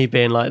have me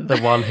being like the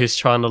one who's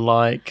trying to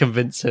like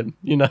convince him,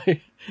 you know?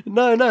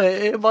 No,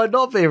 it might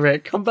not be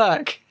Rick. Come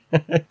back.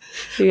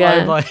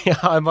 Yeah.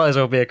 I might as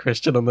well be a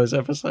Christian on those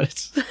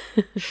episodes.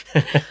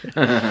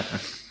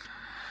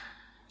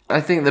 I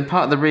think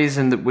the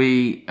reason that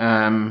we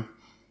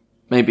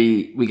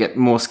maybe we get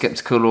more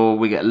skeptical or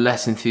we get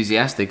less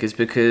enthusiastic is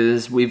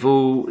because we've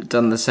all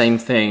done the same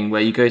thing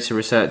where you go to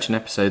research an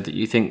episode that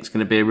you think is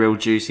going to be a real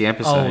juicy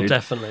episode. Oh,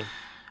 definitely.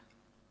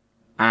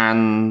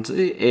 And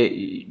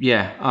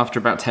after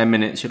about 10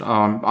 minutes, you're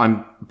like,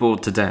 I'm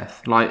bored to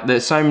death. Like,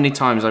 there's so many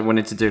times I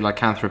wanted to do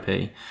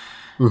lycanthropy.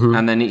 Mm-hmm.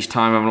 And then each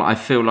time I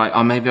feel like,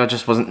 maybe I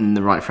just wasn't in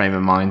the right frame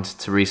of mind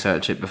to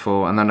research it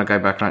before. And then I go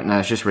back like, no,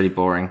 it's just really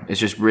boring. It's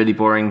just really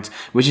boring,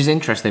 which is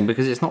interesting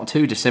because it's not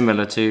too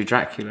dissimilar to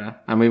Dracula.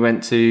 And we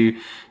went to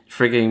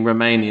frigging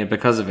Romania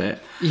because of it.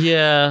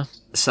 Yeah.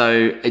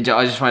 So I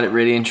just find it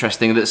really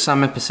interesting that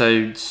some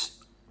episodes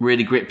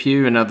really grip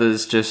you and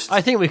others just...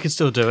 I think we could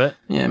still do it.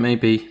 Yeah,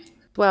 maybe.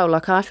 Well,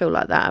 like, I feel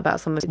like that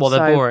about some of Well,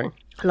 they're boring.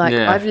 Like,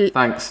 yeah,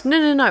 thanks.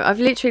 No. I've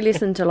literally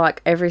listened to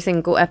like every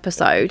single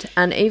episode,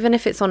 and even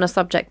if it's on a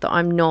subject that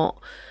I'm not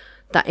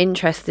that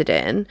interested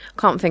in,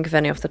 can't think of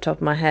any off the top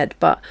of my head,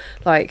 but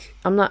like,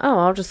 I'm like,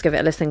 I'll just give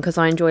it a listen because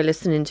I enjoy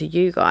listening to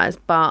you guys.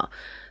 But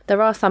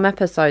there are some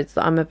episodes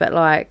that I'm a bit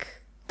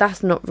like,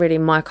 that's not really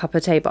my cup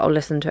of tea, but I'll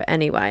listen to it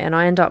anyway, and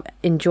I end up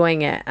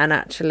enjoying it. And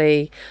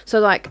actually,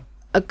 so like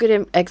a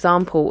good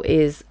example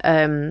is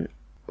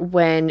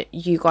when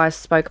you guys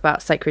spoke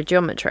about sacred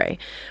geometry.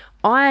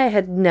 I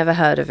had never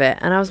heard of it,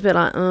 and I was a bit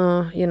like,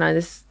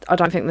 this, I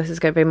don't think this is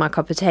going to be my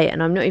cup of tea.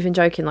 And I'm not even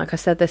joking. Like, I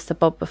said this to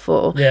Bob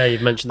before. Yeah,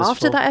 you've mentioned this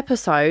After before. that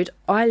episode,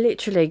 I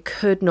literally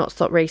could not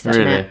stop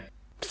researching it.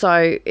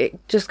 So it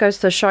just goes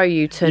to show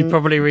you You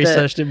probably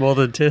researched it more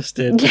than Tis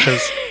did,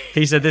 because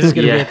he said this is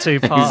going to be a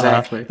two-parter.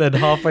 Exactly. Then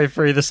halfway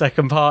through the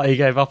second part, he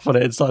gave up on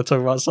it and started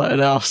talking about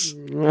something else.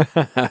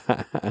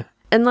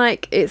 And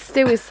like, it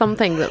still is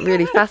something that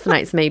really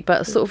fascinates me.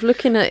 But sort of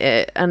looking at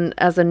it, and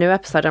as a new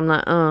episode, I'm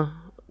like,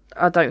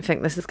 I don't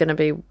think this is going to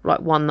be like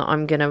one that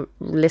I'm going to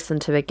listen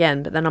to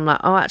again. But then I'm like,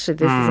 actually,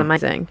 this is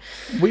amazing.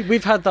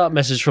 We've had that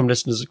message from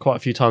listeners quite a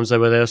few times though,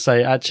 where they'll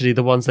say actually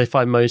the ones they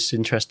find most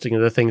interesting are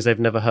the things they've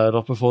never heard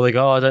of before. They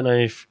go, I don't know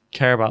if I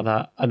care about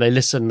that. And they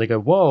listen and they go,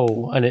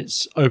 whoa. And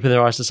it's opened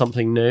their eyes to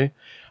something new.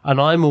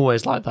 And I'm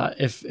always like that.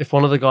 If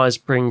one of the guys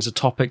brings a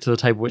topic to the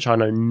table which I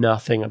know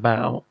nothing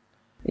about,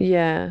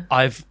 yeah,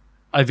 I've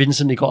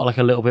instantly got like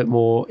a little bit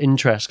more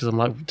interest because I'm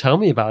like, tell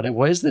me about it.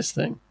 What is this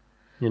thing?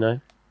 You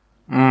know?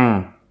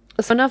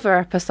 So another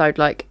episode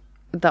like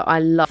that I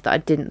love that I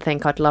didn't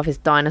think I'd love is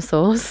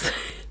dinosaurs.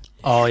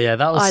 Oh yeah,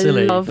 that was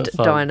silly. I loved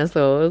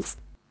dinosaurs.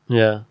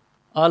 Yeah,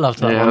 I loved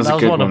that one. That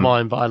was one of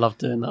mine, but I loved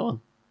doing that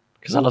one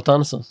because I love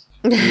dinosaurs.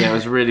 Yeah, it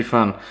was really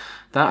fun.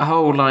 That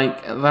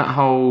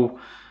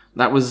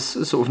was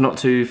sort of not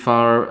too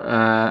far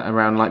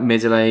around like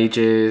Middle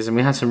Ages, and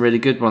we had some really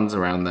good ones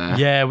around there.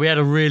 Yeah, we had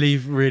a really,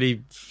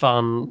 really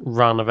fun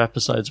run of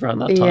episodes around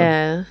that time.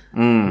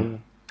 Yeah.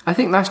 I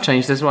think that's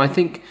changed as well. I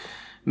think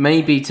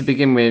maybe to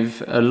begin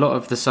with, a lot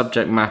of the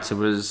subject matter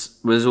was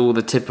all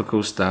the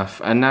typical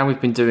stuff, and now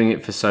we've been doing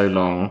it for so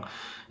long.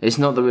 It's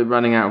not that we're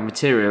running out of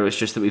material, it's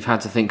just that we've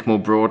had to think more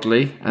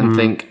broadly and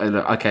think,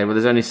 okay, well,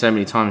 there's only so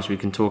many times we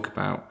can talk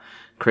about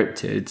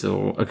cryptids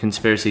or a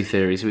conspiracy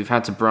theory, so we've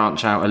had to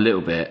branch out a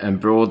little bit and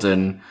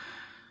broaden.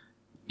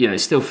 It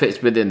still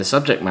fits within the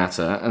subject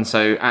matter, and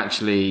so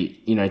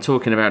actually,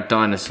 talking about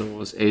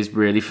dinosaurs is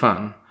really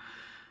fun.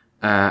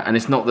 And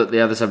it's not that the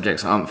other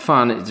subjects aren't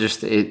fun, it's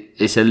just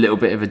it's a little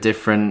bit of a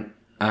different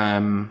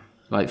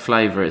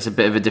flavour. It's a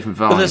bit of a different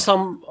vibe. But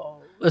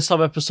there's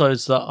some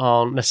episodes that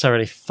aren't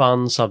necessarily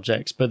fun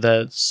subjects, but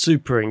they're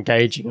super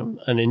engaging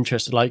and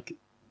interesting, like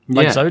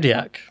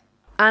Zodiac.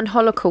 And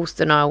Holocaust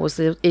denial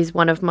is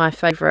one of my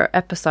favourite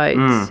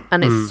episodes,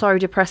 and it's so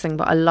depressing,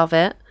 but I love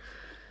it.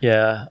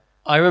 Yeah,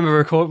 I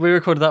remember we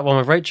recorded that one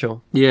with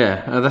Rachel.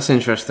 Yeah, that's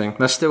interesting.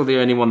 That's still the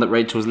only one that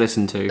Rachel's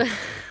listened to.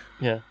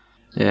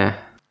 Yeah.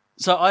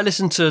 So I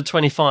listened to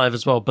 25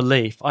 as well,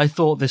 Belief. I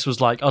thought this was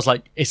I was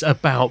like, it's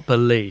about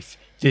belief.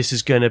 This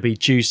is going to be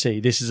juicy.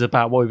 This is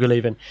about what we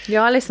believe in.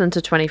 Yeah, I listened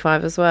to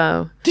 25 as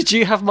well. Did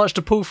you have much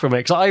to pull from it?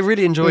 Because I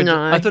really enjoyed it.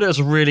 I thought it was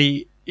a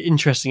really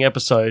interesting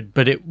episode,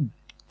 but it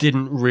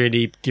didn't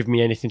really give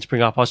me anything to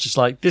bring up. I was just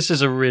like, this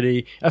is I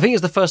think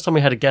it's the first time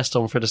we had a guest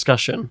on for a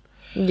discussion.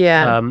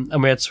 Yeah.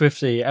 And we had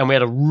Swifty, and we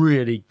had a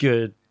really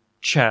good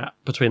chat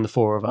between the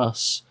four of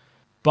us.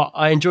 But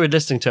I enjoyed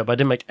listening to it, but I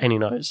didn't make any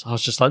notes. I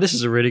was just like, this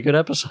is a really good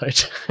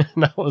episode.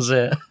 And that was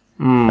it.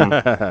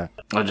 I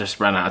just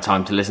ran out of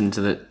time to listen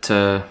to them,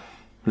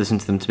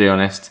 to be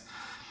honest.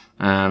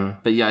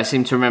 But yeah, I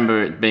seem to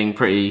remember it being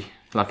pretty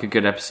like a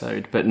good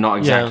episode, but not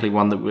exactly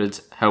one that would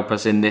help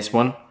us in this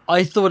one.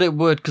 I thought it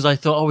would, because I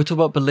thought, we talk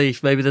about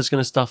belief. Maybe there's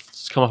going to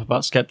come up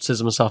about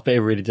skepticism and stuff, but it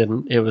really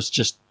didn't. It was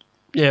just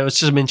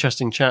an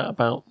interesting chat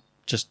about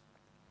just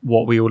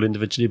what we all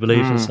individually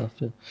believe and stuff.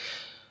 Yeah.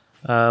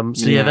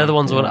 They're the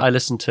ones I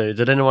listened to.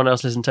 Did anyone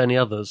else listen to any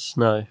others?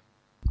 No.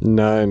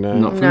 No.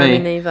 Not for no, me. me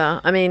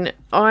neither. I mean,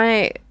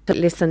 I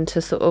listen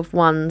to sort of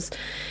ones,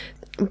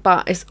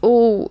 but it's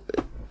all...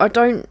 I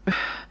don't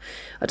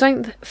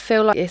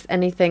feel like it's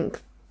anything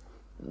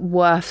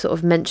worth sort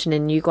of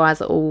mentioning. You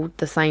guys are all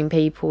the same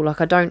people.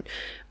 Like, I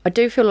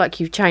do feel like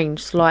you've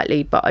changed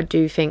slightly, but I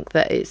do think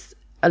that it's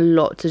a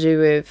lot to do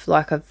with,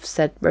 like I've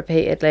said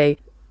repeatedly,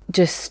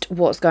 just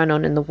what's going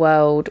on in the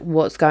world,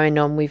 what's going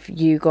on with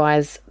you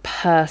guys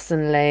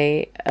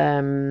personally,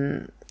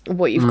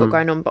 what you've got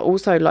going on, but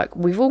also, like,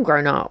 we've all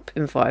grown up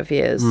in 5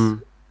 years,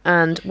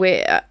 and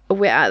we're at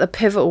the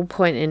pivotal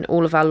point in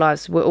all of our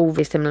lives. We're all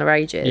very similar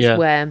ages,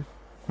 where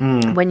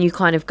when you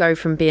kind of go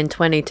from being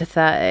 20 to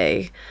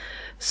 30,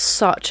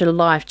 such a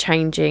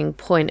life-changing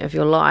point of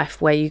your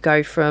life where you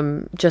go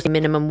from just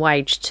minimum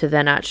wage to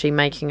then actually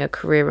making a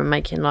career and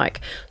making, like,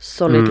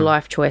 solid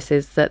life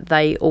choices that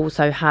they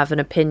also have an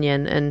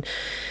opinion and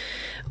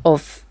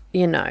of,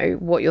 you know,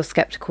 what you're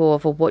skeptical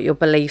of or what your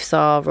beliefs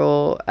are,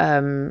 or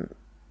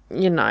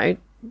you know,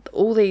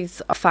 all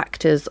these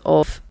factors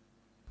of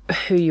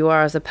who you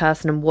are as a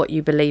person and what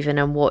you believe in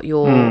and what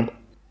your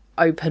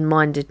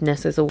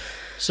open-mindedness is all.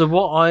 So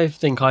what I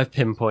think I've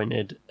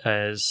pinpointed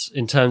as,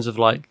 in terms of,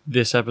 like,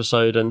 this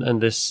episode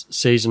and this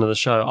season of the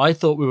show, I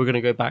thought we were going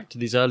to go back to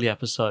these early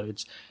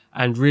episodes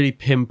and really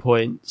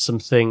pinpoint some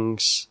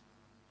things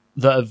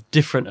that are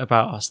different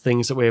about us,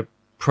 things that we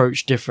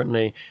approach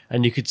differently,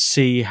 and you could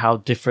see how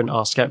different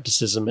our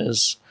skepticism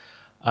is.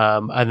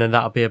 And then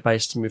that'll be a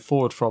base to move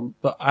forward from.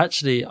 But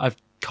actually, I've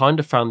kind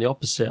of found the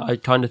opposite. I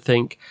kind of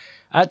think,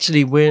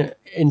 actually, we're,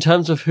 in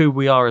terms of who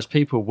we are as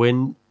people,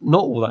 we're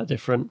not all that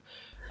different.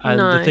 And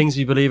the things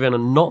we believe in are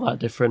not that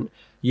different.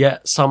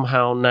 Yet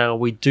somehow now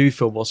we do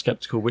feel more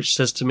skeptical, which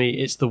says to me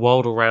it's the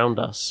world around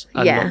us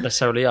and not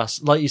necessarily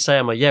us. Like you say,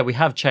 Emma, we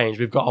have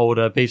changed. We've got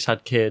older. Beef's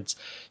had kids.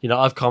 You know,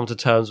 I've come to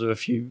terms with a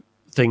few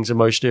things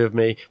emotionally with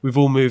me. We've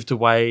all moved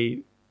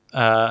away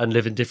and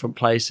live in different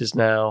places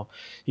now.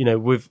 You know,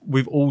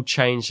 we've all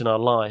changed in our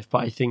life,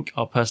 but I think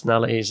our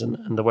personalities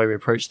and the way we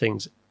approach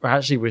things,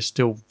 we're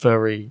still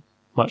very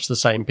much the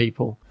same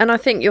people. And I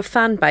think your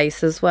fan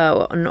base as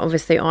well, and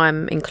obviously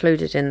I'm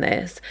included in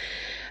this,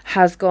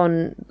 has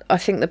gone... I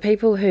think the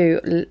people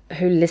who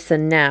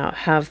listen now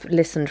have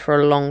listened for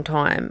a long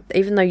time,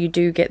 even though you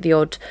do get the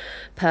odd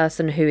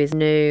person who is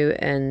new,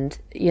 and,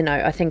 you know,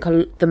 I think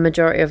the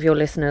majority of your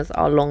listeners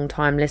are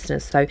long-time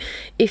listeners. So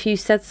if you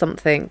said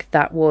something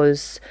that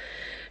was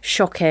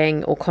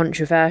shocking or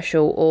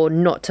controversial or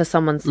not to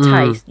someone's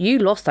taste, you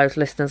lost those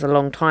listeners a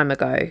long time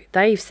ago.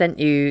 They've sent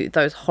you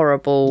those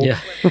horrible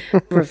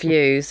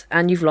reviews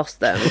and you've lost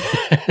them.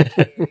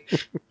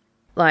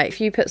 Like, if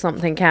you put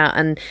something out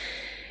and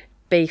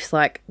Beef's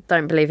like,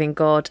 don't believe in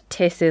God,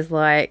 Tiss is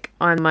like,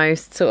 I'm the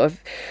most sort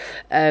of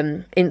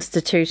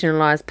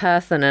institutionalized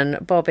person,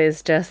 and Bob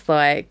is just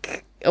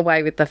like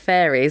away with the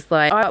fairies,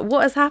 like,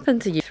 what has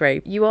happened to you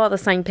three? You are the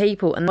same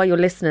people, and why your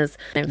listeners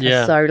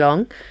for so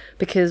long,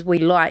 because we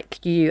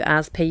like you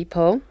as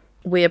people.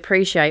 We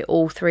appreciate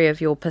all three of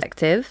your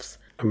perspectives.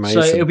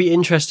 Amazing. So it'll be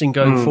interesting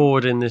going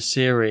forward in this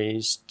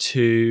series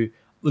to...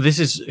 Well, this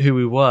is who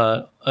we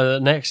were.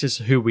 Next is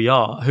who we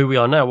are. Who we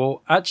are now.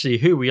 Well, actually,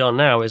 who we are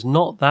now is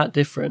not that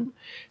different.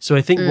 So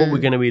I think what we're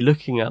going to be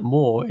looking at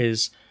more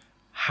is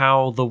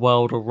how the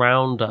world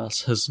around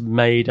us has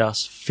made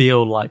us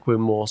feel like we're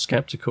more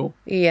skeptical.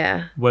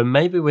 Yeah. When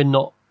maybe we're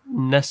not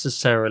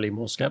necessarily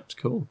more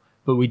skeptical,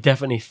 but we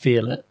definitely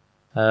feel it.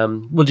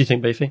 What do you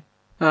think, Beefy?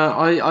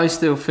 I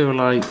still feel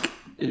like...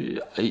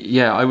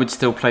 I would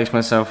still place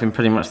myself in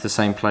pretty much the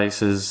same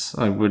place as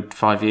I would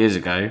 5 years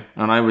ago.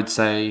 And I would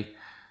say...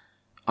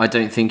 I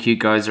don't think you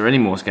guys are any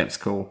more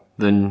skeptical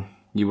than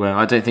you were.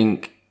 I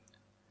think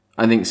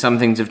some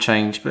things have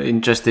changed, but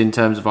in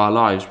terms of our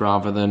lives,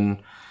 rather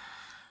than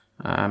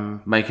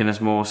making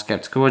us more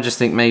skeptical. I just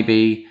think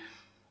maybe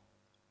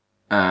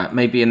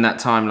in that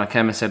time, like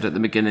Emma said at the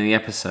beginning of the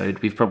episode,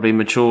 we've probably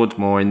matured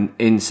more in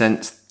the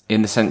sense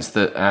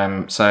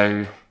that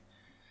so,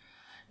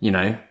 you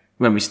know,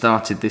 when we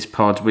started this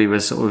pod, we were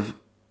sort of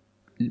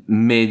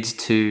mid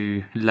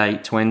to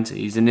late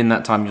 20s, and in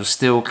that time, you're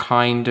still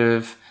kind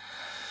of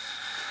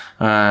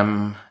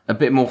a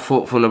bit more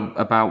thoughtful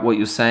about what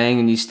you're saying,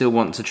 and you still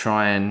want to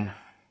try and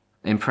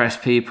impress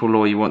people,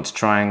 or you want to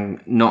try and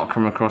not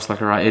come across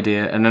like a right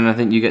idiot. And then I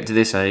think you get to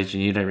this age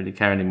and you don't really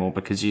care anymore,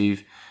 because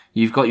you've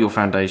got your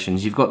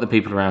foundations, you've got the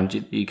people around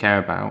you that you care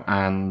about,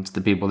 and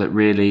the people that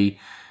really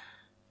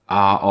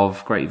are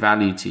of great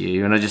value to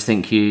you. And I just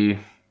think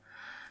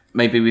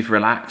we've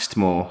relaxed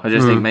more. I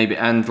just think maybe,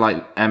 and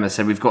like Emma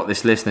said, we've got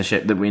this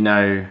listenership that we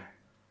know,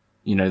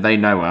 you know, they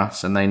know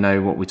us and they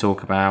know what we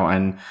talk about,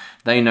 and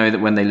they know that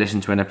when they listen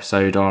to an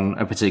episode on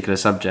a particular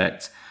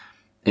subject,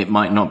 it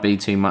might not be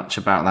too much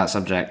about that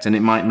subject and it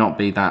might not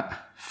be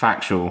that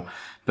factual,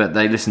 but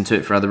they listen to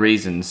it for other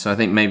reasons. So I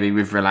think maybe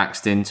we've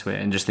relaxed into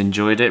it and just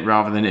enjoyed it,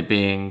 rather than it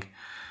being,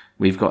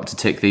 we've got to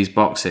tick these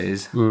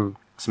boxes. So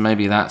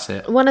maybe that's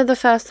it. One of the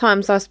first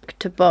times I spoke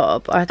to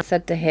Bob, I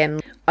said to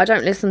him, I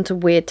don't listen to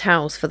weird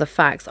tales for the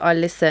facts. I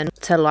listen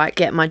to, like,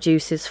 get my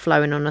juices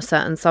flowing on a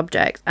certain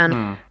subject.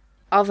 And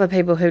other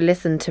people who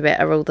listen to it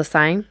are all the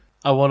same.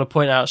 I want to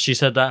point out she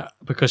said that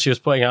because she was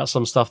pointing out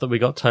some stuff that we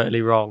got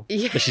totally wrong.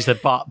 Yeah. But she said,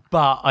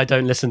 but I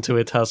don't listen to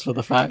it as for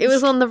the facts. It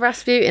was on the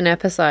Rasputin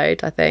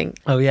episode, I think.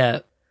 Oh, yeah.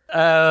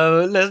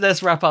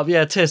 Let's wrap up.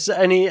 Yeah, Tis,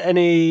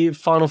 any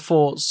final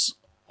thoughts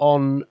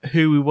on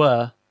who we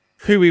were?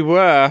 Who we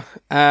were?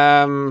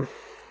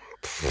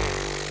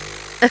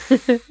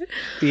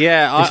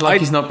 Yeah, it's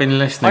like he's not been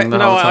listening the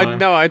whole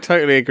time. I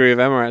totally agree with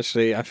Emma,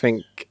 actually. I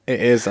think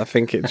it is. I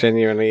think it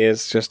genuinely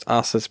is just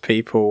us as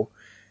people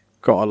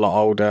got a lot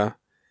older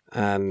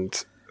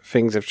and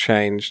things have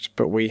changed,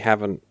 but we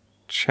haven't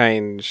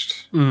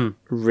changed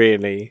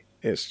really.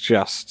 It's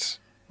just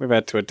we've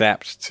had to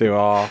adapt to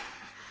our,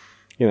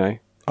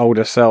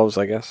 older selves,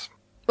 I guess.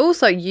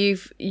 Also,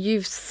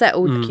 you've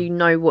settled. You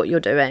know what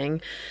you're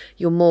doing.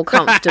 You're more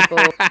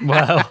comfortable.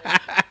 Well,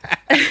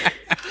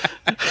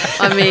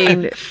 I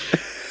mean,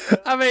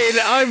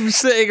 I'm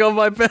sitting on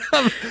my bed.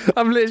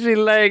 I'm literally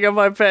laying on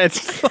my bed,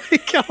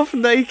 like half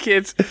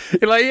naked.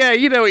 You're like, yeah,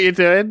 you know what you're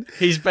doing.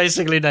 He's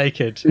basically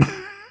naked.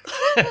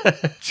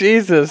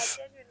 Jesus.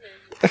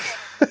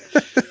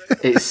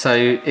 It's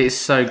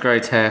so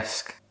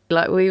grotesque.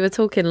 Like we were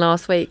talking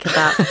last week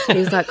about, he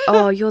was like,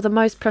 oh, you're the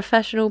most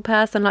professional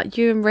person. Like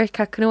you and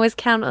Rick, I can always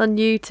count on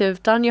you to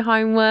have done your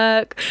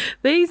homework.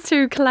 These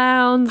two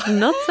clowns,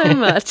 not so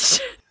much.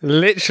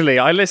 Literally,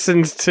 I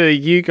listened to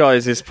you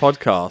guys'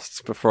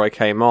 podcasts before I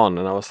came on,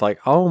 and I was like,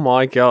 oh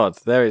my God,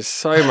 there is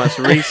so much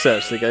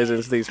research that goes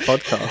into these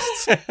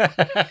podcasts.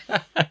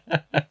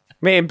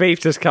 Me and Beef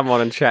just come on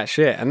and chat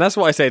shit. And that's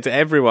what I say to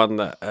everyone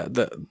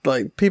that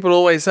like, people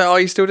always say, oh,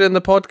 you still doing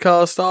the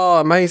podcast? Oh,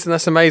 amazing,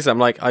 that's amazing. I'm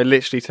like, I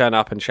literally turn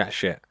up and chat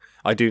shit.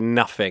 I do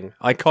nothing.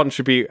 I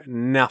contribute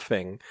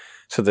nothing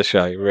to the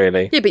show,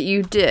 really. Yeah, but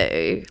you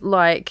do.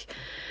 Like,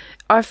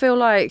 I feel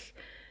like,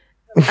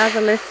 as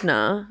a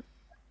listener,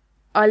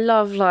 I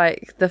love,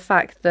 like, the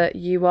fact that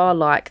you are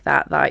like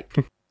that.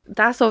 Like,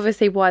 that's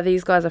obviously why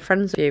these guys are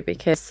friends with you,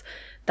 because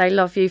they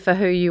love you for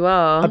who you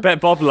are. I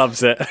bet Bob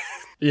loves it.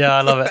 Yeah,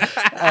 I love it.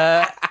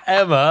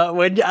 Emma,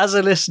 as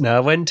a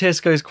listener, when Tis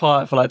goes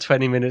quiet for like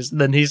 20 minutes,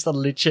 then he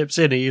suddenly chips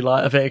in, and you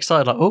like a bit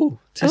excited, like, oh,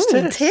 Tis.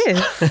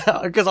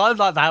 Because I'm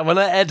like that when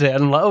I edit,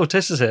 and I'm like, oh,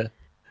 Tis is here.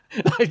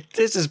 Like,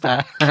 Tis is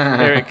back.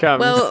 Here it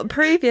comes. Well,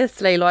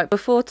 previously, like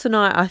before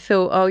tonight, I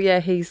thought, oh yeah,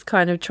 he's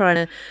kind of trying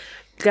to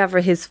gather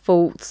his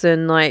thoughts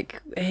and like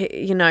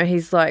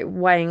he's like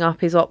weighing up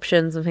his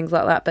options and things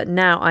like that. But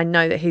now I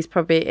know that he's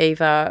probably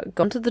either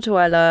gone to the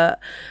toilet,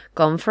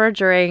 gone for a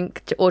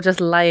drink, or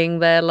just laying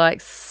there like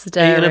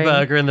staring, eating a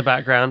burger in the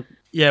background.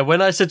 Yeah, when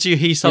I said to you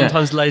he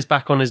sometimes lays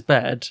back on his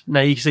bed,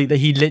 now you can see that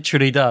he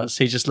literally does.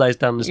 He just lays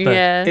down on his bed.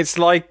 Yeah. It's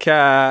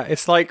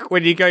like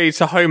when you go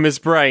to Homer's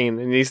brain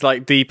and he's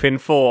like deep in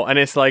thought, and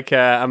it's like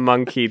a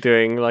monkey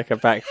doing like a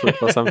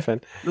backflip or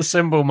something. The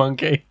symbol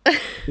monkey.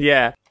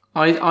 Yeah.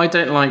 I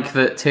don't like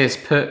that Tis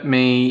put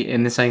me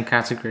in the same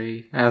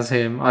category as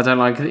him. I don't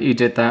like that you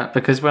did that,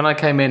 because when I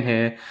came in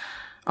here,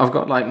 I've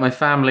got like my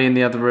family in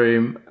the other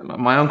room.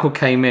 My uncle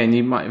came in.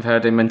 You might have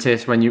heard him. And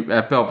Tis,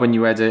 Bob, when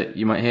you edit,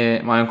 you might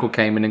hear my uncle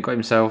came in and got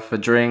himself a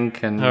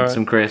drink and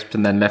some crisps,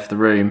 and then left the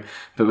room.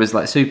 But it was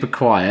like super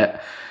quiet.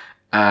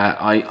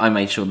 I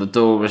made sure the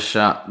door was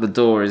shut.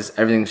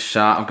 Everything's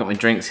shut. I've got my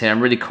drinks here. I'm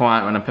really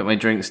quiet when I put my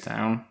drinks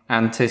down.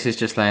 And Tis is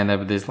just laying there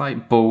with his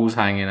like balls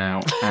hanging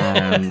out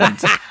and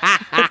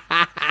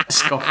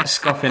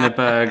scoffing a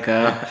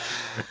burger.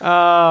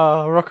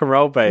 Oh, rock and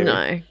roll, baby.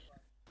 No.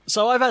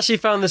 So I've actually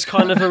found this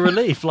kind of a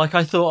relief. Like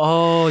I thought,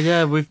 oh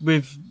yeah,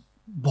 we've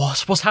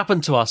what's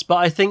happened to us? But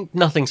I think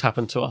nothing's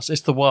happened to us.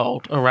 It's the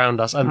world around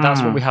us, and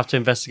that's what we have to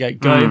investigate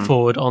going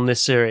forward on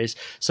this series.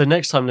 So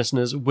next time,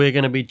 listeners, we're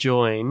going to be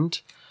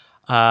joined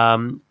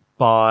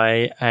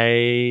by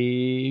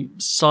a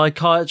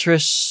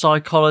psychiatrist,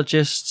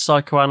 psychologist,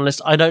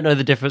 psychoanalyst. I don't know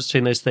the difference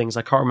between those things.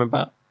 I can't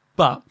remember.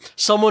 But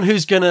someone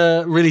who's going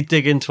to really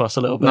dig into us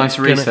a little bit. Nice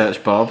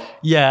research, Bob.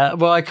 Yeah,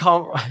 well, I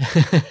can't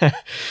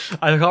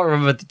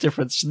remember the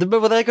difference.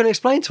 But they're going to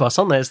explain to us,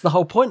 aren't they? It's the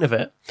whole point of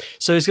it.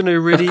 So it's going to be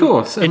really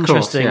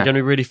interesting, going to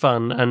be really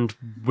fun. And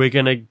we're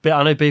going to,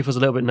 I know Beef was a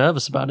little bit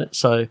nervous about it.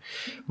 So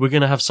we're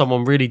going to have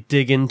someone really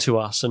dig into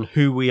us and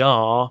who we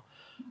are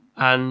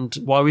and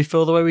why we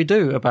feel the way we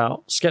do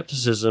about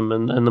skepticism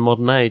and the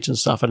modern age and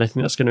stuff. And I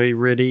think that's going to be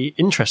really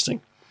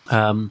interesting.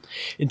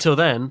 Until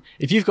then,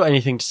 if you've got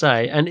anything to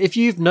say, and if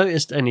you've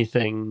noticed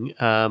anything,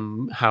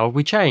 how have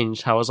we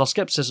changed? How has our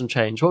skepticism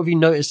changed? What have you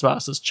noticed about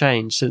us that's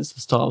changed since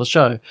the start of the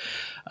show?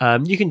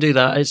 You can do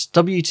that. It's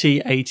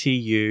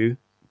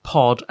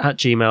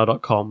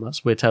WTATUpod@gmail.com.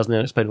 That's Weird Tales and the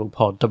Unexplainable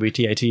Pod,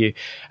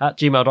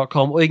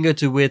 WTATU@gmail.com. Or you can go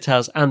to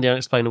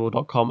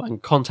weirdtalesandtheunexplainable.com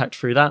and contact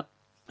through that.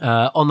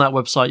 On that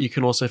website, you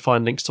can also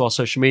find links to our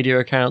social media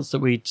accounts that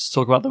we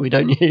talk about that we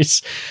don't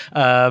use.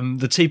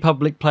 The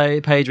TeePublic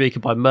page where you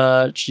can buy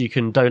merch, you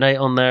can donate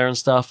on there and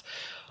stuff.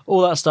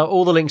 All that stuff,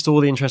 all the links to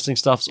all the interesting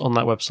stuff's on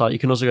that website. You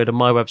can also go to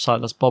my website,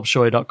 that's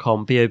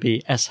bobshoy.com,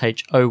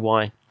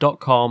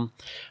 BOBSHOY.com.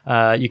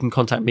 You can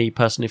contact me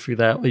personally through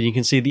there, or you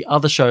can see the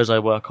other shows I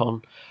work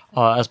on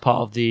as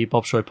part of the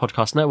Bob Shoy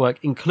Podcast Network,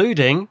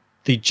 including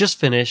the just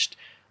finished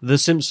The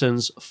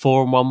Simpsons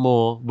 4 and 1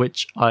 More,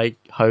 which I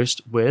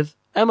host with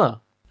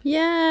Emma.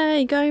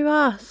 Yay, go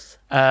us.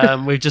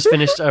 We've just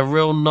finished a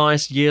real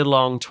nice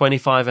year-long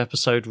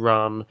 25-episode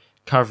run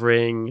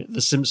covering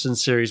The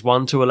Simpsons series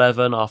 1 to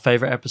 11, our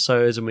favourite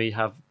episodes, and we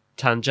have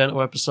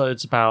tangential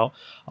episodes about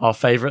our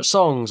favourite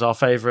songs, our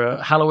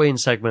favourite Halloween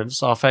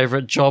segments, our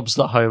favourite jobs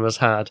that Homer's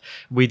had.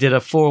 We did a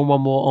 4 and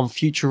 1 More on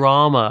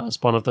Futurama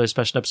as one of those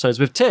special episodes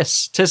with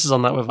Tiss. Tiss is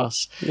on that with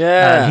us.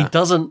 Yeah.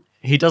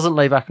 He doesn't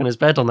lay back on his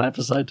bed on that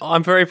episode.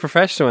 I'm very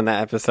professional in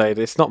that episode.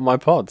 It's not my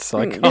pod, so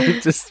I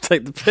can't just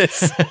take the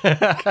piss.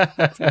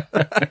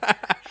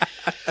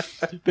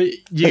 But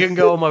you can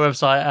go on my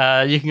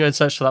website. You can go and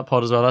search for that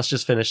pod as well. That's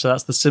just finished. So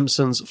that's The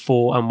Simpsons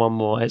 4 and 1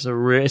 More.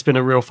 It's been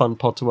a real fun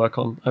pod to work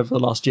on over the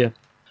last year.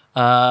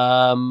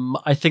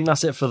 I think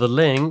that's it for the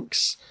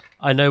links.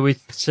 I know we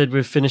said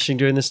we're finishing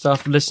doing this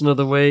stuff. Listen of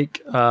the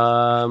week.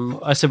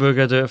 I said we were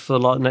going to do it for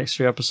the next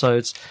 3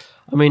 episodes.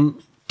 I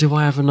mean, do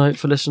I have a note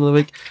for Listen of the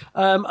week?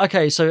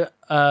 Okay, so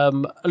a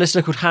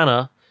listener called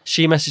Hannah,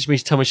 she messaged me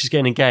to tell me she's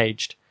getting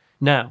engaged.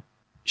 Now,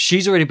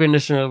 she's already been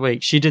Listener of the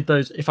week. She did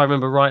those, if I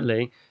remember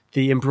rightly,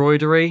 the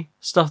embroidery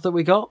stuff that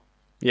we got.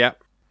 Yeah.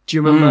 Do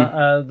you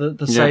remember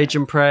the Sage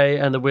and Pray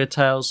and the Weird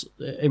Tales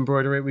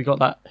embroidery? We got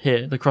that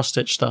here, the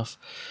cross-stitch stuff.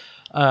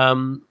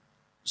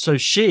 So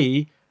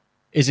she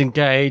is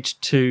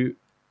engaged to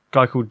a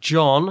guy called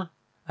John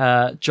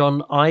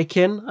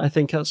Eichen, I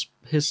think that's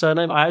his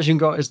surname. I actually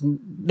got his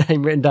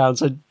name written down.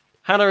 So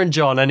Hannah and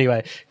John,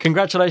 anyway,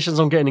 congratulations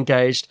on getting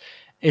engaged.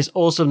 It's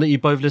awesome that you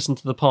both listened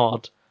to the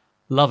pod.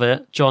 Love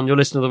it. John, you're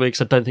listener of the week,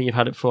 so I don't think you've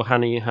had it before.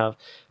 Hannah, you have.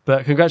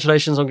 But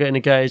congratulations on getting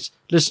engaged.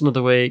 Listener of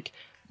the week.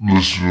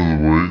 Listener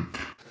of the week.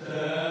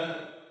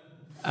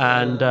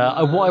 And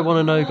what I want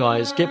to know,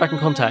 guys, get back in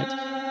contact.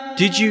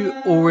 Did you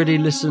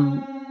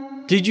listen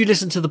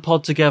to the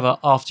pod together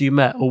after you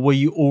met, or were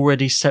you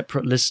already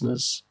separate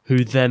listeners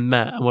who then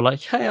met and were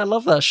like, hey, I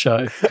love that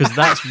show? Because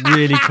that's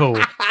really cool.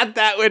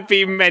 That would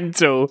be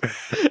mental.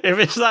 If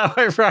it's that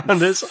way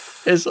around,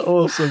 it's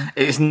awesome.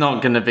 It's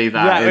not going to be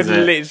that, is it? That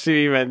would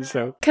literally be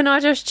mental. Can I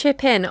just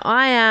chip in?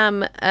 I am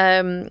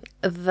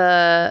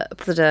the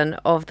president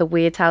of the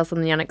Weird Tales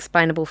and the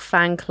Unexplainable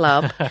fan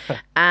club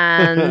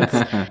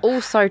and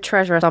also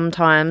treasurer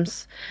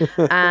sometimes.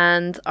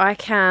 And I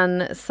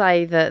can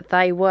say that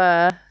they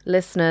were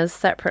listeners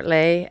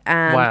separately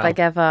and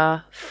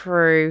together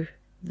through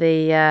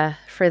the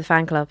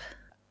fan club.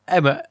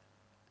 Emma,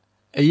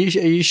 are you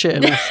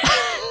shitting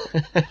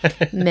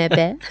us?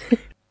 Maybe.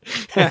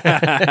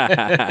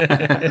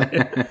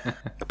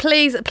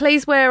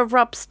 Please wear a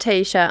Rubs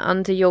t-shirt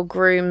under your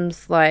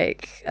groom's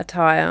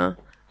attire.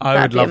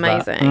 That'd be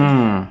amazing.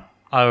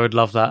 I would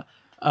love that.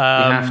 You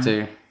have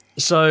to.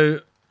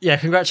 So yeah,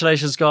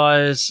 congratulations,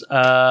 guys.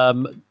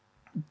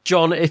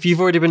 John, if you've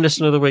already been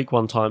listener of the week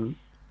one time,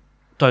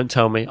 don't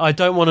tell me. I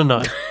don't want to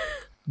know.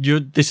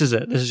 This is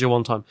it. This is your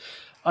one time.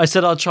 I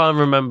said I'd try and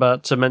remember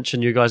to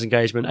mention you guys'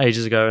 engagement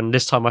ages ago, and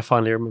this time I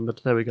finally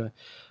remembered. There we go.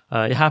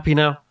 You happy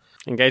now?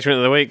 Engagement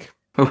of the week.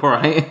 All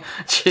right.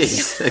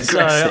 Jeez,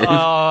 aggressive.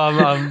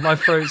 So, my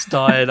throat's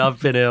dying. I've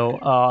been ill.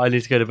 I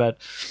need to go to bed.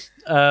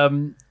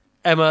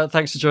 Emma,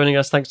 thanks for joining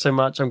us. Thanks so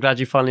much. I'm glad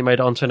you finally made it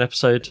onto an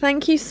episode.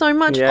 Thank you so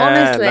much, yeah,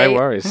 honestly. No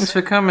worries. Thanks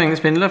for coming.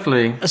 It's been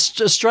lovely. A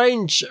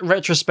strange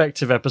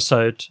retrospective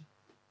episode.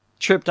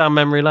 Trip down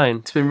memory lane.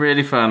 It's been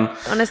really fun.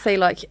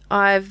 Honestly,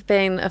 I've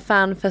been a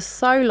fan for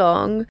so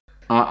long.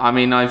 I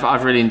mean,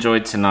 I've really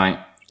enjoyed tonight.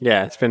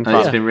 Yeah, it's been fun.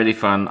 It's been really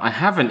fun. I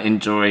haven't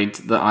enjoyed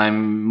that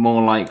I'm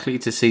more likely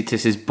to see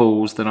Tiss's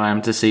balls than I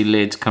am to see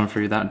Lid come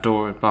through that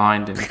door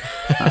behind him.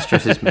 That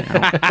stresses me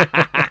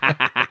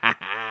out.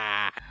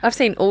 I've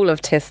seen all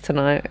of Tiss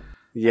tonight.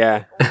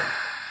 Yeah.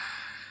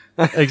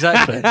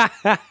 Exactly.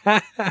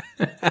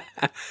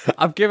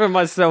 I've given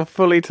myself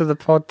fully to the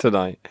pod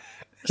tonight.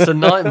 It's a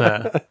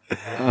nightmare.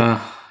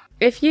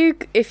 If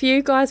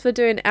you guys were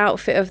doing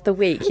outfit of the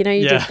week, you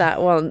did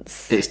that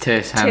once. It's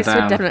Tiss, hands Tiss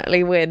down. would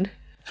definitely win.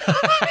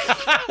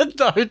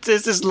 No,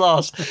 Tiss is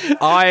lost.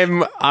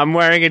 I'm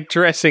wearing a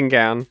dressing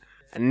gown.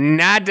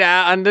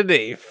 Nada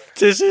underneath.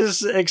 Tiss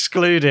is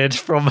excluded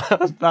from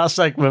that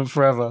segment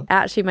forever. It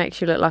actually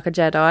makes you look like a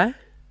Jedi.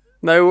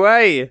 No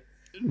way.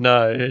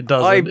 No, it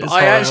doesn't.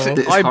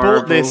 I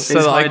bought this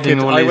so that I could.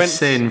 I went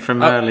sin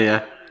from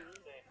earlier.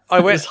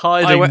 It's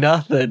hiding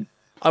nothing.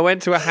 I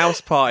went to a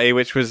house party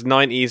which was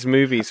 90s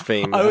movies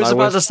themed. I was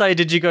about to say,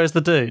 did you go as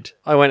the dude?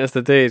 I went as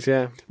the dude,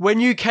 yeah.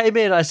 When you came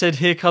in, I said,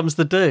 here comes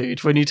the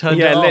dude, when you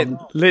turned it on.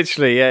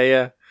 Literally,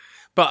 yeah.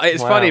 But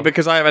it's funny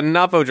because I have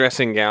another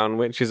dressing gown,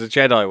 which is a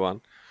Jedi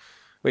one,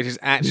 which is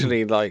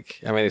actually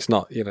it's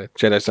not,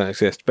 Jedis don't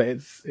exist, but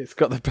it's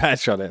got the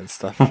badge on it and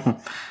stuff.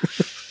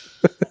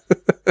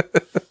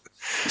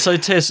 So,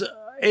 Tiss,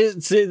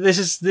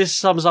 this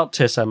sums up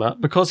Tiss, Emma.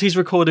 Because he's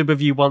recorded with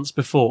you once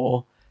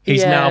before,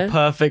 he's now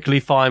perfectly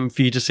fine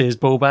for you to see his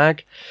ball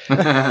bag.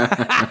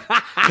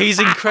 He's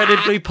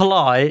incredibly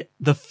polite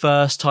the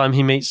first time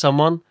he meets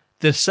someone.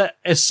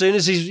 As soon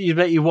as he's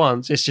met you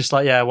once, it's just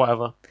like, yeah,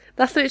 whatever.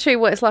 That's literally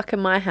what it's like in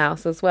my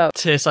house as well.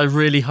 Tis, I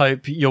really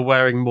hope you're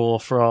wearing more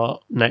for our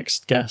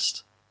next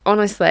guest.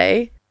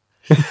 Honestly.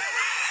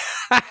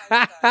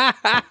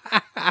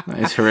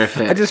 It's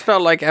horrific. I just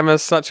felt like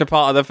Emma's such a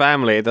part of the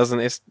family. It doesn't.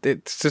 It's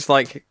just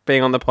like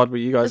being on the pod with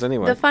you guys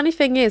anyway. The funny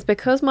thing is,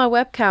 because my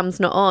webcam's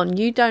not on,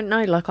 you don't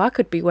know. Like, I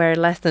could be wearing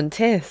less than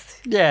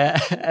Tiss. Yeah,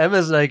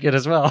 Emma's naked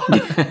as well.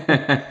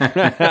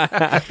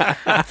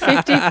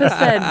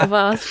 50% of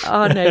us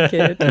are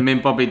naked. I mean,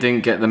 Bobby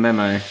didn't get the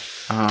memo.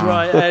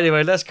 Right,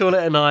 anyway, let's call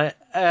it a night.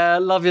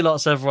 Love you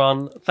lots,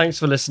 everyone. Thanks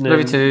for listening.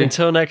 Love you too.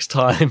 Until next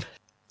time,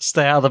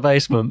 stay out of the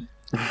basement.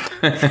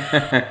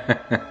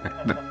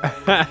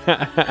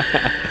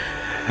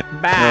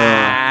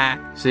 Bye.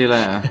 See you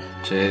later.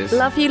 Cheers.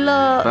 Love you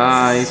lots.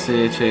 Bye.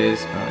 See you.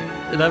 Cheers.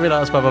 Bye. Love you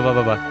lots. Bye, bye, bye,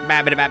 bye, bye.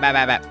 Bye, bye, bye,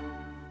 bye, bye.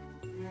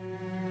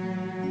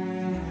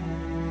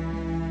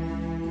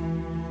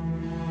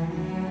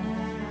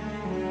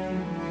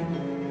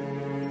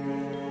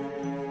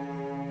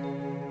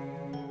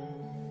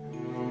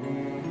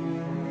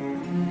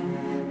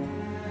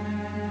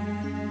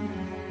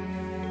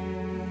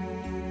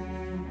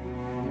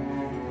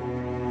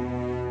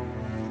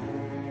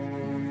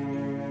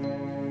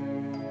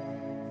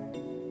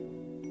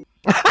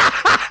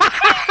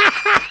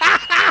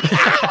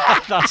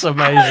 That's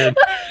amazing.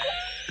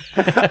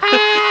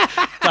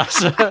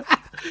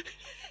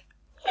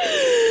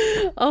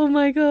 Oh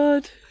my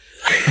god.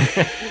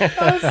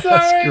 I'm sorry.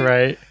 That's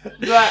great.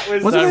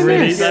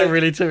 That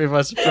really took me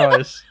by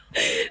surprise.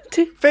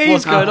 Beef.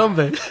 What's going on,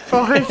 babe?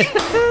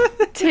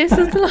 Tiss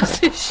has lost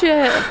his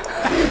shit.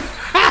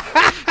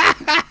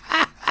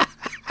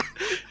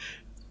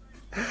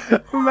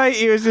 Mate,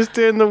 he was just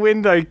doing the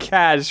window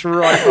cash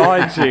right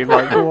behind you.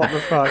 Like, what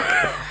the fuck?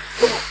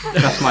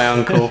 That's my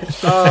uncle.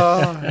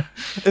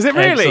 Is it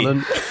really?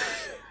 Excellent.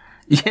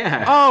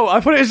 Yeah. Oh,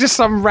 I thought it was just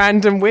some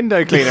random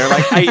window cleaner,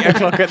 like 8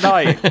 o'clock at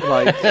night.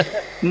 Like,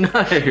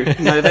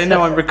 No, they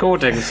know I'm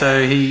recording,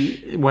 so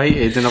he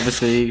waited and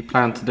obviously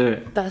planned to do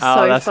it. That's oh,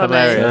 so that's funny.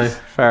 hilarious.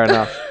 Fair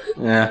enough.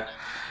 Yeah.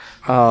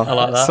 Oh, I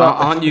like that. So,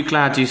 aren't you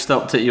glad you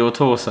stopped at your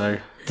torso?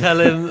 Tell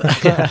him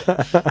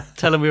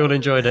we all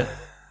enjoyed it.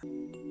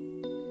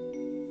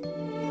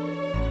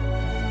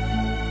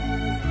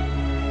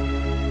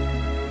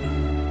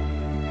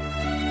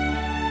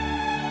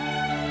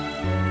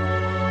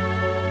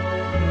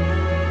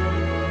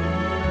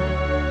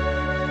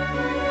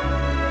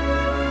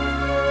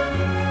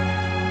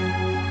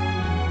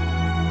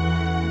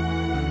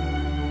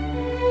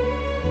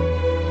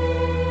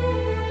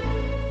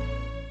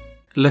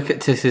 Look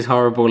at Tiss's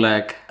horrible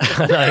leg.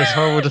 I know, it's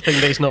horrible to think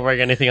that he's not wearing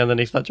anything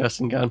underneath that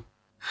dressing gown.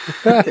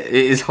 It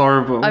is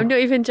horrible. I'm not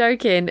even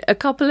joking. A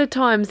couple of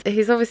times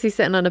he's obviously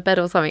sitting on a bed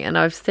or something, and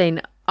I've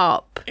seen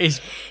up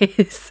his,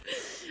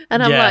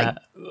 and I'm like,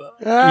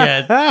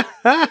 yeah.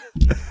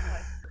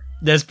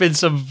 There's been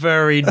some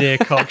very near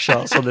cock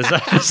shots on this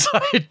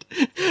episode.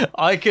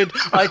 I could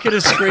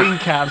have screen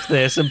capped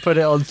this and put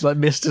it on like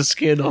Mr.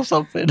 Skin or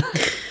something.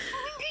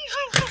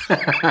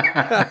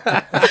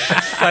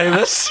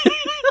 Famous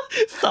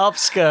top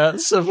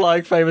skirts of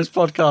like famous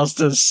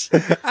podcasters.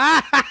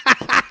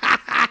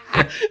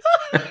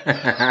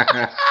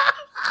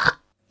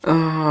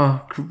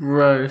 Oh,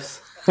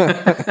 gross.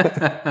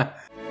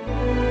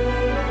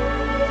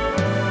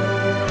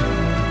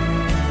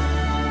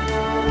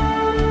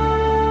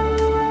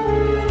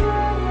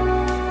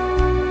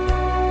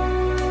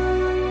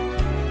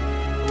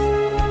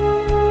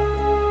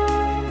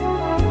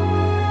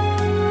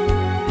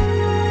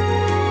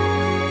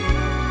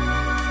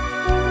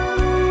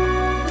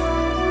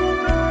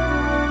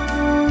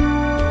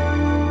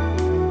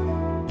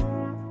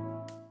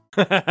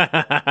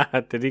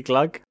 Did he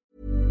glug?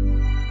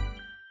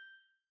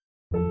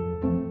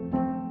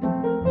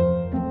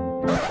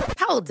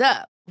 Hold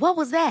up. What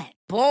was that?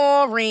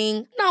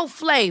 Boring. No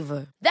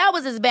flavor. That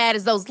was as bad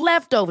as those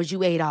leftovers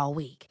you ate all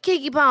week.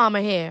 Keke Palmer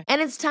here.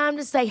 And it's time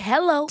to say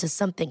hello to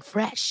something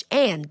fresh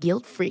and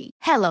guilt-free.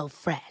 Hello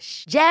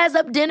Fresh. Jazz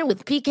up dinner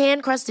with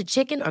pecan-crusted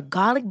chicken or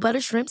garlic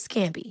butter shrimp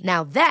scampi.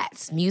 Now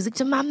that's music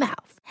to my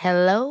mouth.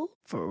 Hello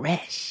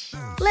Fresh.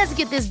 Let's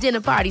get this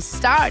dinner party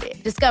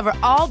started. Discover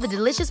all the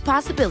delicious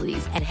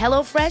possibilities at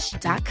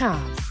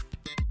HelloFresh.com.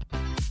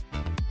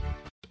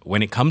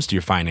 When it comes to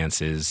your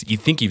finances, you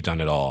think you've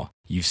done it all.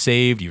 You've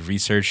saved, you've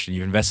researched, and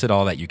you've invested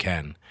all that you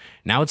can.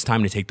 Now it's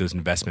time to take those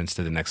investments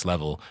to the next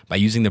level by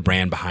using the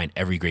brand behind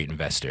every great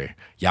investor,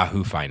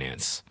 Yahoo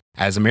Finance.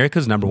 As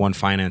America's #1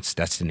 finance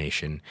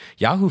destination,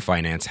 Yahoo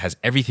Finance has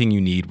everything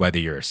you need, whether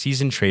you're a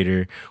seasoned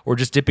trader or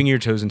just dipping your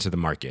toes into the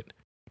market.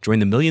 Join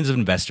the millions of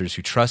investors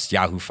who trust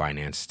Yahoo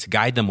Finance to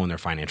guide them on their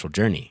financial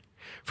journey.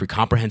 For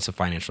comprehensive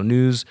financial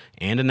news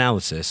and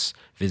analysis,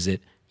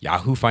 visit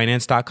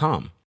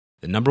yahoofinance.com,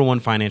 the #1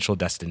 financial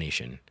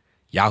destination,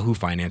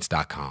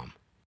 yahoofinance.com.